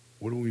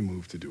 What do we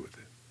move to do with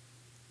it?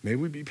 May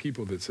we be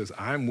people that says,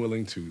 I'm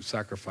willing to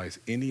sacrifice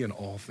any and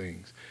all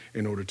things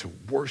in order to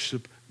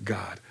worship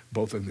God,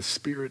 both in the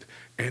spirit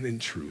and in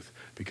truth,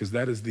 because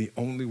that is the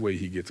only way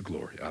he gets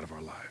glory out of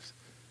our lives.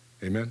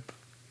 Amen?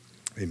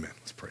 Amen.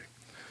 Let's pray.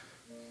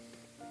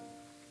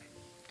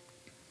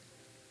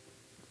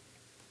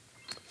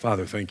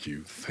 Father, thank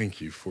you. Thank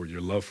you for your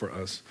love for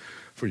us,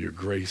 for your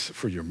grace,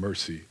 for your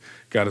mercy.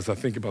 God, as I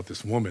think about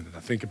this woman and I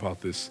think about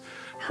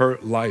her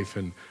life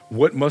and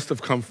what must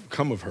have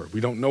come of her, we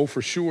don't know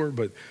for sure,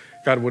 but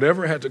God,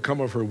 whatever had to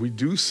come of her, we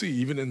do see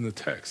even in the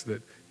text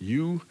that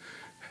you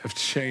have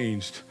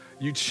changed.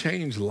 You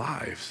changed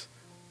lives.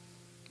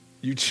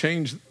 You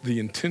changed the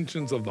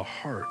intentions of the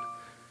heart.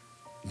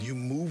 You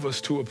move us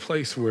to a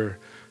place where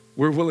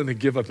we're willing to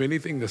give up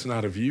anything that's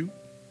not of you,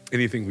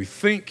 anything we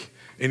think,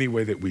 any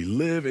way that we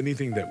live,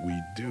 anything that we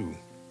do.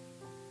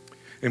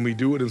 And we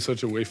do it in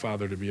such a way,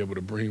 Father, to be able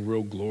to bring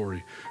real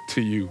glory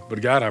to you.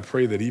 But God, I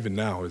pray that even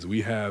now as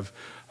we have,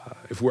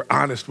 if we're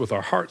honest with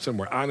our hearts and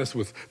we're honest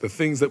with the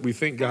things that we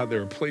think, God,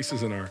 there are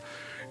places in our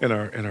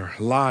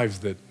lives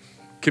that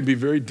can be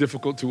very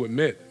difficult to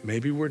admit.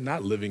 Maybe we're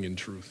not living in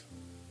truth.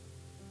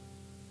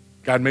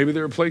 God, maybe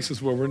there are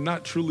places where we're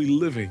not truly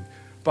living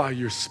by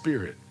your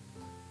Spirit.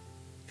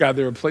 God,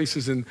 there are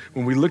places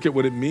when we look at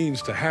what it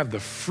means to have the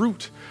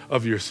fruit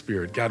of your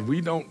Spirit, God,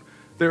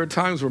 there are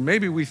times where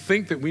maybe we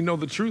think that we know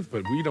the truth,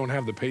 but we don't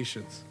have the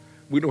patience.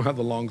 We don't have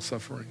the long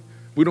suffering.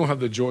 We don't have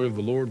the joy of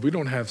the Lord. We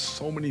don't have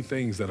so many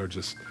things that are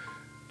just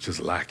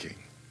lacking.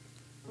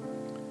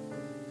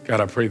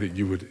 God, I pray that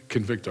you would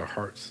convict our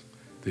hearts,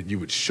 that you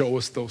would show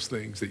us those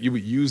things, that you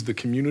would use the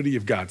community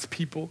of God's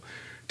people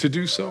to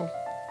do so.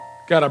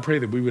 God, I pray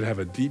that we would have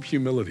a deep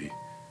humility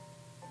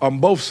on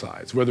both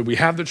sides, whether we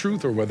have the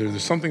truth or whether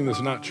there's something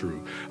that's not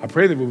true. I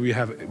pray that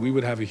we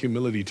would have a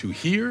humility to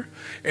hear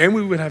and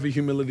we would have a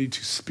humility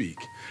to speak,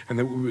 and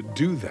that we would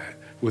do that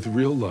with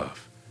real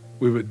love.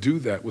 We would do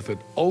that with an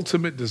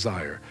ultimate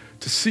desire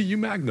to see you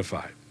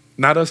magnified,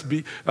 not us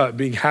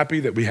being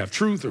happy that we have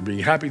truth or being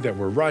happy that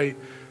we're right,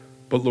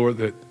 but Lord,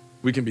 that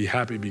we can be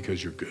happy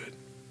because you're good.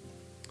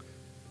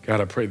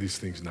 God, I pray these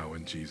things now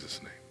in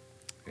Jesus' name.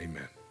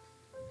 Amen.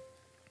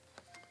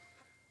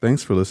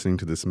 Thanks for listening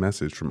to this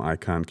message from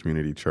Icon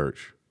Community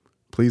Church.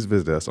 Please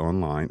visit us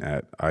online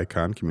at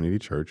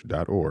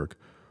iconcommunitychurch.org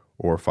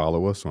or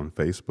follow us on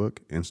Facebook,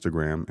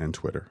 Instagram, and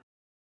Twitter.